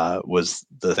was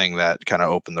the thing that kind of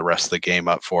opened the rest of the game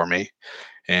up for me.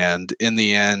 And in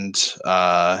the end,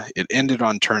 it ended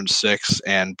on turn 6,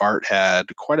 and Bart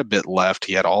had quite a bit left.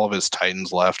 He had all of his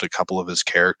Titans left, a couple of his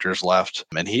characters left,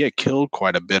 and he had killed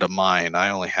quite a bit of mine. I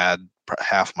only had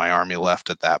half my army left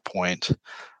at that point.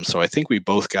 So I think we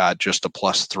both got just a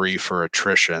 +3 for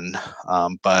attrition.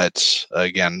 But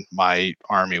again, my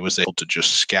army was able to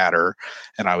just scatter,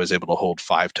 and I was able to hold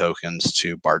 5 tokens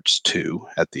to Bart's 2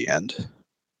 at the end.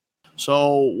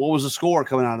 So what was the score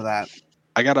coming out of that?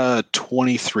 I got a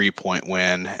 23-point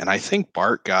win, and I think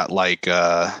Bart got like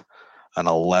an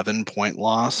 11-point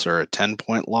loss or a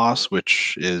 10-point loss,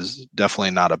 which is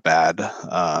definitely not a bad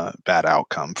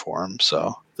outcome for him.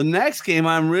 So the next game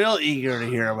I'm real eager to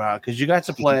hear about, because you got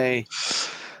to play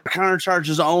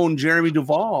Countercharge's own Jeremy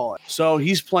Duvall. So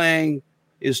he's playing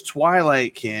his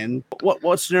Twilight Kin.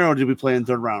 What scenario did we play in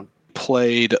 3rd round?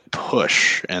 played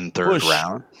Push in third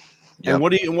round. Yep. And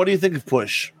what do you think of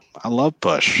Push? I love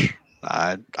Push.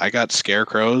 I got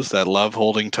scarecrows that love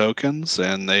holding tokens,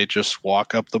 and they just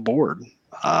walk up the board.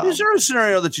 Is there a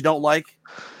scenario that you don't like?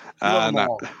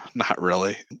 Not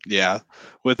really. Yeah.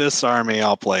 With this army,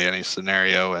 I'll play any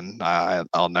scenario, and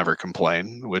I'll never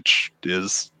complain, which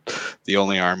is the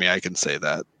only army I can say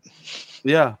that.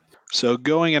 Yeah. So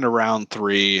going into round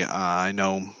 3, I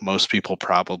know most people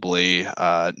probably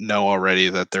know already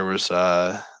that there was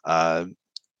a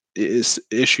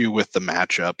issue with the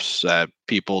matchups, that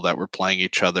people that were playing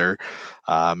each other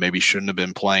maybe shouldn't have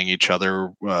been playing each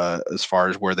other as far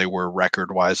as where they were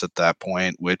record-wise at that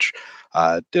point, which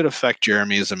did affect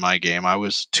Jeremy's in my game. I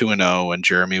was 2-0 and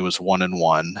Jeremy was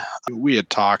 1-1. We had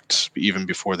talked even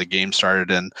before the game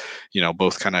started, and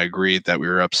both kind of agreed that we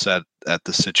were upset at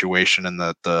the situation, and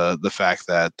that the fact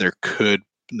that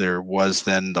there was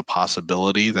then the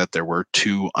possibility that there were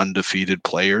 2 undefeated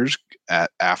players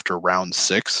after round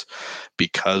 6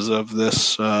 because of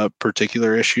this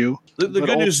particular issue. The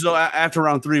good news is, though, after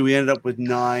round 3, we ended up with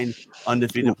 9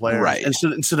 undefeated players, right,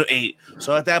 instead of 8.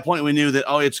 So at that point, we knew that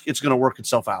it's going to work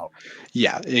itself out.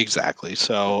 Yeah, exactly.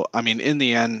 So I mean, in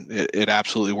the end, it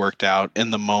absolutely worked out.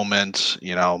 In the moment,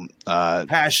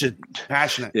 passionate.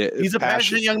 He's a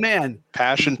passionate young man.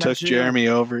 Passion took Jeremy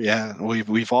over. Yeah,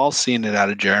 we've all seen it out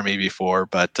of Jeremy before,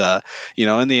 but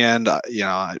in the end,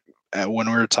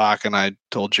 when we were talking, I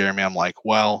told Jeremy, I'm like,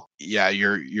 well, yeah,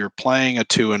 you're playing a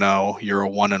 2-0, you're a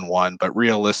 1-1, but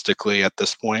realistically at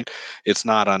this point, it's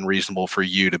not unreasonable for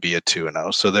you to be a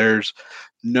 2-0. So there's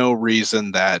no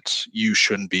reason that you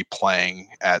shouldn't be playing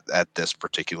at this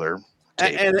particular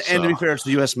table. And to be fair, it's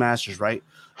the U.S. Masters, right?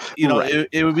 Right.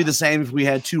 It would be the same if we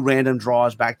had 2 random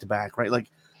draws back to back, right? Like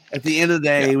at the end of the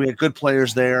day, we had good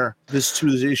players there. This too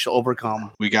is issue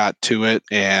overcome. We got to it,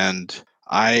 and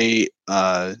I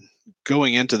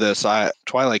going into this,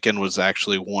 Twilight Kin was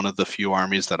actually one of the few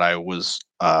armies that I was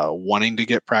wanting to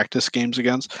get practice games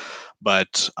against.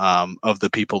 But of the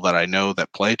people that I know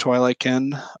that play Twilight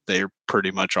Kin, they're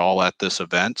pretty much all at this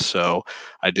event. So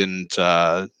I didn't,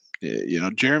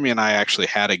 Jeremy and I actually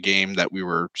had a game that we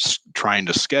were trying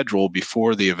to schedule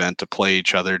before the event to play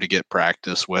each other to get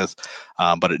practice with,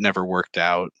 but it never worked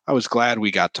out. I was glad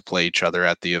we got to play each other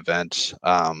at the event,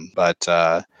 but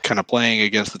kind of playing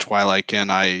against the Twilight Kin,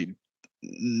 I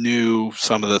knew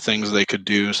some of the things they could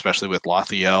do, especially with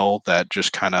Lothiel, that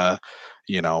just kind of,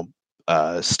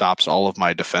 stops all of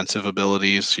my defensive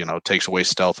abilities, takes away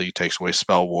stealthy, takes away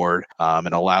spell ward,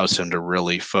 and allows him to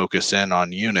really focus in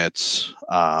on units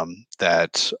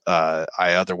that I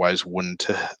otherwise wouldn't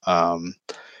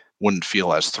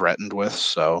feel as threatened with.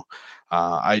 So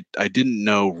I didn't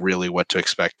know really what to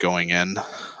expect going in,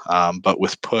 but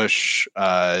with Push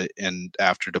and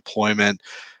after deployment,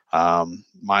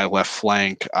 my left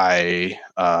flank, I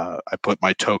put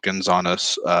my tokens on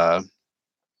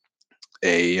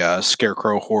a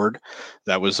scarecrow horde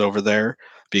that was over there,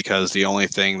 because the only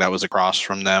thing that was across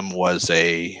from them was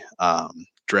a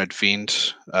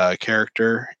Dreadfiend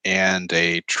character and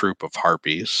a troop of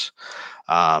harpies.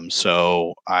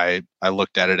 So I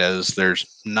looked at it as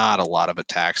there's not a lot of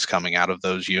attacks coming out of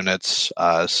those units.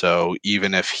 So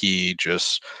even if he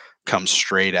just comes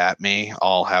straight at me,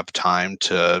 I'll have time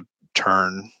to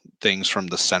turn things from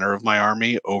the center of my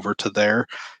army over to there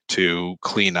to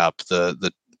clean up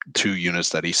the 2 units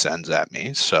that he sends at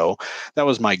me. So that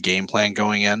was my game plan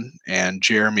going in. And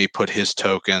Jeremy put his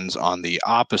tokens on the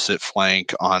opposite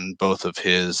flank on both of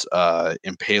his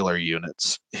Impaler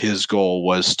units. His goal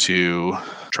was to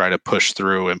try to push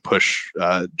through and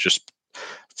just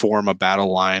form a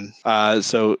battle line.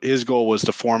 So his goal was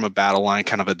to form a battle line,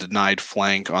 kind of a denied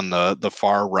flank on the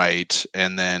far right,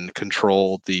 and then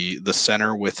control the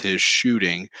center with his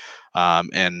shooting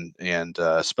and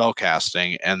spell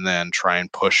casting, and then try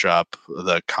and push up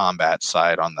the combat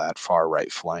side on that far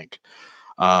right flank.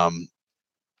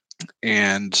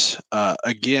 And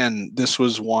again, this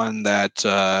was one that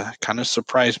kind of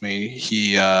surprised me.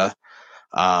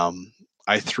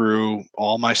 I threw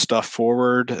all my stuff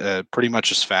forward pretty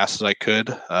much as fast as I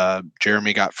could.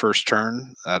 Jeremy got first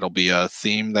turn. That'll be a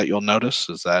theme that you'll notice,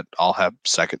 is that I'll have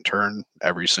second turn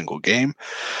every single game.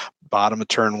 Bottom of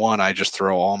turn 1, I just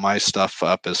throw all my stuff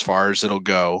up as far as it'll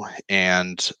go.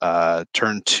 And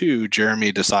turn 2,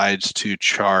 Jeremy decides to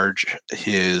charge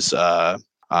his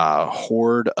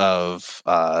horde of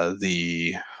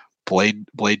the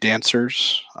blade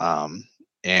dancers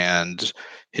and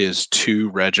his 2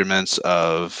 regiments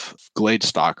of glade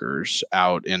stalkers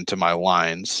out into my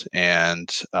lines,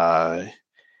 and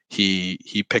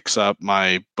he picks up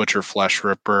my Butcher Flesh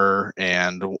Ripper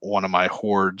and one of my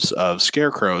hordes of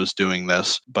scarecrows doing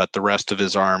this, but the rest of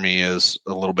his army is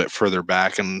a little bit further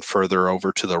back and further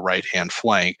over to the right-hand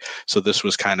flank. So this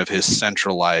was kind of his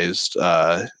centralized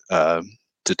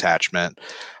detachment,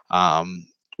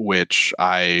 which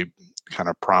I kind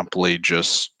of promptly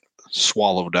just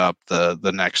swallowed up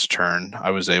the next turn.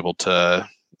 I was able to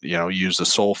use the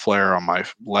Soul Flare on my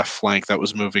left flank that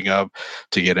was moving up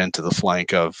to get into the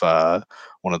flank of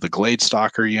one of the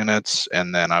Gladestalker units,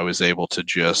 and then I was able to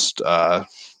just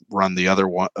run the other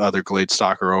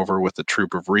Gladestalker over with the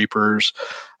troop of Reapers.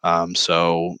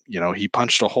 So he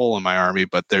punched a hole in my army,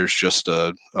 but there's just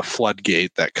a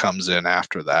floodgate that comes in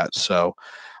after that. So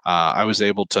I was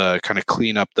able to kind of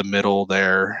clean up the middle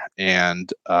there,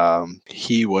 and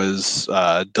he was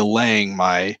delaying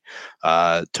my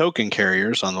token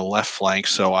carriers on the left flank,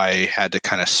 so I had to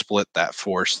kind of split that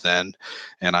force then,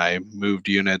 and I moved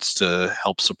units to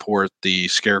help support the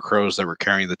scarecrows that were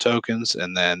carrying the tokens,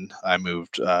 and then I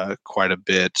moved quite a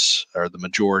bit, or the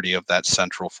majority of that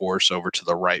central force, over to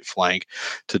the right flank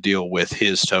to deal with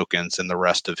his tokens and the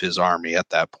rest of his army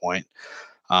at that point.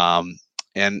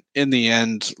 And in the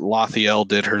end, Lothiel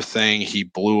did her thing. He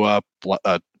blew up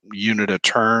a unit a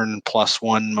turn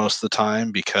 +1 most of the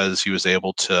time because he was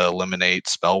able to eliminate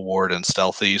Spell Ward and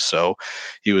Stealthy. So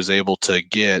he was able to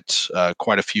get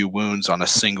quite a few wounds on a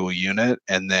single unit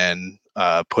and then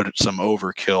put some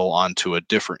overkill onto a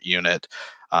different unit.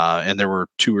 And there were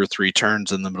 2 or 3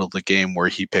 turns in the middle of the game where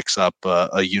he picks up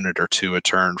a unit or 2 a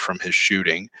turn from his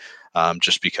shooting,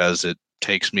 just because it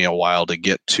takes me a while to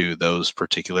get to those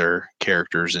particular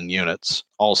characters and units.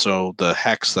 Also, the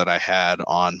hex that I had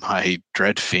on my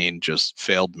Dreadfiend just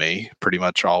failed me pretty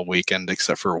much all weekend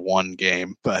except for one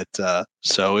game. But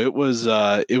so it was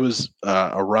a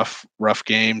rough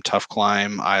game, tough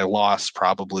climb. I lost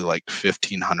probably like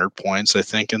 1,500 points, I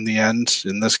think, in the end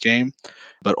in this game.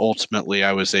 But ultimately,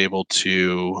 I was able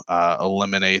to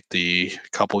eliminate the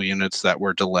couple units that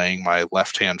were delaying my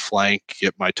left-hand flank,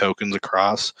 get my tokens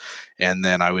across, and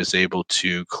then I was able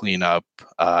to clean up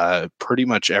pretty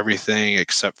much everything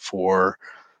except for,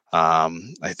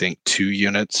 I think, 2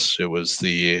 units. It was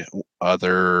the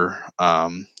other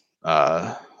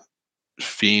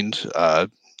Fiend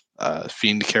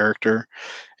character,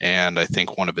 and I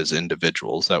think one of his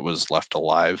individuals that was left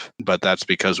alive. But that's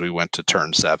because we went to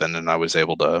turn 7 and I was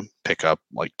able to pick up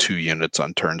like 2 units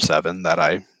on turn 7 that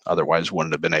I otherwise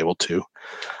wouldn't have been able to.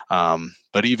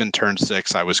 But even turn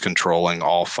 6, I was controlling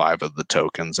all 5 of the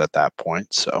tokens at that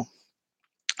point. So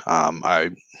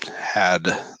I had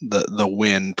the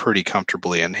win pretty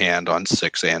comfortably in hand on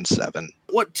 6 and 7.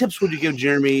 What tips would you give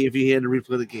Jeremy if he had to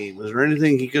replay the game? Was there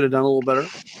anything he could have done a little better?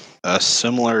 A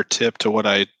similar tip to what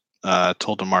I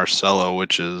told to Marcelo,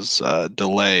 which is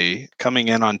delay. Coming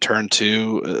in on turn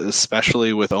 2,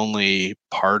 especially with only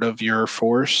part of your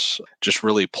force, just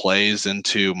really plays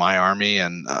into my army.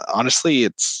 And honestly,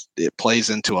 it plays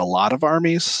into a lot of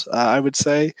armies, I would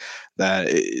say.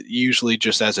 That usually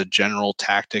just as a general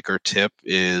tactic or tip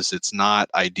is it's not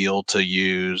ideal to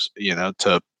use,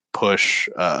 to push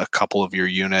a couple of your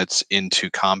units into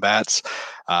combats,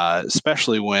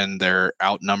 especially when they're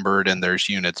outnumbered and there's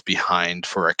units behind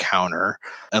for a counter,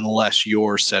 unless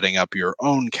you're setting up your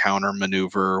own counter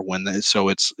maneuver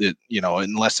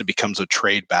unless it becomes a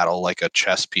trade battle like a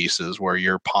chess pieces where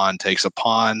your pawn takes a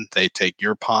pawn, they take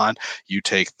your pawn, you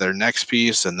take their next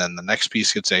piece, and then the next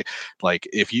piece could say, like,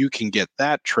 if you can get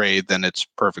that trade, then it's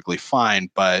perfectly fine.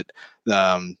 But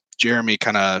Jeremy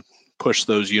kind of pushed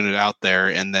those units out there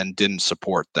and then didn't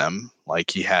support them. Like,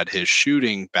 he had his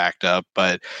shooting backed up,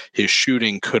 but his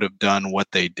shooting could have done what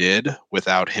they did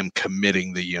without him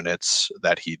committing the units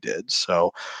that he did.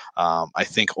 So I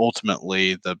think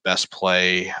ultimately the best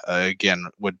play, again,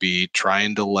 would be try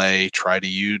and delay, try to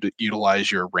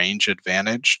utilize your range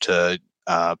advantage to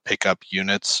pick up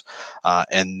units,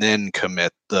 and then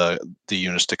commit the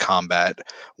units to combat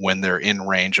when they're in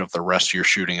range of the rest of your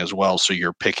shooting as well. So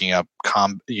you're picking up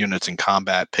units in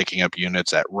combat, picking up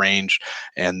units at range,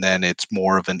 and then it's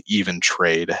more of an even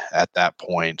trade at that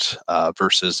point,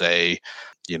 versus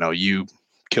you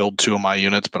killed 2 of my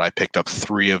units, but I picked up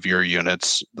 3 of your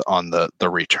units on the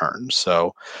return.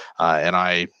 So, and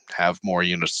I have more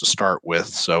units to start with,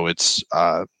 so it's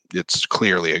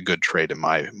clearly a good trade in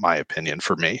my opinion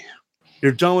for me.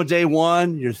 You're done with day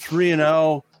 1. You're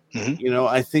 3-0. Mm-hmm.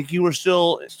 I think you were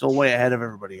still way ahead of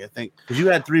everybody. I think because you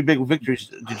had 3 big victories,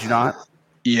 did you not?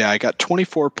 Yeah, I got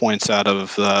 24 points out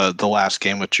of the last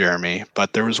game with Jeremy,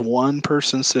 but there was one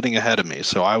person sitting ahead of me,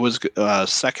 so I was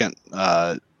second.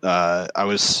 I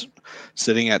was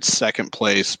sitting at second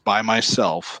place by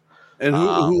myself. And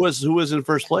who was in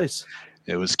first place?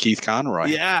 It was Keith Conroy.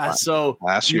 Yeah, so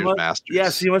last year's Masters. Yeah,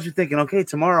 so you must be thinking, okay,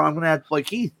 tomorrow I'm going to have to play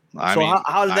Keith.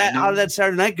 How did that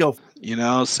Saturday night go?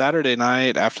 Saturday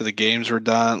night after the games were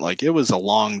done, like, it was a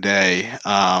long day.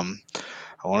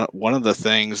 One of the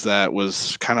things that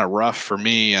was kind of rough for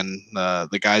me and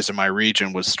the guys in my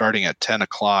region was starting at 10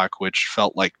 o'clock, which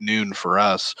felt like noon for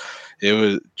us.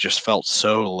 It just felt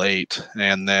so late.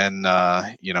 And then,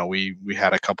 we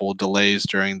had a couple of delays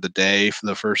during the day for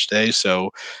the first day.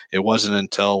 So it wasn't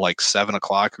until like 7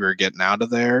 o'clock we were getting out of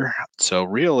there. So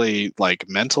really, like,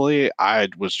 mentally, I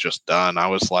was just done. I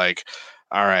was like,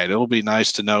 all right, it'll be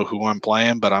nice to know who I'm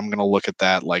playing, but I'm going to look at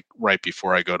that like right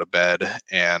before I go to bed,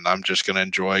 and I'm just going to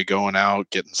enjoy going out,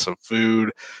 getting some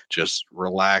food, just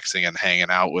relaxing and hanging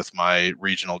out with my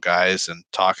regional guys and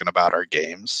talking about our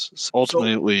games. So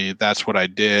ultimately, that's what I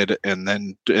did. And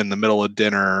then in the middle of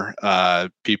dinner,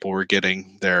 people were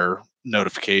getting their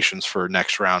notifications for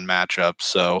next round matchups.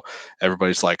 So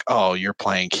everybody's like, oh, you're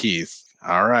playing Keith.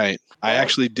 All right. I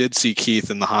actually did see Keith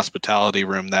in the hospitality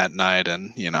room that night,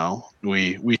 and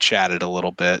we chatted a little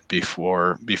bit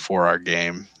before our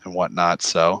game and whatnot.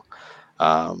 So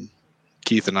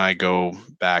Keith and I go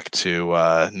back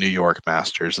to New York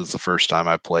Masters. It's the first time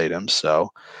I played him,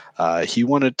 so he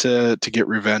wanted to get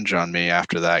revenge on me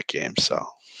after that game. So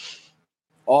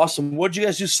awesome. What'd you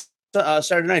guys do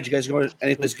Saturday night? Did you guys go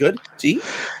anyplace good to eat?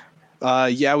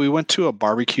 Yeah, we went to a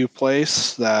barbecue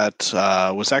place that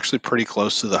was actually pretty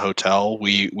close to the hotel.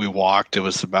 We walked. It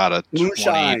was about a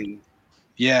Moonshine.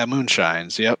 Yeah,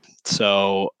 Moonshines. Yep.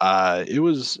 So it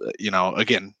was,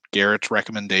 again, Garrett's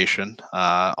recommendation.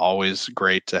 Always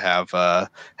great to have a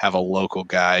local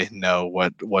guy know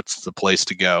what's the place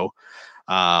to go.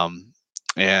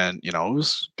 And it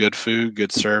was good food,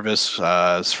 good service.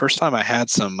 It's the first time I had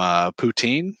some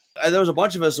poutine. There was a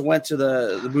bunch of us that went to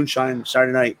the Moonshine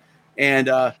Saturday night. And,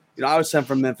 I was sent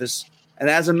from Memphis. And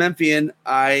as a Memphian,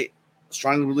 I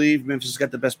strongly believe Memphis has got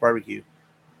the best barbecue.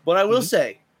 But I will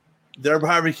say, their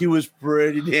barbecue was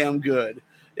pretty damn good.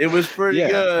 It was pretty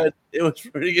good. It was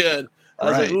pretty good. I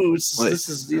was like, ooh, this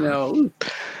is,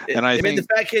 and I think made the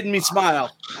fat kid in me smile.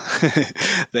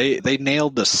 They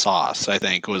nailed the sauce, I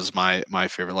think, was my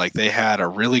favorite. Like, they had a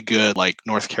really good, like,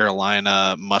 North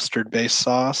Carolina mustard-based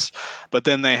sauce, but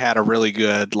then they had a really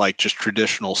good, like, just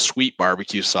traditional sweet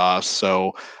barbecue sauce.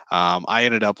 So I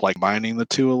ended up, like, combining the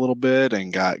two a little bit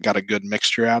and got a good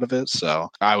mixture out of it. So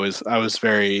I was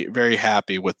very, very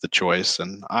happy with the choice.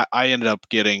 And I ended up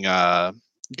getting a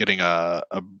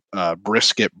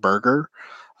brisket burger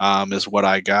is what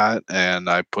I got, and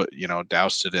I put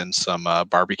doused it in some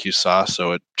barbecue sauce,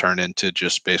 so it turned into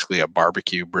just basically a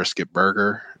barbecue brisket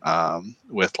burger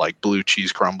with like blue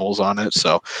cheese crumbles on it.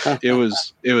 So it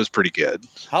was pretty good.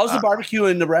 How's the barbecue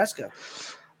in Nebraska?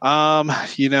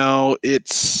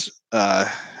 It's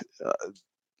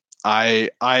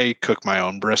I cook my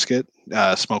own brisket,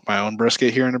 smoke my own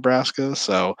brisket here in Nebraska.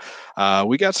 So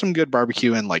we got some good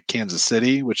barbecue in like Kansas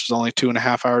City, which is only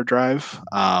 2.5 hour drive.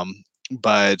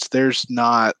 But there's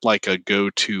not like a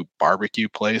go-to barbecue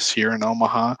place here in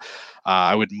Omaha.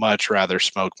 I would much rather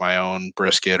smoke my own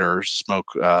brisket or smoke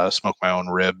my own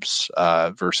ribs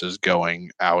versus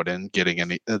going out and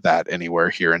getting that anywhere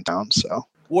here in town. So.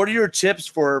 What are your tips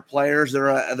for players that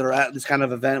are at this kind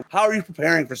of event? How are you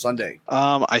preparing for Sunday?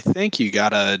 I think you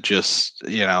gotta just,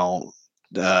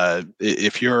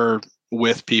 if you're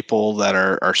with people that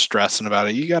are stressing about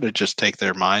it, you got to just take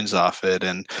their minds off it.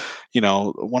 And,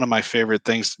 one of my favorite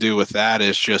things to do with that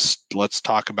is just, let's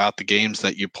talk about the games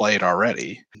that you played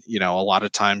already. A lot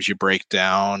of times you break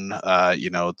down,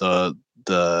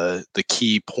 the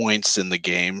key points in the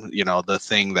game, the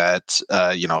thing that,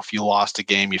 if you lost a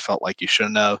game, you felt like you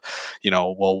shouldn't have,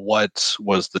 well, what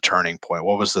was the turning point?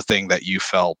 What was the thing that you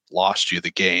felt lost you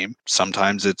the game?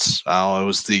 Sometimes it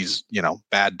was these,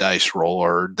 bad dice roll,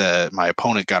 or my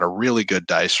opponent got a really good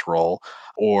dice roll,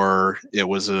 or it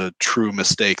was a true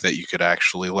mistake that you could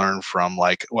actually learn from,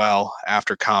 like, well,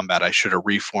 after combat, I should have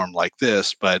reformed like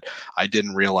this, but I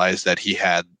didn't realize that he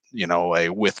had a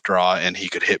withdraw and he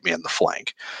could hit me in the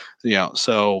flank.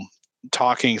 So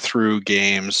talking through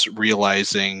games,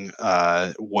 realizing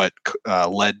what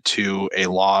led to a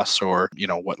loss, or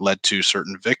what led to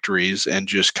certain victories, and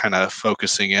just kind of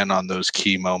focusing in on those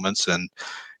key moments. And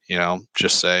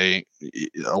just say,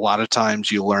 a lot of times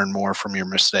you learn more from your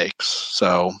mistakes.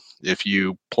 So if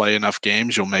you play enough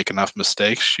games, you'll make enough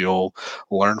mistakes, you'll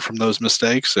learn from those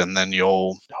mistakes, and then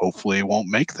you'll hopefully won't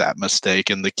make that mistake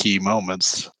in the key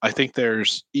moments. I think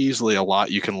there's easily a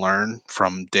lot you can learn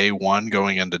from day one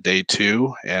going into day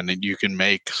two, and you can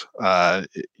make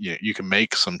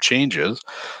some changes.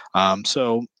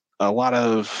 So a lot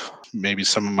of maybe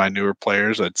some of my newer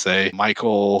players, I'd say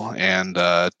Michael and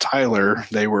Tyler,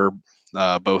 they were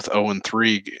both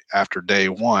 0-3 after day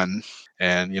one.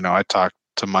 And, I talked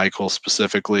to Michael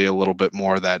specifically a little bit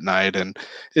more that night, and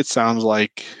it sounds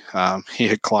like he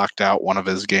had clocked out one of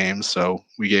his games, so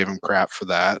we gave him crap for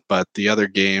that. But the other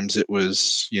games, it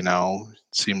was,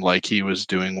 seemed like he was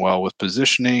doing well with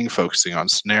positioning, focusing on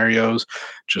scenarios,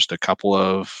 just a couple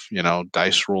of,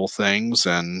 dice roll things,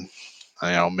 and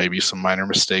maybe some minor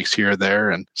mistakes here or there.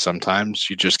 And sometimes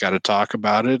you just got to talk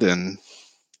about it, and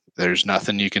there's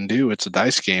nothing you can do. It's a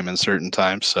dice game in certain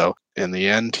times. So in the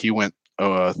end, he went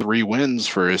 3 wins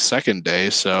for his second day.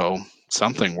 So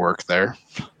something worked there.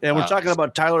 And we're talking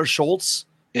about Tyler Schultz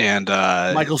and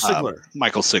Michael Sigler.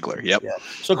 Michael Sigler. Yep. Yeah.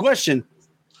 So question.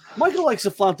 Michael likes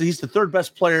to flaunt that he's the 3rd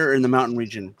best player in the Mountain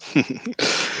region.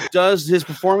 Does his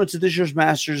performance at this year's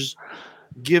Masters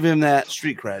give him that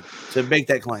street cred to make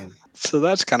that claim? So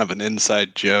that's kind of an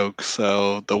inside joke.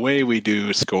 So the way we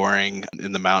do scoring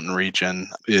in the Mountain region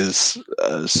is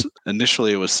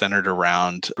initially it was centered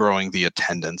around growing the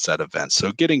attendance at events.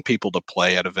 So getting people to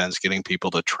play at events, getting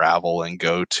people to travel and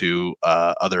go to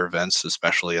other events,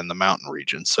 especially in the Mountain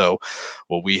region. So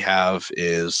what we have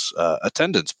is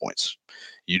attendance points.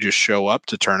 You just show up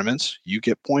to tournaments, you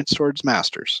get points towards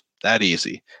Masters. That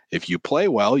easy. If you play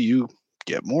well, you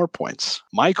get more points.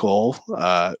 Michael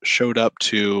showed up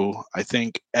to, I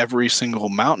think, every single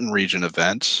Mountain region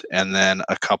event, and then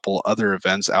a couple other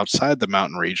events outside the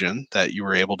Mountain region that you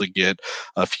were able to get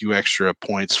a few extra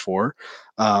points for.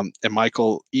 And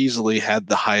Michael easily had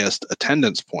the highest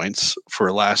attendance points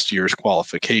for last year's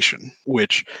qualification,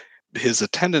 which his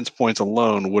attendance points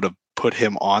alone would have put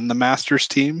him on the Masters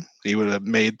team. He would have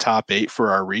made top 8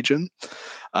 for our region.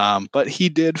 But he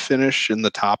did finish in the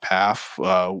top half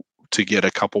to get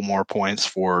a couple more points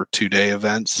for 2-day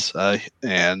events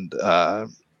and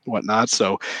whatnot.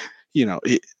 So,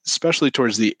 especially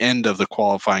towards the end of the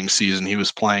qualifying season, he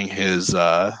was playing his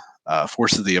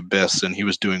Force of the Abyss, and he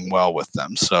was doing well with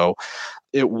them. So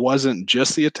it wasn't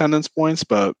just the attendance points,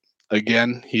 but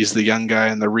again, he's the young guy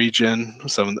in the region,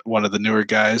 one of the newer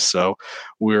guys. So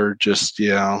we're just,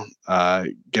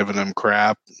 giving him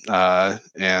crap,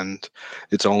 and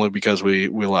it's only because we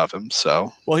love him.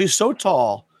 So, well, he's so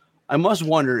tall. I must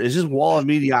wonder, is his wall of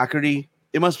mediocrity?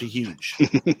 It must be huge.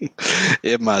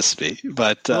 It must be,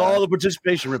 but all the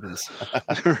participation ribbons,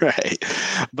 right?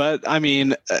 But I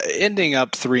mean, ending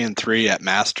up 3-3 at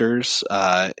Masters,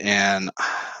 and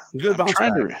good bounce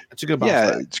back. It's a good bounce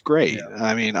back. It's great. Yeah.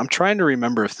 I mean, I'm trying to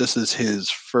remember if this is his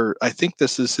first. I think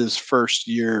this is his first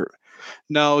year.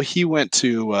 No, he went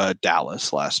to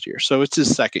Dallas last year, so it's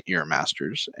his second year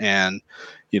Masters, and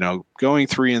going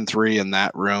 3-3 in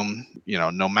that room,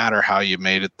 no matter how you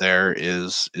made it there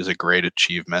is a great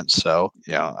achievement. So,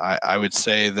 I would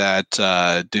say that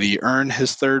did he earn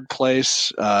his 3rd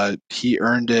place? He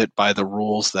earned it by the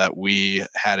rules that we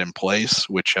had in place,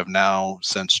 which have now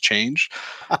since changed.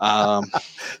 So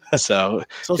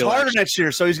it's harder next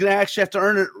year. So he's going to actually have to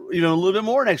earn it, a little bit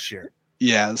more next year.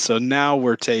 Yeah, so now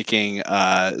we're taking,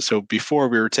 so before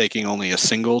we were taking only a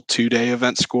single 2-day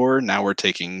event score. Now we're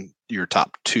taking your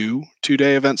top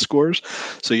 2-day event scores.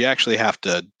 So you actually have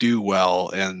to do well,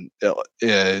 and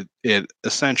it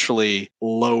essentially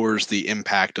lowers the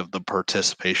impact of the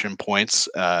participation points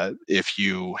if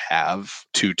you have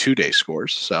 2-day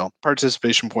scores. So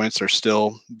participation points are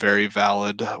still very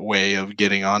valid way of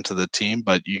getting onto the team,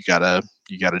 but you gotta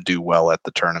do well at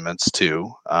the tournaments too,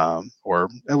 or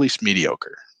at least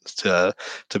mediocre to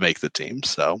make the team.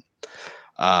 So,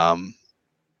 but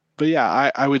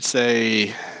yeah, I would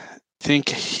say, I think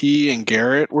he and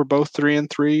Garrett were both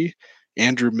 3-3.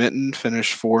 Andrew Mitten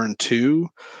finished 4-2.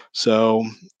 So,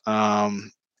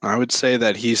 I would say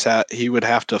that he would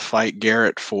have to fight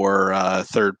Garrett for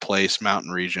 3rd place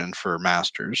Mountain region for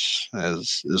Masters,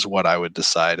 is what I would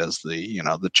decide as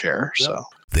the chair. Yep. So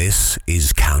this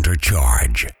is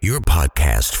Countercharge, your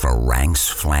podcast for ranks,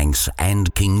 flanks,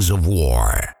 and Kings of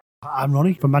War. I'm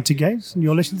Ronnie from Mantic Games, and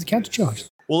you're listening to Countercharge.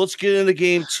 Well, let's get into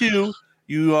game 2.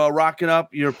 You rocking up.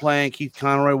 You're playing Keith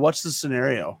Conroy. What's the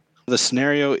scenario? The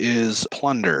scenario is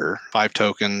plunder, 5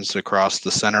 tokens across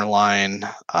the center line,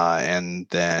 and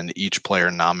then each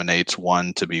player nominates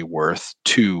 1 to be worth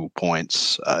 2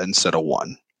 points instead of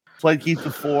 1. Played Keith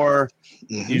before.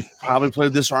 Mm-hmm. You've probably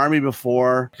played this army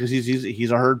before because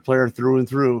he's a herd player through and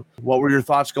through. What were your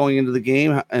thoughts going into the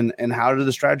game, and how did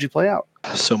the strategy play out?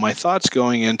 So my thoughts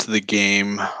going into the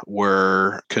game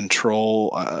were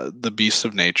control the beasts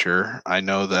of nature. I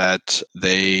know that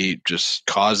they just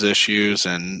cause issues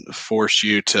and force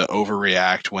you to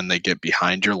overreact when they get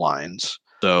behind your lines.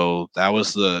 So that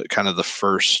was the kind of the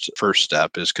first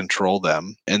step, is control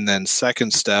them. And then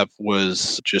second step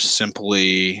was just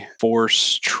simply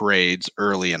force trades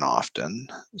early and often.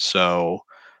 So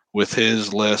with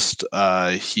his list,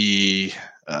 he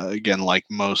again, like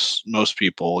most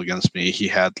people against me, he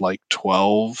had like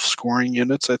 12 scoring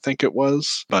units, I think it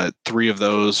was, but 3 of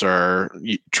those are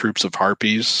troops of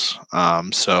harpies.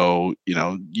 So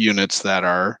units that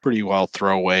are pretty well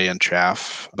throwaway and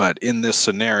chaff. But in this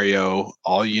scenario,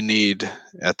 all you need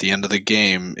at the end of the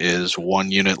game is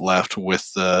 1 unit left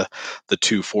with the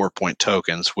 2 4-point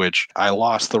tokens, which I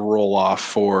lost the roll off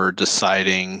for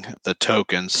deciding the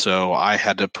tokens. So I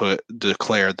had to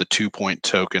declare the 2-point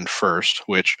token first,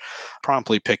 which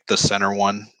promptly picked the center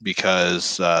one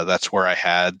because that's where I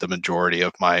had the majority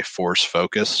of my force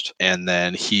focused. And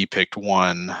then he picked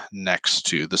one next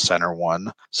to the center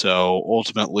one. So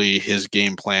ultimately his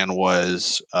game plan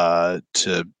was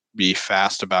to be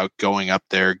fast about going up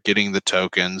there, getting the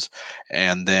tokens,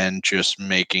 and then just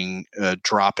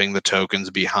dropping the tokens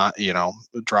behind,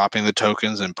 dropping the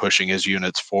tokens and pushing his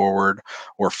units forward,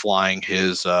 or flying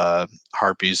his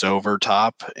harpies over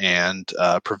top and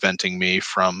preventing me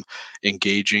from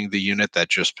engaging the unit that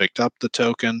just picked up the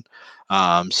token.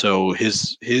 So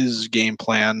his game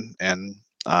plan, and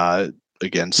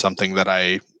again, something that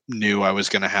I knew I was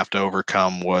going to have to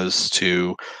overcome, was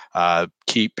to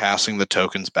keep passing the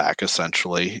tokens back,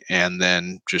 essentially, and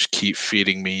then just keep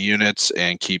feeding me units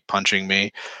and keep punching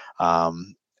me.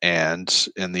 And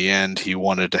in the end, he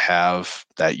wanted to have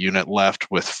that unit left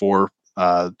with 4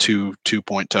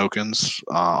 2-point tokens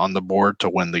on the board to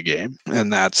win the game.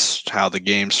 And that's how the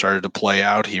game started to play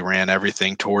out. He ran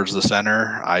everything towards the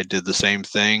center. I did the same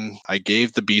thing. I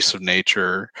gave the Beasts of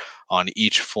Nature on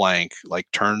each flank, like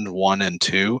turn 1 and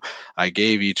 2, I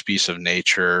gave each Beast of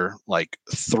Nature like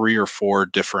 3 or 4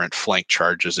 different flank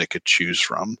charges it could choose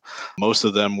from. Most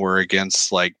of them were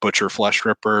against like Butcher Flesh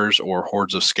Rippers or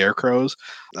hordes of scarecrows.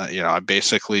 I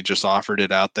basically just offered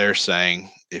it out there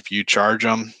saying, if you charge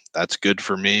them, that's good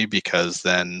for me, because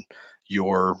then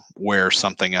you're where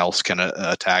something else can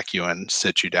attack you and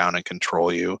sit you down and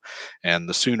control you. And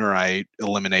the sooner I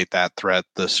eliminate that threat,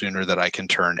 the sooner that I can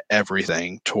turn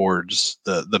everything towards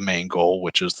the main goal,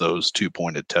 which is those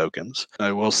 2-pointed tokens.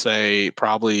 I will say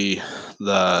probably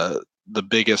the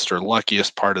biggest or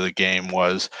luckiest part of the game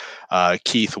was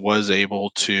Keith was able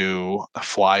to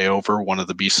fly over one of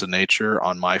the Beasts of Nature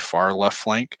on my far left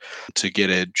flank to get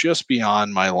it just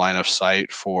beyond my line of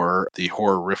sight for the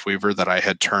Horror Riftweaver that I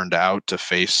had turned out to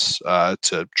face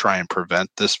to try and prevent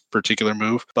this particular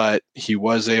move. But he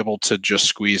was able to just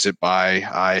squeeze it by.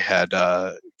 I had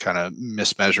kind of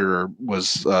mismeasured, or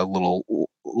was a little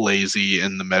lazy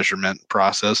in the measurement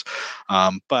process.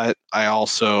 But I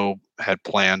also had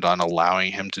planned on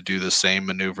allowing him to do the same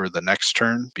maneuver the next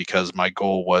turn, because my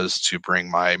goal was to bring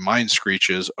my Mind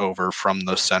Screeches over from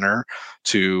the center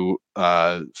to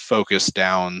focus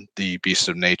down the Beast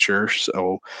of Nature.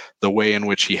 So the way in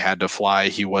which he had to fly,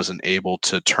 he wasn't able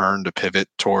to turn to pivot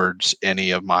towards any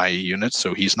of my units.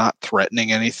 So he's not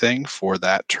threatening anything for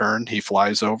that turn he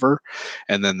flies over.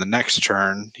 And then the next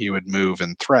turn he would move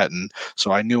and threaten.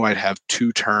 So I knew I'd have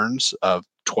 2 turns of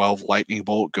 12 lightning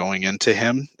bolt going into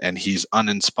him, and he's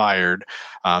uninspired.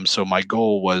 So my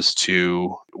goal was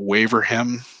to waver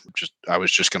him. I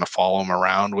was just going to follow him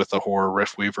around with a Horror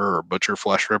Riftweaver or Butcher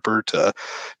Flesh Ripper to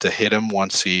hit him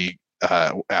once he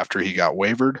after he got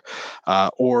wavered.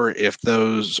 Or if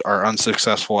those are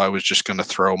unsuccessful, I was just going to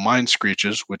throw Mind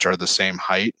Screeches, which are the same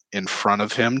height, in front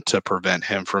of him to prevent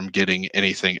him from getting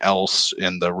anything else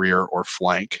in the rear or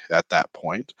flank at that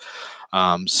point.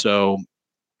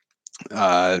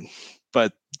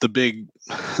 But the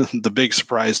big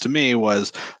surprise to me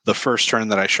was the first turn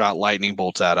that I shot lightning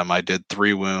bolts at him. I did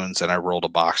 3 wounds and I rolled a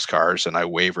boxcars and I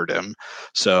wavered him.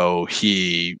 So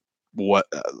it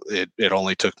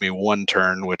only took me 1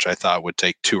 turn, which I thought would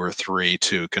take 2 or 3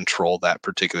 to control that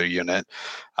particular unit.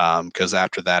 Because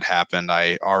after that happened,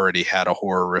 I already had a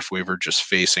Horror Riftweaver just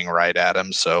facing right at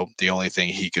him. So the only thing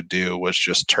he could do was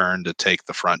just turn to take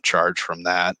the front charge from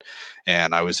that.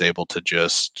 And I was able to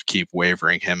just keep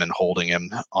wavering him and holding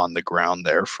him on the ground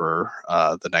there for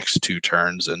the next 2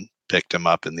 turns, and picked him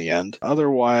up in the end.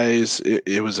 Otherwise,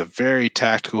 it was a very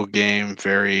tactical game,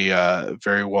 very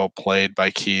well played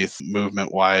by Keith,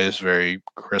 movement wise, very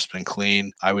crisp and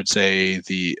clean. I would say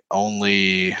the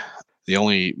only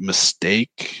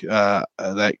mistake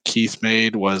that Keith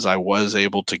made was I was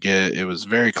able to get, it was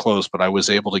very close, but I was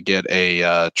able to get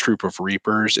a troop of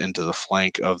Reapers into the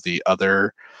flank of the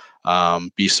other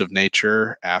Beast of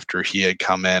Nature after he had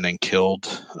come in and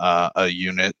killed a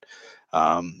unit.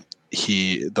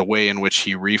 the way in which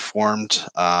he reformed,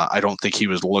 I don't think he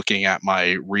was looking at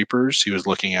my Reapers. He was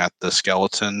looking at the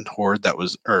skeleton horde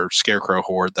scarecrow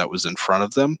horde that was in front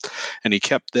of them, and he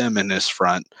kept them in his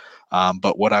front.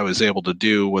 But what I was able to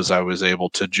do was I was able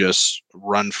to just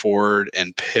run forward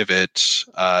and pivot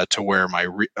to where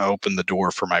open the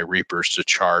door for my Reapers to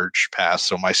charge past.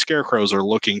 So my Scarecrows are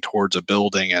looking towards a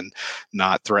building and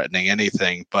not threatening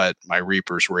anything, but my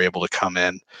Reapers were able to come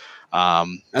in.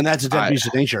 And that's a dead piece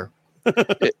of nature.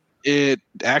 It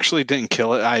actually didn't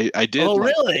kill it. I did. Oh,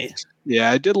 really?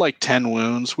 Yeah, I did like 10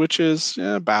 wounds, which is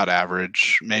about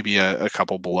average, maybe a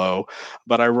couple below.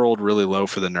 But I rolled really low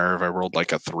for the nerve. I rolled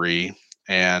like a 3.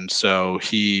 And so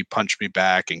he punched me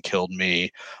back and killed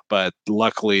me. But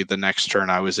luckily, the next turn,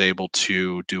 I was able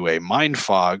to do a mind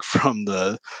fog from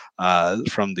the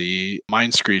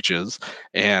mind screeches,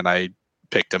 and I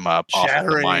picked him up off of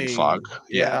the mind fog.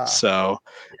 Yeah. So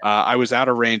I was out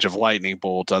of range of lightning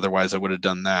bolts. Otherwise, I would have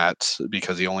done that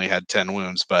because he only had 10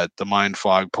 wounds. But the mind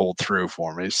fog pulled through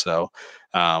for me. So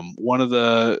one of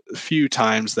the few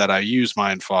times that I used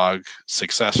mind fog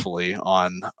successfully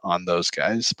on those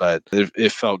guys, but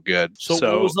it felt good.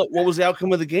 So what was the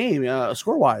outcome of the game,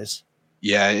 score wise?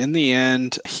 Yeah, in the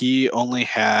end, he only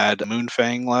had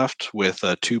Moonfang left with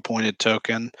a 2-pointed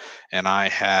token, and I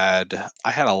had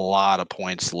a lot of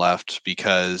points left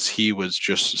because he was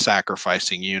just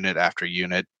sacrificing unit after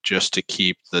unit just to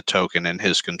keep the token in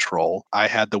his control. I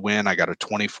had the win. I got a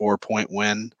 24-point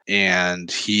win, and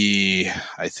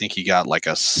I think he got like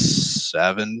a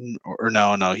 7 or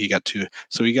no, he got 2.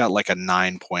 So he got like a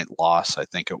 9-point loss, I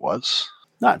think it was.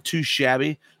 Not too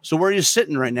shabby. So where are you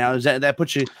sitting right now? Is that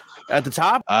puts you at the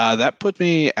top? That put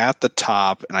me at the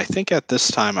top, and I think at this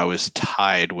time I was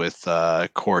tied with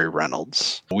Corey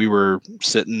Reynolds. We were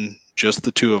sitting just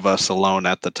the two of us alone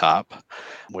at the top,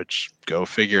 which go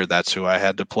figure, that's who I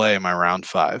had to play in my round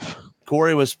 5.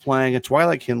 Corey was playing a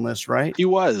Twilightkin list, right? He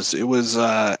was. It was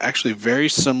actually very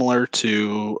similar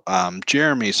to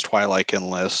Jeremy's Twilightkin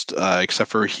list, except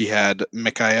for he had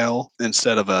Mikael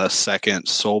instead of a second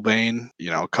Soulbane.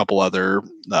 A couple other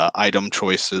item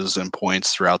choices and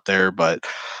points throughout there, but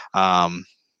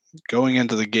going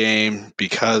into the game,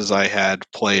 because I had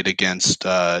played against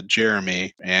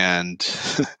Jeremy and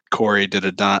Corey did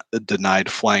a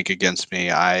denied flank against me,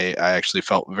 I actually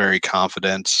felt very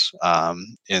confident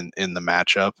in the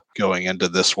matchup going into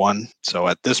this one. So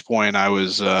at this point, I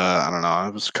was I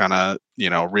was kind of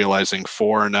realizing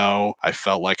 4-0. I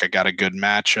felt like I got a good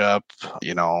matchup.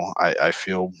 I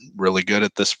feel really good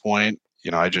at this point.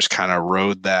 I just kind of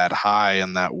rode that high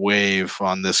and that wave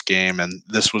on this game, and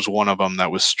this was one of them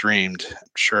that was streamed.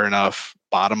 Sure enough,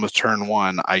 bottom of turn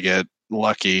 1, I get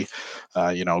lucky.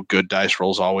 Good dice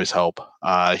rolls always help.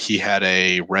 He had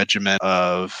a regiment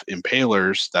of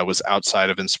impalers that was outside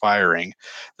of inspiring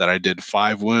that I did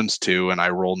 5 wounds to, and I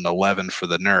rolled an 11 for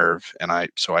the nerve, and I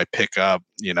pick up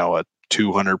a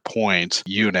 200-point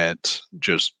unit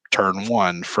just turn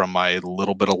 1 from my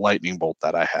little bit of lightning bolt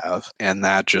that I have. And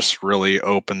that just really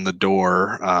opened the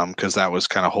door because that was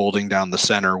kind of holding down the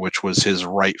center, which was his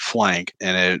right flank.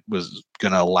 And it was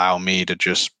going to allow me to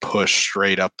just push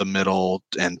straight up the middle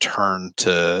and turn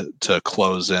to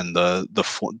close in the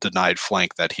denied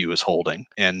flank that he was holding.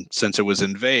 And since it was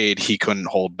invade, he couldn't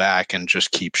hold back and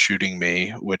just keep shooting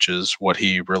me, which is what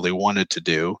he really wanted to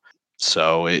do.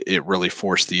 So it really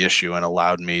forced the issue and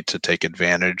allowed me to take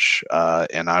advantage.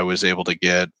 And I was able to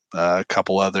get a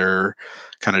couple other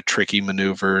kind of tricky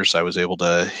maneuvers. I was able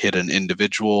to hit an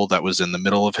individual that was in the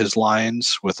middle of his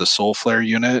lines with a Soul Flare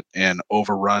unit and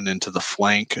overrun into the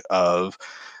flank of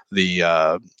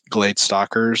the Glade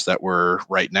Stalkers that were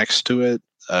right next to it.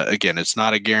 Again, it's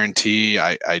not a guarantee.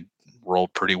 I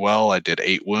rolled pretty well. I did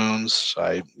 8 wounds.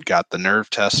 I got the nerve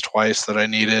test twice that I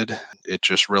needed. It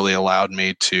just really allowed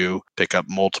me to pick up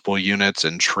multiple units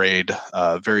and trade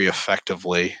very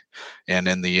effectively. And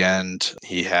in the end,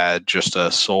 he had just a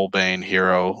Soulbane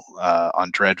hero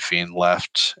on Dreadfiend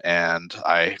left, and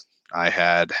I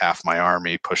had half my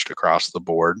army pushed across the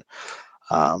board.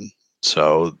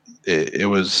 So it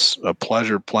was a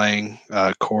pleasure playing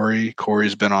Corey.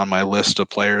 Corey's been on my list of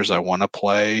players I want to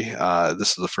play. This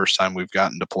is the first time we've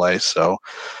gotten to play. So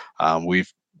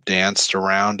we've danced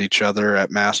around each other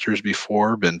at Masters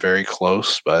before, been very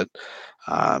close, but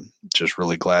just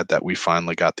really glad that we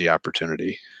finally got the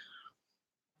opportunity.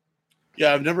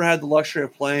 Yeah, I've never had the luxury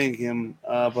of playing him,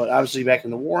 but obviously back in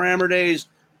the Warhammer days,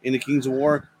 in the Kings of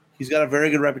War, he's got a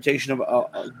very good reputation of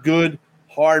a good,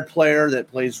 hard player that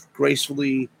plays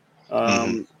gracefully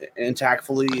and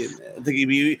tactfully. I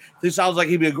think it sounds like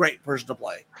he'd be a great person to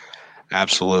play.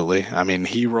 Absolutely. I mean,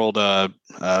 he rolled a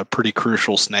pretty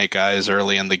crucial snake eyes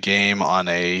early in the game on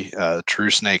a true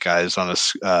snake eyes on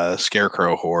a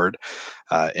scarecrow horde.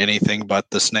 Anything but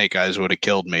the snake eyes would have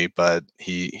killed me, but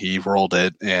he rolled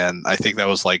it, and I think that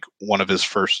was like one of his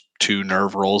first 2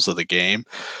 nerve rolls of the game.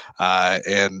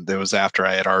 And it was after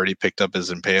I had already picked up his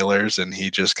impalers, and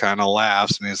he just kind of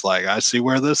laughs and he's like, "I see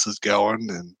where this is going,"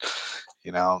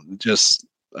 and just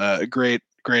a great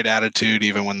attitude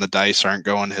even when the dice aren't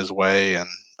going his way. And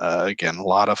again, a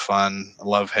lot of fun. I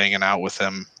love hanging out with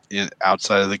him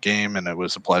outside of the game, and it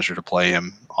was a pleasure to play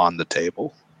him on the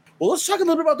table. Well, let's talk a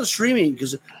little bit about the streaming,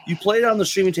 because you played on the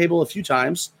streaming table a few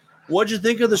times. What'd you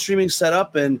think of the streaming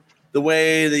setup and the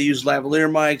way they use lavalier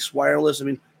mics, wireless? I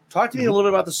mean, talk to me a little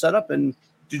bit about the setup, and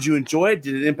did you enjoy it?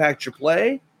 Did it impact your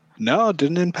play? No, it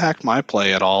didn't impact my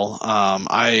play at all.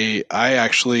 I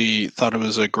actually thought it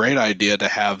was a great idea to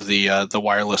have the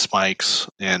wireless mics,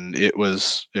 and it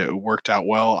worked out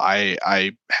well. I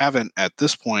haven't at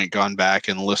this point gone back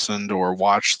and listened or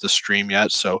watched the stream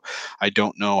yet, so I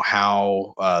don't know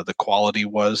how the quality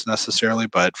was necessarily.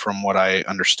 But from what I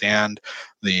understand,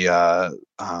 I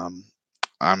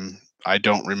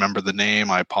don't remember the name.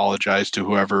 I apologize to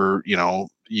whoever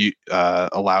you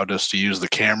allowed us to use the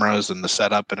cameras and the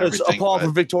setup and everything. It's Paul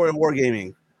from Victoria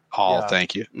Wargaming. Paul,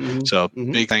 thank you. So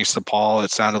big thanks to Paul.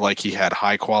 It sounded like he had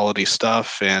high quality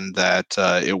stuff, and that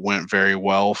it went very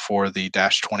well for the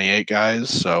Dash 28 guys.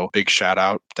 So big shout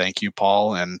out. Thank you,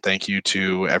 Paul. And thank you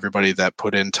to everybody that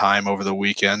put in time over the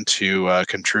weekend to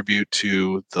contribute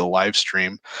to the live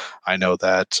stream. I know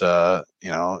that,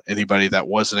 anybody that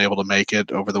wasn't able to make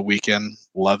it over the weekend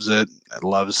loves it.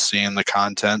 Loves seeing the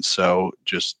content. So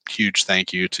just huge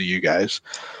thank you to you guys.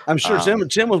 I'm sure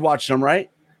Tim was watching them, right?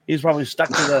 He's probably stuck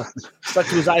to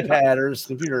his iPad or his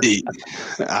computer.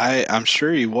 I'm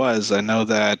sure he was. I know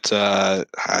that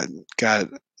I got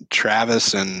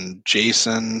Travis and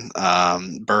Jason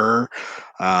Burr,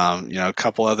 a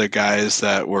couple other guys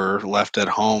that were left at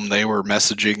home. They were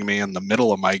messaging me in the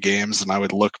middle of my games, and I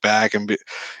would look back and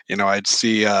I'd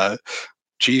see,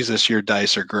 Jesus, your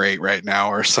dice are great right now,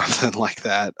 or something like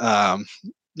that.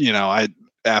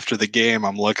 After the game,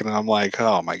 I'm looking and I'm like,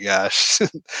 oh my gosh.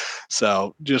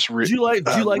 So just do you like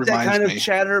that kind of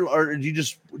chatter, or do you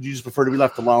just prefer to be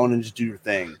left alone and just do your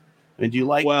thing? I mean, do you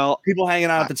like people hanging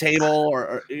out at the table,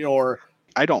 or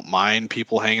I don't mind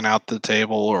people hanging out at the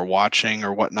table or watching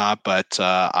or whatnot, but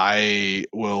I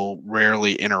will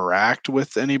rarely interact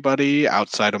with anybody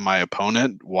outside of my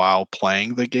opponent while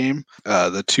playing the game.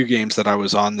 The 2 games that I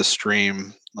was on the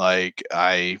stream, like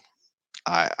I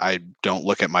don't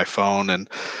look at my phone, and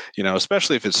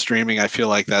especially if it's streaming, I feel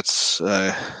like that's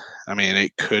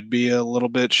it could be a little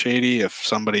bit shady if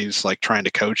somebody's like trying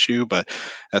to coach you, but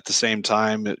at the same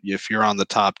time, if you're on the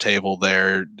top table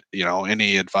there,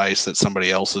 any advice that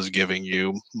somebody else is giving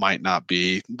you might not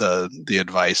be the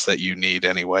advice that you need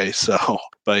anyway. So,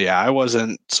 but yeah, I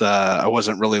wasn't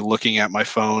really looking at my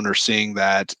phone or seeing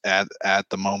that at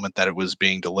the moment that it was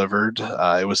being delivered.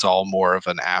 It was all more of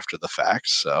an after the fact.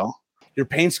 So. Your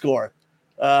paint score,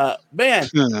 man.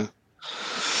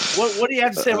 What do you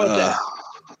have to say about that?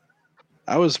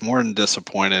 I was more than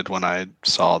disappointed when I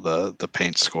saw the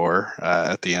paint score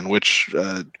at the end, which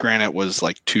granted was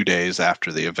like 2 days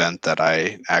after the event that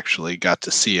I actually got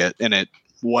to see it, and it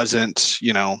wasn't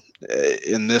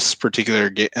in this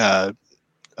particular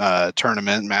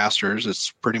tournament, Masters, it's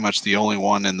pretty much the only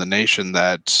one in the nation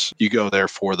that you go there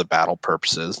for the battle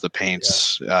purposes. The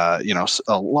paints, a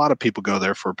lot of people go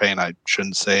there for paint. I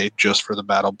shouldn't say just for the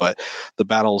battle, but the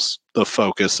battle's the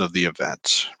focus of the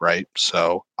event, right?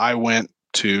 So I went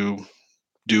to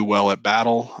do well at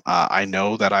battle. I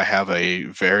know that I have a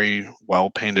very well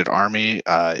painted army.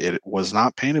 It was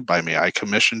not painted by me. I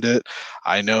commissioned it.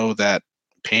 I know that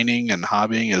painting and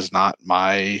hobbying is not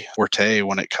my forte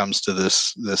when it comes to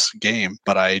this game,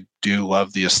 but I do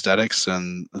love the aesthetics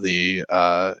and the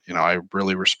I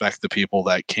really respect the people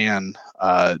that can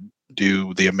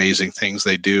do the amazing things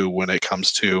they do when it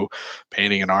comes to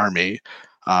painting an army.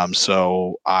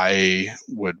 So I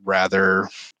would rather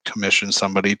commission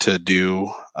somebody to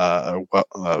do a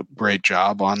great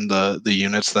job on the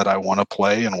units that I want to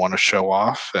play and want to show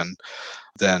off, and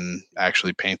then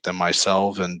actually paint them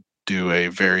myself and do a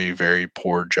very, very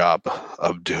poor job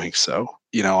of doing so.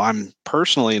 I'm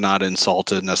personally not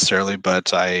insulted necessarily,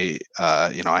 but I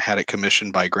had it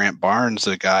commissioned by Grant Barnes,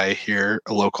 a guy here,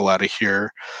 a local out of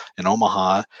here in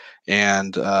Omaha.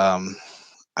 And,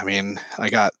 I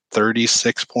got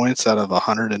 36 points out of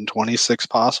 126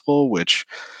 possible, which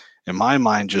in my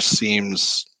mind just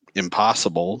seems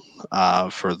impossible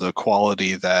for the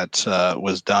quality that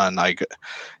was done.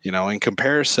 In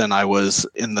comparison, I was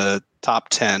in the top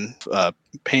 10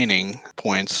 painting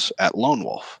points at Lone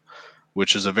Wolf,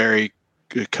 which is a very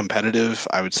competitive,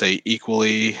 I would say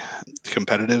equally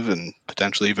competitive and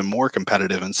potentially even more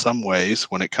competitive in some ways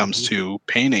when it comes to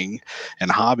painting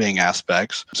and hobbying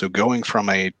aspects. So going from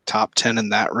a top 10 in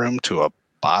that room to a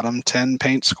bottom 10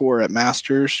 paint score at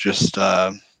Masters, just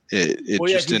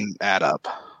just didn't add up.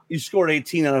 You scored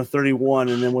 18 out of 31,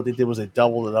 and then what they did was they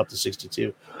doubled it up to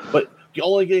 62. But you're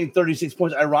only getting 36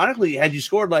 points. Ironically, had you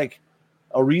scored like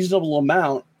a reasonable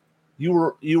amount,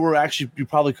 you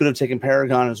probably could have taken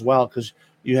Paragon as well because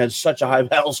you had such a high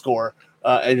battle score,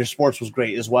 and your sports was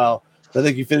great as well. I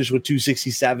think you finished with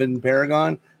 267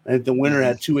 Paragon, and the winner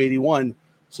had 281.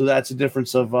 So that's a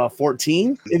difference of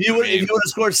 14. If you would have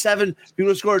scored 7, if you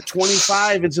would have scored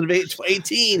 25 instead of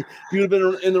 18, you would have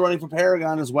been in the running for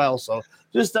Paragon as well. So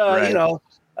just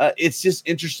it's just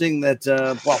interesting that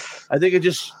I think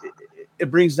it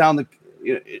brings down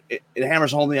it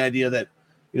hammers home the idea that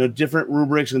different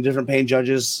rubrics and different paint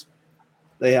judges,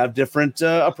 they have different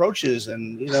approaches,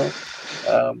 and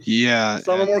some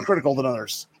are more critical than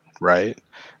others. Right.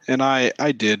 And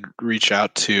I did reach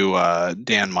out to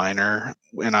Dan Miner,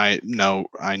 and I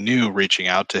knew reaching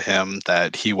out to him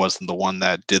that he wasn't the one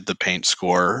that did the paint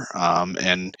score.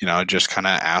 And I just kind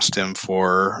of asked him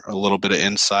for a little bit of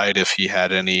insight if he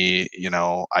had any,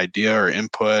 idea or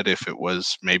input, if it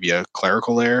was maybe a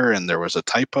clerical error and there was a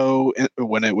typo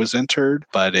when it was entered,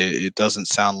 but it doesn't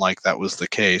sound like that was the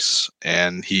case.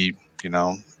 And he,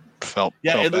 felt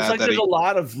it looks like there's a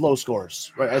lot of low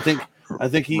scores, right? I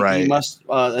think he must.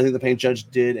 I think the paint judge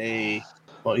did he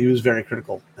was very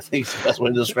critical. I think it's the best way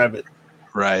to describe it.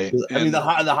 Right. I mean, the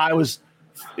high was,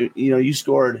 you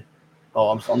scored.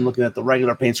 Oh, I'm looking at the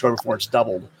regular paint score before it's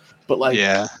doubled. But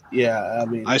I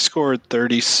mean, I scored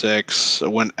 36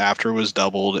 when after it was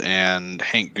doubled, and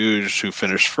Hank Gouge, who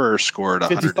finished first, scored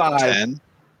 110.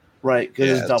 Right,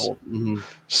 because it's doubled. Mm-hmm.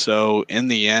 So in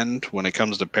the end, when it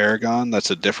comes to Paragon, that's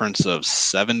a difference of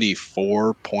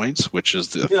 74 points, which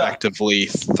is effectively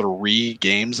 3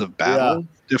 games of battle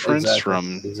difference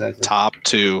from top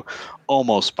to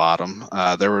almost bottom.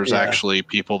 There was actually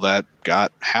people that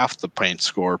got half the paint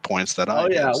score points that I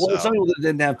did. Well, some people that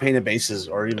didn't have painted bases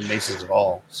or even bases at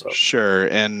all. So sure,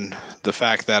 and the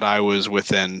fact that I was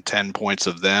within 10 points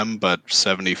of them, but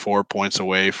 74 points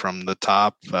away from the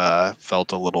top,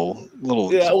 felt a little.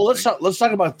 Yeah, well, let's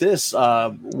talk about this.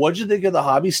 What did you think of the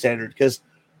hobby standard? Because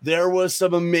there was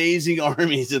some amazing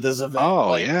armies at this event.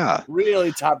 Oh,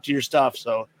 really top tier stuff.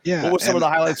 So, what were some of the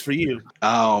highlights for you?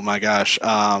 Oh my gosh.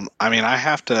 I mean, I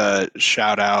have to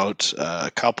shout out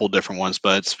a couple different ones,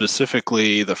 but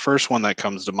specifically the first one that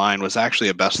comes to mind was actually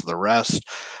a Best of the Rest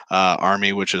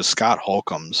army, which is Scott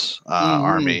Holcomb's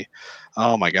army.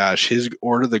 Oh my gosh, his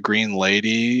Order of the Green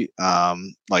Lady,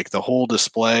 like the whole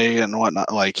display and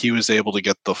whatnot, like he was able to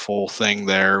get the full thing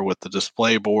there with the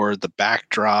display board, the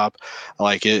backdrop,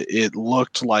 like it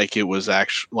looked like it was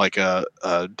actually like a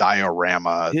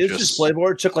diorama. His display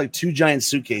board took like 2 giant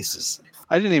suitcases.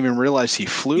 I didn't even realize he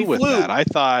flew with that. I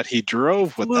thought he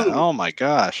drove with that. Oh my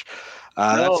gosh.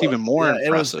 That's even more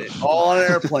impressive. It was all on an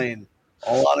airplane.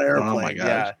 All on an airplane. Oh my gosh.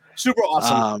 Yeah. Super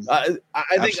awesome.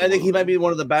 I think he might be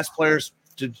one of the best players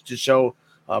to show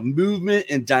movement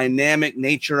and dynamic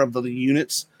nature of the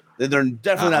units. They're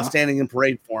definitely not standing in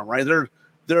parade form, right?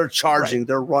 They're charging,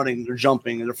 they're running, they're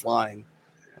jumping, and they're flying.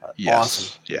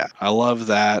 Awesome. Yeah, I love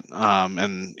that.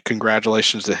 And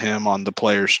congratulations to him on the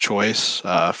player's choice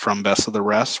from Best of the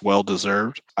Rest. Well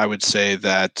deserved. I would say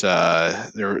that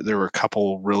there were a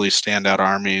couple really standout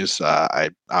armies. I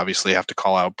obviously have to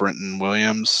call out Brenton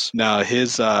Williams. Now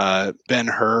his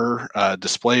Ben-Hur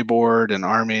display board and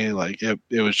army, like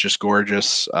it was just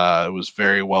gorgeous. It was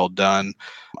very well done.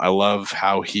 I love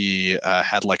how he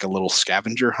had like a little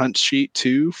scavenger hunt sheet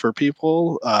too for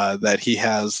people that he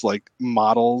has like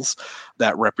models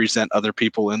that represent other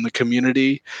people in the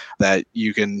community that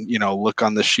you can, look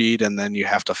on the sheet and then you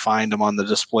have to find them on the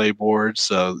display board.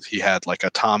 So he had like a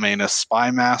Tom Anus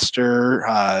Spy Master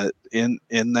in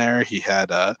there. He had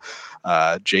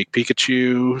Jake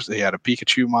Pikachu. He had a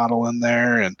Pikachu model in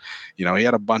there, and he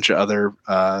had a bunch of other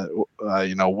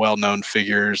well-known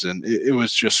figures, and it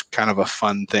was just kind of a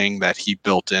fun thing that he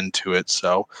built into it.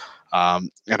 So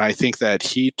and I think that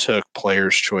he took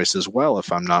player's choice as well,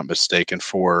 if I'm not mistaken,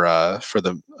 for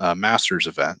the Masters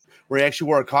event, where he actually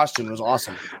wore a costume. It was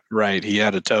awesome. Right. He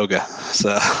had a toga.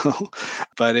 So,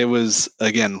 but it was,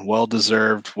 again,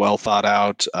 well-deserved, well thought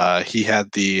out. He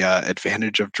had the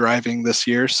advantage of driving this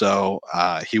year. So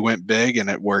he went big and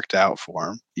it worked out for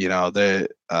him.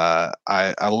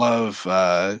 I love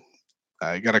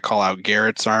I got to call out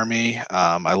Garrett's army.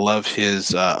 I love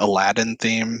his Aladdin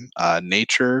theme,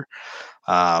 nature.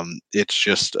 It's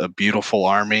just a beautiful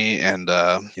army. And,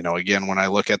 again, when I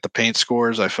look at the paint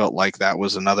scores, I felt like that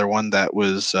was another one that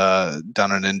was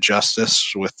done an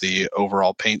injustice with the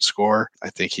overall paint score. I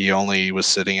think he only was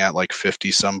sitting at like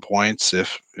 50 some points,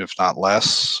 if not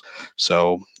less.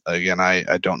 So again,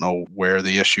 I don't know where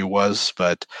the issue was,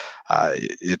 but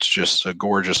it's just a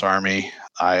gorgeous army.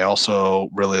 I also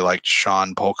really liked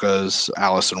Sean Polka's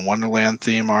Alice in Wonderland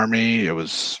theme army. It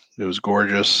was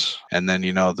gorgeous. And then,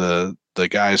 the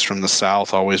guys from the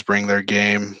South always bring their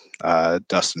game.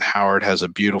 Dustin Howard has a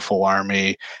beautiful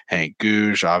army. Hank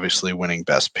Gouge, obviously winning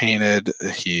Best Painted.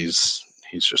 He's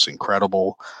just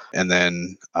incredible. And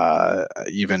then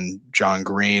even John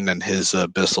Green and his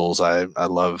Abyssals, I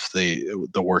love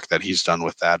the work that he's done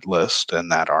with that list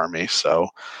and that army. So,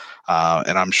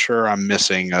 and I'm sure I'm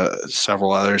missing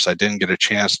several others. I didn't get a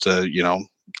chance to,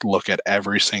 look at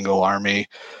every single army.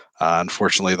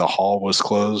 Unfortunately, the hall was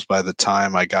closed by the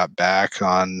time I got back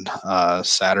on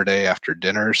Saturday after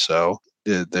dinner. So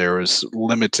there was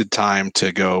limited time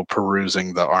to go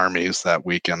perusing the armies that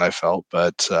weekend, I felt.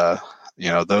 But,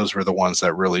 those were the ones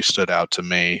that really stood out to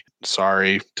me.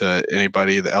 Sorry to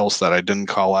anybody else that I didn't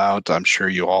call out. I'm sure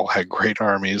you all had great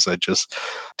armies. I just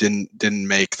didn't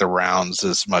make the rounds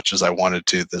as much as I wanted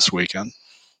to this weekend.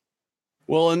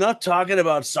 Well, enough talking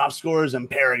about soft scores and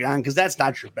Paragon, because that's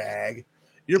not your bag.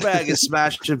 Your bag is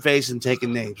smashing face and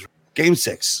taking names. Game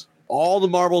 6. All the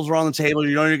marbles are on the table.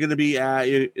 You know you're going to be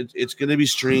it's going to be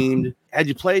streamed. Had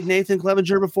you played Nathan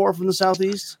Clevenger before from the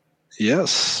Southeast?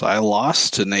 Yes, I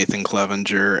lost to Nathan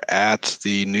Clevenger at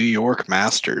the New York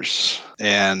Masters.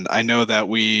 And I know that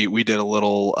we did a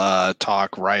little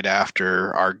talk right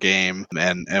after our game,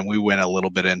 and we went a little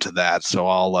bit into that. So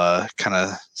I'll kind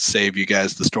of save you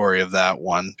guys the story of that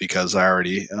one, because I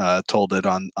already told it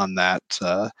on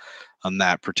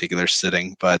that particular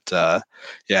sitting. But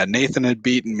Nathan had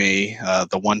beaten me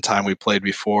the one time we played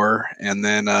before. And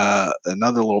then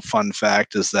another little fun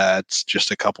fact is that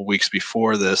just a couple weeks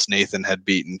before this, Nathan had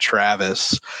beaten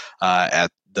Travis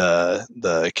at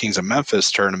the Kings of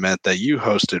Memphis tournament that you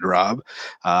hosted, Rob,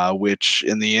 which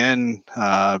in the end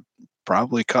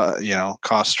probably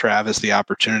cost Travis the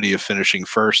opportunity of finishing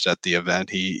first at the event.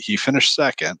 He finished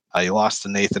second. He lost to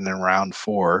Nathan in round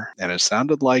 4, and it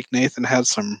sounded like Nathan had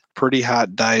some pretty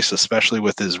hot dice, especially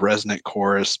with his Resonant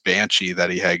Chorus Banshee that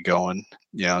he had going.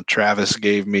 Travis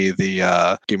gave me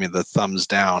the thumbs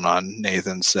down on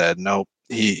Nathan, said nope,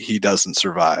 he doesn't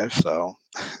survive. So,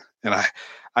 and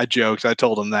I joked. I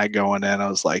told him that going in. I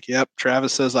was like, yep,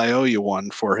 Travis says I owe you one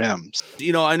for him.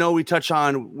 I know we touch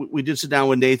on, we did sit down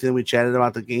with Nathan. We chatted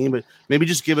about the game, but maybe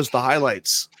just give us the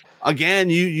highlights. Again,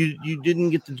 you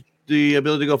didn't get the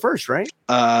ability to go first, right?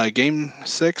 Game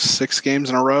 6 games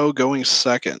in a row, going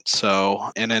second. So,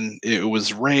 and then it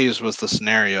was Rays was the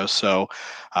scenario. So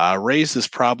Rays is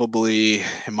probably,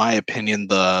 in my opinion,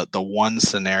 the one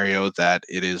scenario that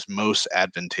it is most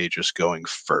advantageous going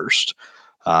first.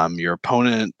 Your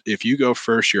opponent, if you go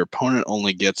first, your opponent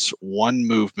only gets one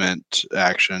movement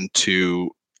action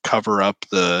to cover up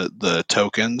the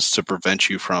tokens to prevent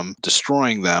you from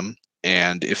destroying them.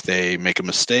 And if they make a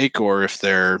mistake, or if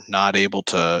they're not able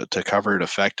to cover it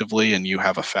effectively and you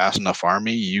have a fast enough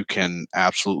army, you can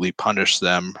absolutely punish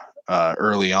them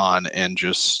early on and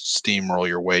just steamroll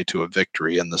your way to a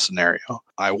victory in the scenario.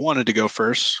 I wanted to go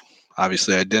first.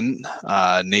 Obviously, I didn't.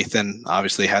 Nathan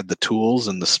obviously had the tools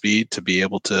and the speed to be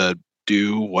able to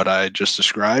do what I just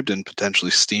described and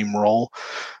potentially steamroll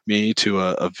me to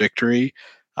a victory.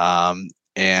 And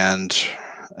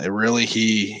really,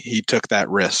 he took that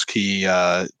risk. He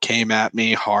came at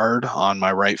me hard on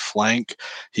my right flank.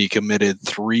 He committed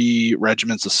 3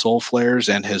 regiments of Soul Flares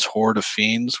and his horde of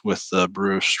fiends with the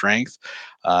Brew of Strength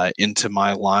into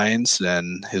my lines,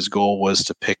 and his goal was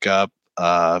to pick up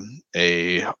a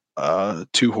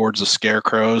 2 hordes of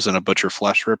scarecrows and a butcher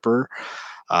flesh ripper,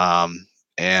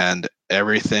 and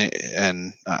everything.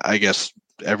 And I guess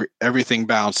everything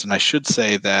bounced. And I should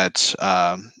say that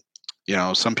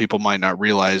some people might not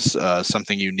realize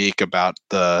something unique about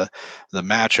the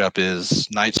matchup is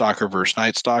Night Stalker versus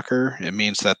Night Stalker. It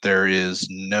means that there is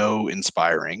no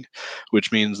inspiring,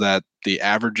 which means that the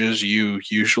averages you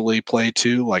usually play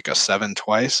to, like a 7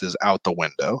 twice, is out the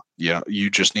window. You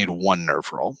just need 1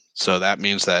 nerf roll. So that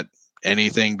means that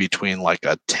anything between like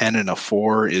a 10 and a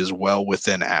 4 is well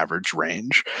within average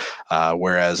range,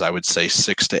 whereas I would say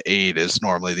 6 to 8 is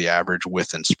normally the average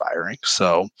with inspiring.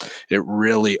 So it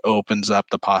really opens up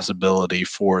the possibility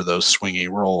for those swingy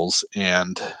rolls,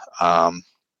 and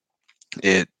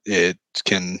it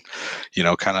can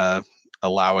kind of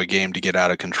allow a game to get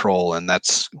out of control. And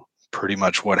that's pretty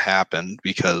much what happened,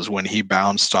 because when he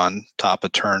bounced on top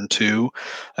of turn 2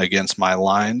 against my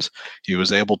lines, he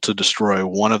was able to destroy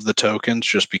one of the tokens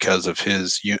just because of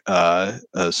his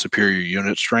superior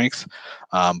unit strength.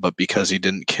 But because he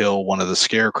didn't kill one of the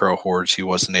scarecrow hordes, he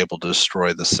wasn't able to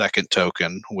destroy the second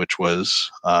token, which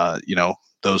was,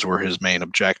 those were his main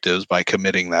objectives by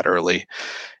committing that early.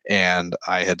 And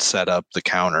I had set up the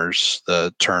counters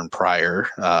the turn prior,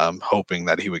 hoping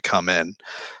that he would come in.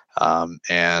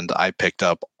 And I picked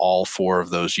up all 4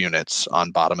 of those units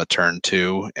on bottom of turn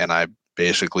 2, and I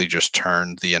basically just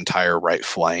turned the entire right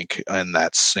flank in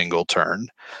that single turn,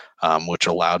 which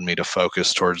allowed me to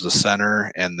focus towards the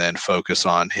center and then focus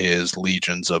on his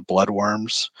legions of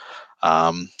bloodworms,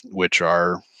 which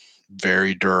are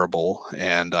very durable,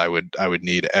 and I would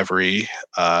need every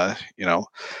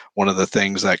one of the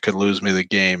things that could lose me the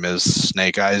game is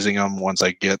snake eyesing them once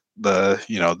I get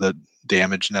the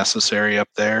damage necessary up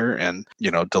there, and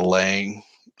delaying,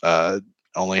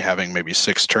 only having maybe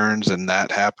 6 turns and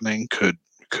that happening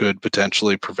could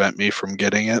potentially prevent me from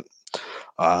getting it.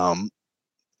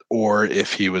 Or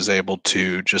if he was able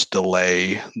to just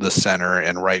delay the center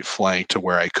and right flank to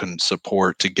where I couldn't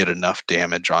support to get enough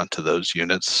damage onto those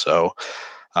units. So,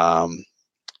 I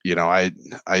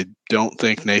don't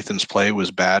think Nathan's play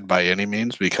was bad by any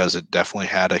means, because it definitely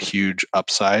had a huge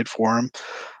upside for him.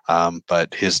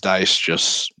 But his dice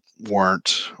just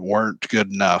weren't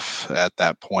good enough at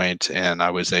that point, and I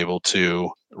was able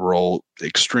to roll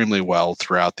extremely well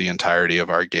throughout the entirety of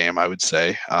our game, I would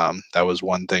say. That was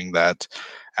one thing that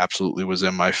absolutely was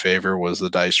in my favor, was the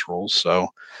dice rolls. So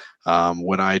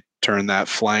when I turned that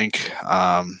flank,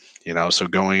 so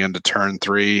going into turn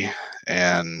 3,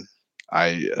 and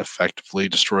I effectively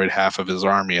destroyed half of his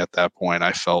army at that point,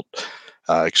 I felt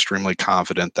extremely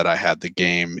confident that I had the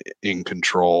game in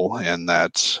control, and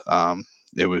that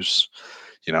it was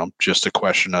just a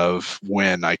question of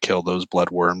when I kill those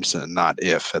bloodworms and not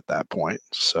if at that point.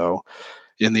 So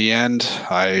in the end,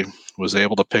 I was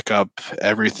able to pick up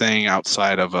everything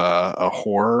outside of a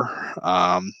horror.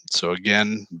 So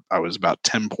again, I was about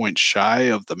 10 points shy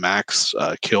of the max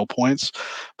kill points,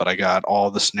 but I got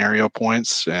all the scenario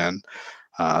points, and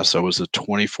so it was a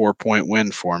 24-point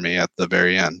win for me at the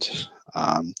very end.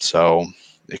 So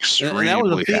extremely and that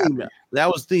was a theme. happy. That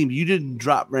was the theme. You didn't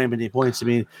drop very many points. I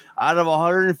mean, out of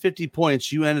 150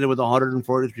 points, you ended with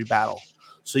 143 battle.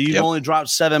 So you've only dropped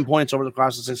 7 points over the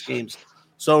course of 6 games.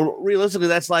 So realistically,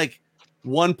 that's like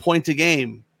 1 point a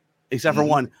game, except for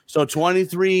one. So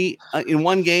 23 in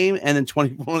one game, and then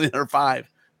 24 in the other 5.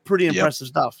 Pretty impressive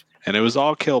stuff. And it was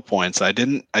all kill points. I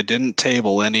didn't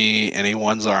table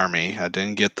anyone's army. I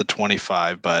didn't get the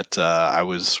 25, but I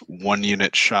was 1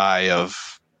 unit shy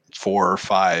of 4 or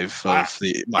 5 of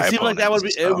my. It seemed like that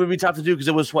would be tough to do, because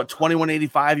it was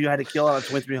 2185 you had to kill out of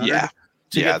 2300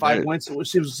 to get 5 points. It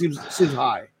seems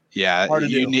high. Yeah,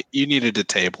 you needed to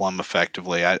table them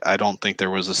effectively. I don't think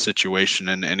there was a situation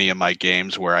in any of my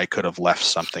games where I could have left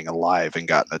something alive and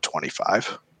gotten a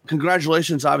 25.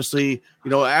 Congratulations. Obviously,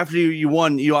 after you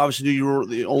won, you obviously knew you were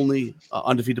the only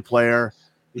undefeated player.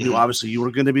 You knew obviously you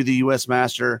were going to be the U.S.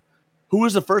 Master. Who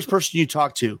was the first person you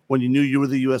talked to when you knew you were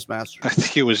the U.S. Master? I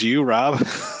think it was you, Rob.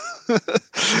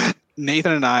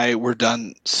 Nathan and I were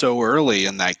done so early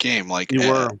in that game. Like,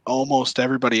 almost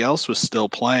everybody else was still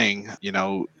playing.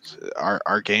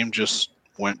 Our game just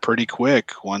went pretty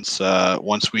quick once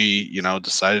we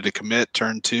decided to commit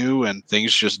turn 2, and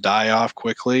things just die off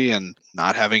quickly, and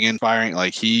not having infiring.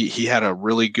 Like he had a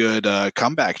really good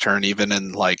comeback turn, even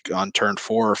in like on turn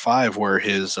 4 or 5, where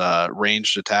his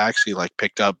ranged attacks, he like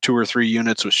picked up 2 or 3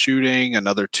 units with shooting,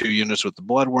 another 2 units with the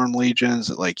bloodworm legions.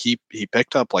 Like he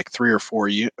picked up like 3 or 4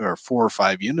 or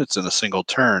 5 units in a single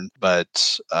turn.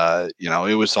 But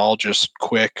it was all just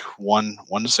quick. One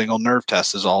single nerve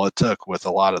test is all it took with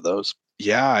a lot of those.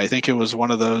 Yeah, I think it was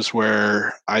one of those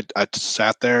where I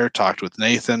sat there, talked with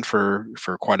Nathan for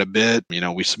quite a bit.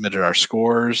 We submitted our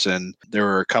scores, and there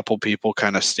were a couple people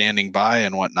kind of standing by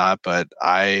and whatnot, but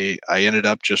I ended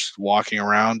up just walking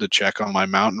around to check on my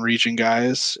mountain region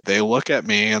guys. They look at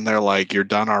me and they're like, "You're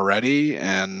done already?"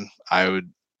 And I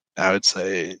would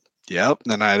say, "Yep."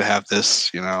 And then I'd have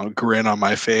this, grin on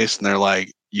my face, and they're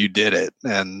like, "You did it."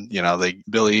 And,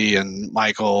 Billy and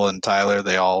Michael and Tyler,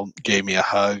 they all gave me a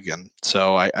hug. And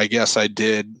so I guess I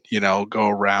did, go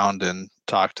around and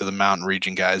talk to the mountain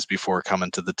region guys before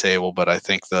coming to the table. But I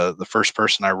think the first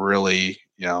person I really,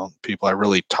 people I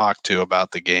really talked to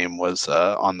about the game was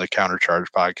on the Countercharge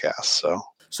podcast.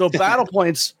 So battle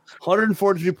points,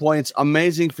 143 points,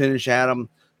 amazing finish, Adam.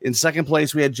 In second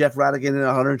place, we had Jeff Radigan at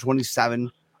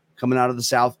 127 coming out of the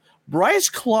South. Bryce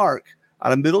Clark,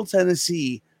 out of Middle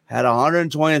Tennessee, had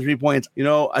 123 points. You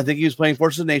know, I think he was playing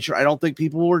Forces of Nature. I don't think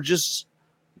people were just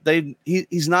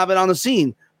he's not been on the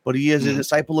scene, but he is a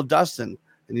disciple of Dustin,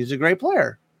 and he's a great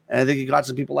player. And I think he got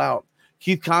some people out.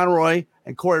 Keith Conroy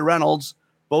and Corey Reynolds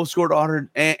both scored 100,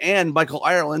 and Michael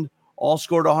Ireland all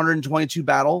scored 122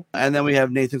 battle. And then we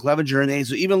have Nathan Clevenger and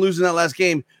so even losing that last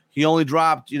game, he only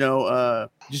dropped,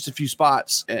 just a few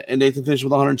spots, and Nathan finished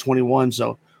with 121.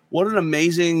 So what an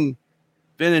amazing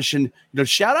finish. And,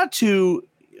 shout out to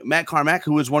Matt Carmack,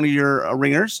 who was one of your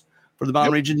ringers for the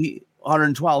Mountain Region,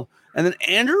 112. And then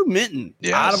Andrew Minton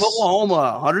out of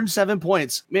Oklahoma, 107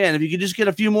 points. Man, if you could just get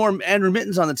a few more Andrew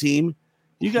Mittens on the team,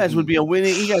 you guys would be a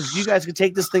winning. You guys could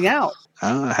take this thing out.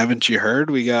 Haven't you heard?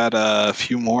 We got a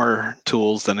few more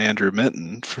tools than Andrew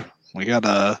Minton. We got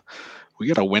a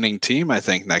winning team, I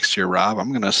think, next year, Rob. I'm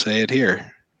going to say it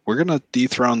here. We're going to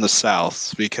dethrone the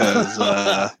South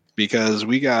because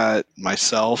we got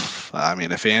myself. I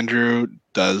mean, if Andrew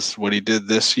does what he did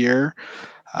this year,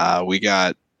 we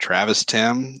got Travis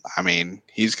Tim. I mean,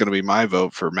 he's going to be my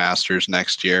vote for Masters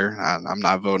next year. I'm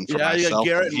not voting for myself. You got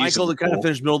Garrett and Michael that kind of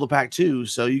finished middle of the pack too.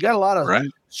 So you got a lot of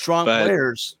strong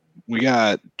players. We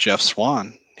got Jeff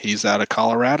Swan. He's out of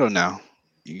Colorado now.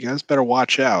 You guys better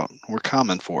watch out. We're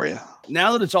coming for you.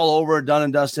 Now that it's all over, done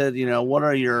and dusted, what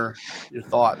are your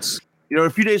thoughts? A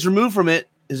few days removed from it,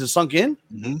 is it sunk in?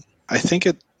 Mm-hmm. I think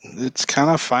it's kind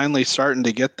of finally starting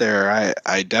to get there.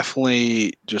 I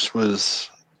definitely just was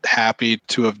happy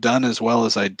to have done as well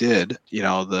as I did,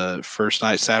 the first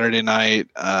night, Saturday night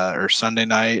or Sunday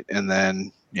night, and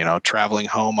then, traveling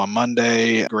home on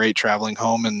Monday, great traveling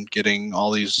home and getting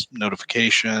all these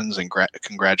notifications and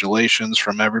congratulations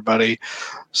from everybody.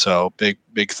 So big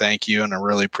thank you, and I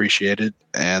really appreciate it.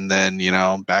 And then,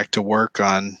 back to work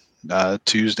on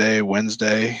Tuesday,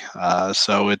 Wednesday.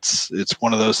 So it's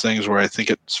one of those things where I think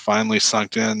it's finally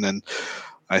sunk in, and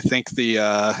I think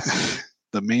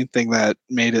the main thing that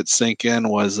made it sink in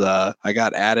was I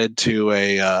got added to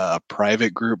a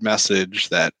private group message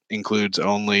that includes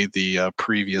only the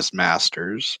previous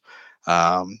masters.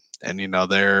 And,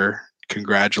 they're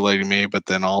congratulating me, but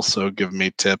then also giving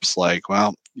me tips like,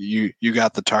 well, you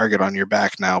got the target on your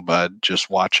back now, bud. Just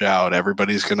watch out.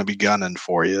 Everybody's going to be gunning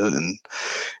for you. And,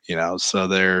 so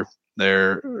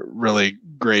they're really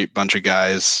great bunch of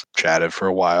guys. Chatted for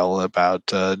a while about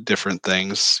different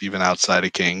things, even outside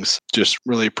of Kings. Just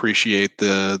really appreciate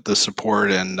the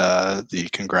support and the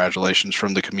congratulations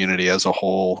from the community as a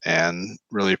whole, and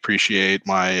really appreciate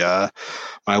my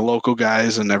my local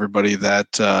guys and everybody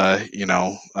that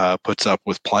puts up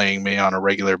with playing me on a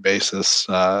regular basis.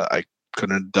 I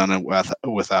couldn't have done it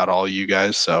without all you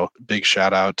guys. So big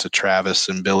shout out to Travis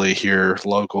and Billy here,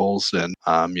 locals, and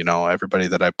everybody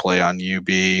that I play on UB.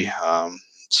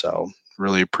 So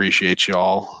really appreciate you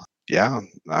all. Yeah,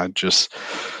 I just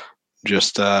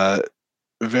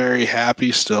very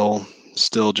happy. Still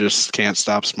just can't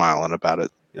stop smiling about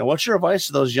it. What's your advice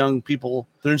to those young people?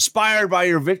 They're inspired by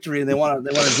your victory and they want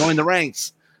to join the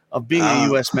ranks of being a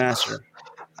U.S. Master.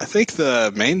 I think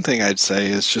the main thing I'd say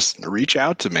is just reach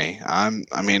out to me. I'm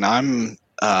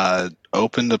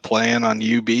open to playing on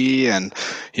UB, and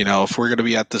if we're going to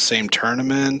be at the same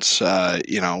tournament,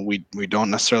 we don't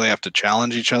necessarily have to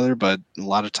challenge each other, but a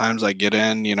lot of times I get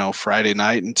in, Friday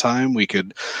night in time, we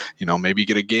could, maybe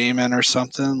get a game in or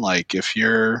something. Like if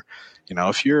you're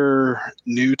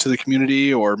new to the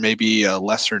community or maybe a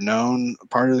lesser known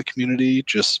part of the community,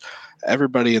 just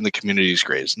everybody in the community is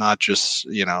great. It's not just,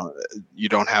 you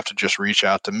don't have to just reach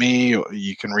out to me.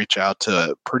 You can reach out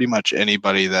to pretty much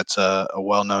anybody that's a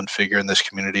well-known figure in this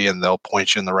community, and they'll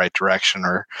point you in the right direction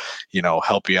or,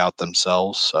 help you out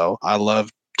themselves. So I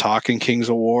love talking Kings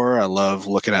of War. I love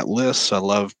looking at lists. I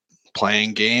love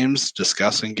playing games,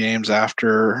 discussing games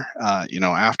afterwards.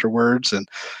 And,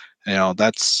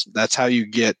 that's how you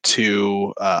get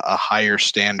to a higher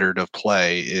standard of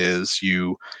play is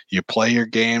you play your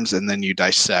games and then you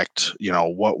dissect,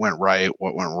 what went right,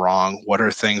 what went wrong, what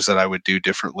are things that I would do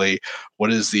differently,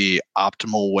 what is the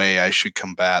optimal way I should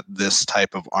combat this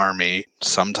type of army.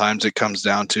 Sometimes it comes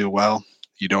down to, well,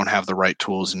 you don't have the right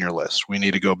tools in your list. We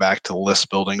need to go back to the list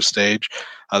building stage.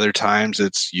 Other times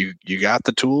it's you got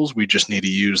the tools, we just need to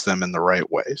use them in the right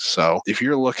way. So if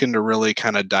you're looking to really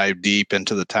kind of dive deep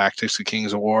into the tactics of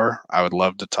Kings of War, I would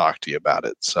love to talk to you about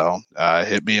it. So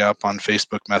hit me up on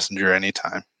Facebook Messenger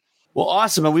anytime. Well,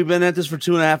 awesome. And we've been at this for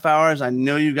 2.5 hours. I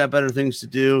know you've got better things to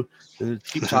do than to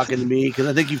keep talking to me, because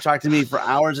I think you've talked to me for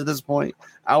hours at this point.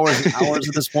 Hours and hours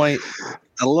at this point.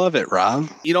 I love it, Rob.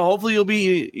 Hopefully you'll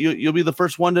be the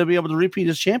first one to be able to repeat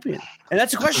as champion. And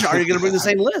that's a question. Are you going to bring the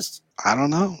same list? I don't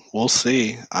know. We'll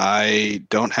see. I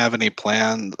don't have any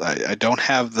plan. I don't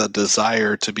have the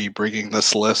desire to be bringing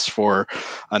this list for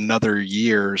another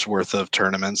year's worth of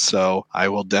tournaments. So I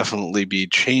will definitely be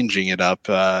changing it up,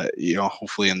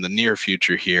 hopefully in the near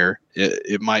future here.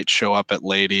 It might show up at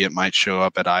Lady. It might show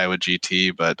up at Iowa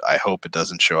GT, but I hope it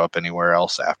doesn't show up anywhere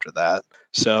else after that.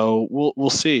 So we'll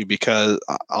see, because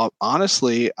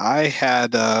honestly, I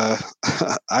had I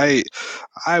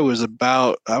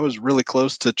was really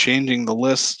close to changing the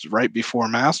list right before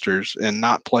Masters and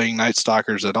not playing Night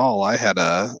Stalkers at all. I had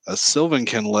a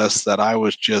Sylvankin list that I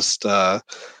was just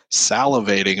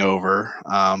salivating over,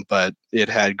 but it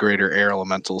had greater air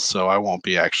elementals, so I won't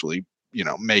be actually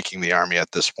making the army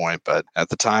at this point. But at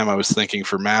the time I was thinking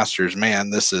for Masters, man,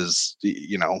 this is,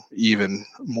 even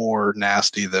more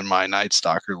nasty than my Night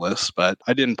Stalker list, but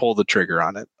I didn't pull the trigger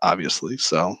on it, obviously.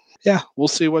 So yeah, we'll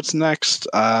see what's next.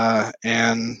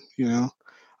 And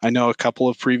I know a couple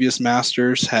of previous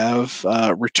Masters have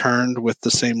returned with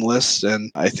the same list, and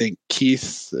I think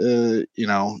Keith,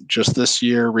 just this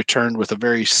year returned with a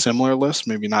very similar list,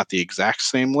 maybe not the exact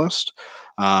same list.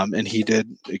 And he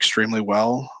did extremely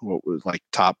well. What was like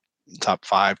top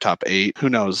 5, top 8? Who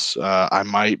knows? I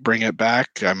might bring it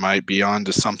back. I might be on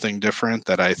to something different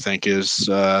that I think is,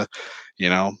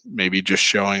 maybe just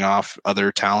showing off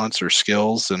other talents or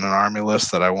skills in an army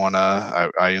list that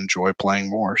I enjoy playing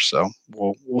more. So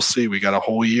we'll see. We got a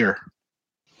whole year.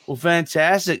 Well,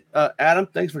 fantastic. Adam,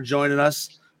 thanks for joining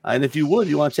us. And if you want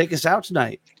to take us out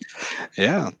tonight.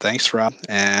 Yeah, thanks, Rob.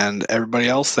 And everybody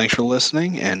else, thanks for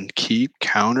listening, and keep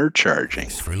countercharging.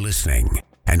 Thanks for listening.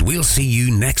 And we'll see you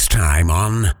next time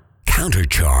on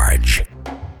Countercharge.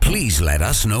 Please let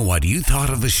us know what you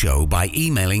thought of the show by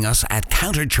emailing us at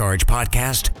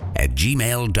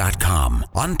counterchargepodcast@gmail.com,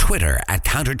 on Twitter at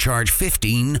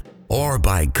countercharge15, or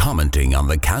by commenting on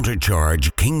the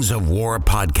Countercharge Kings of War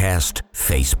podcast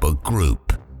Facebook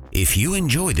group. If you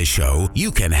enjoy the show,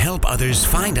 you can help others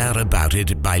find out about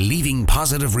it by leaving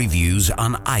positive reviews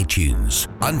on iTunes.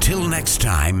 Until next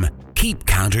time, keep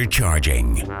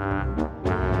countercharging.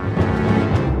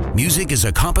 Music is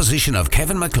a composition of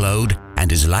Kevin MacLeod and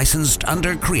is licensed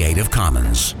under Creative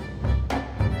Commons.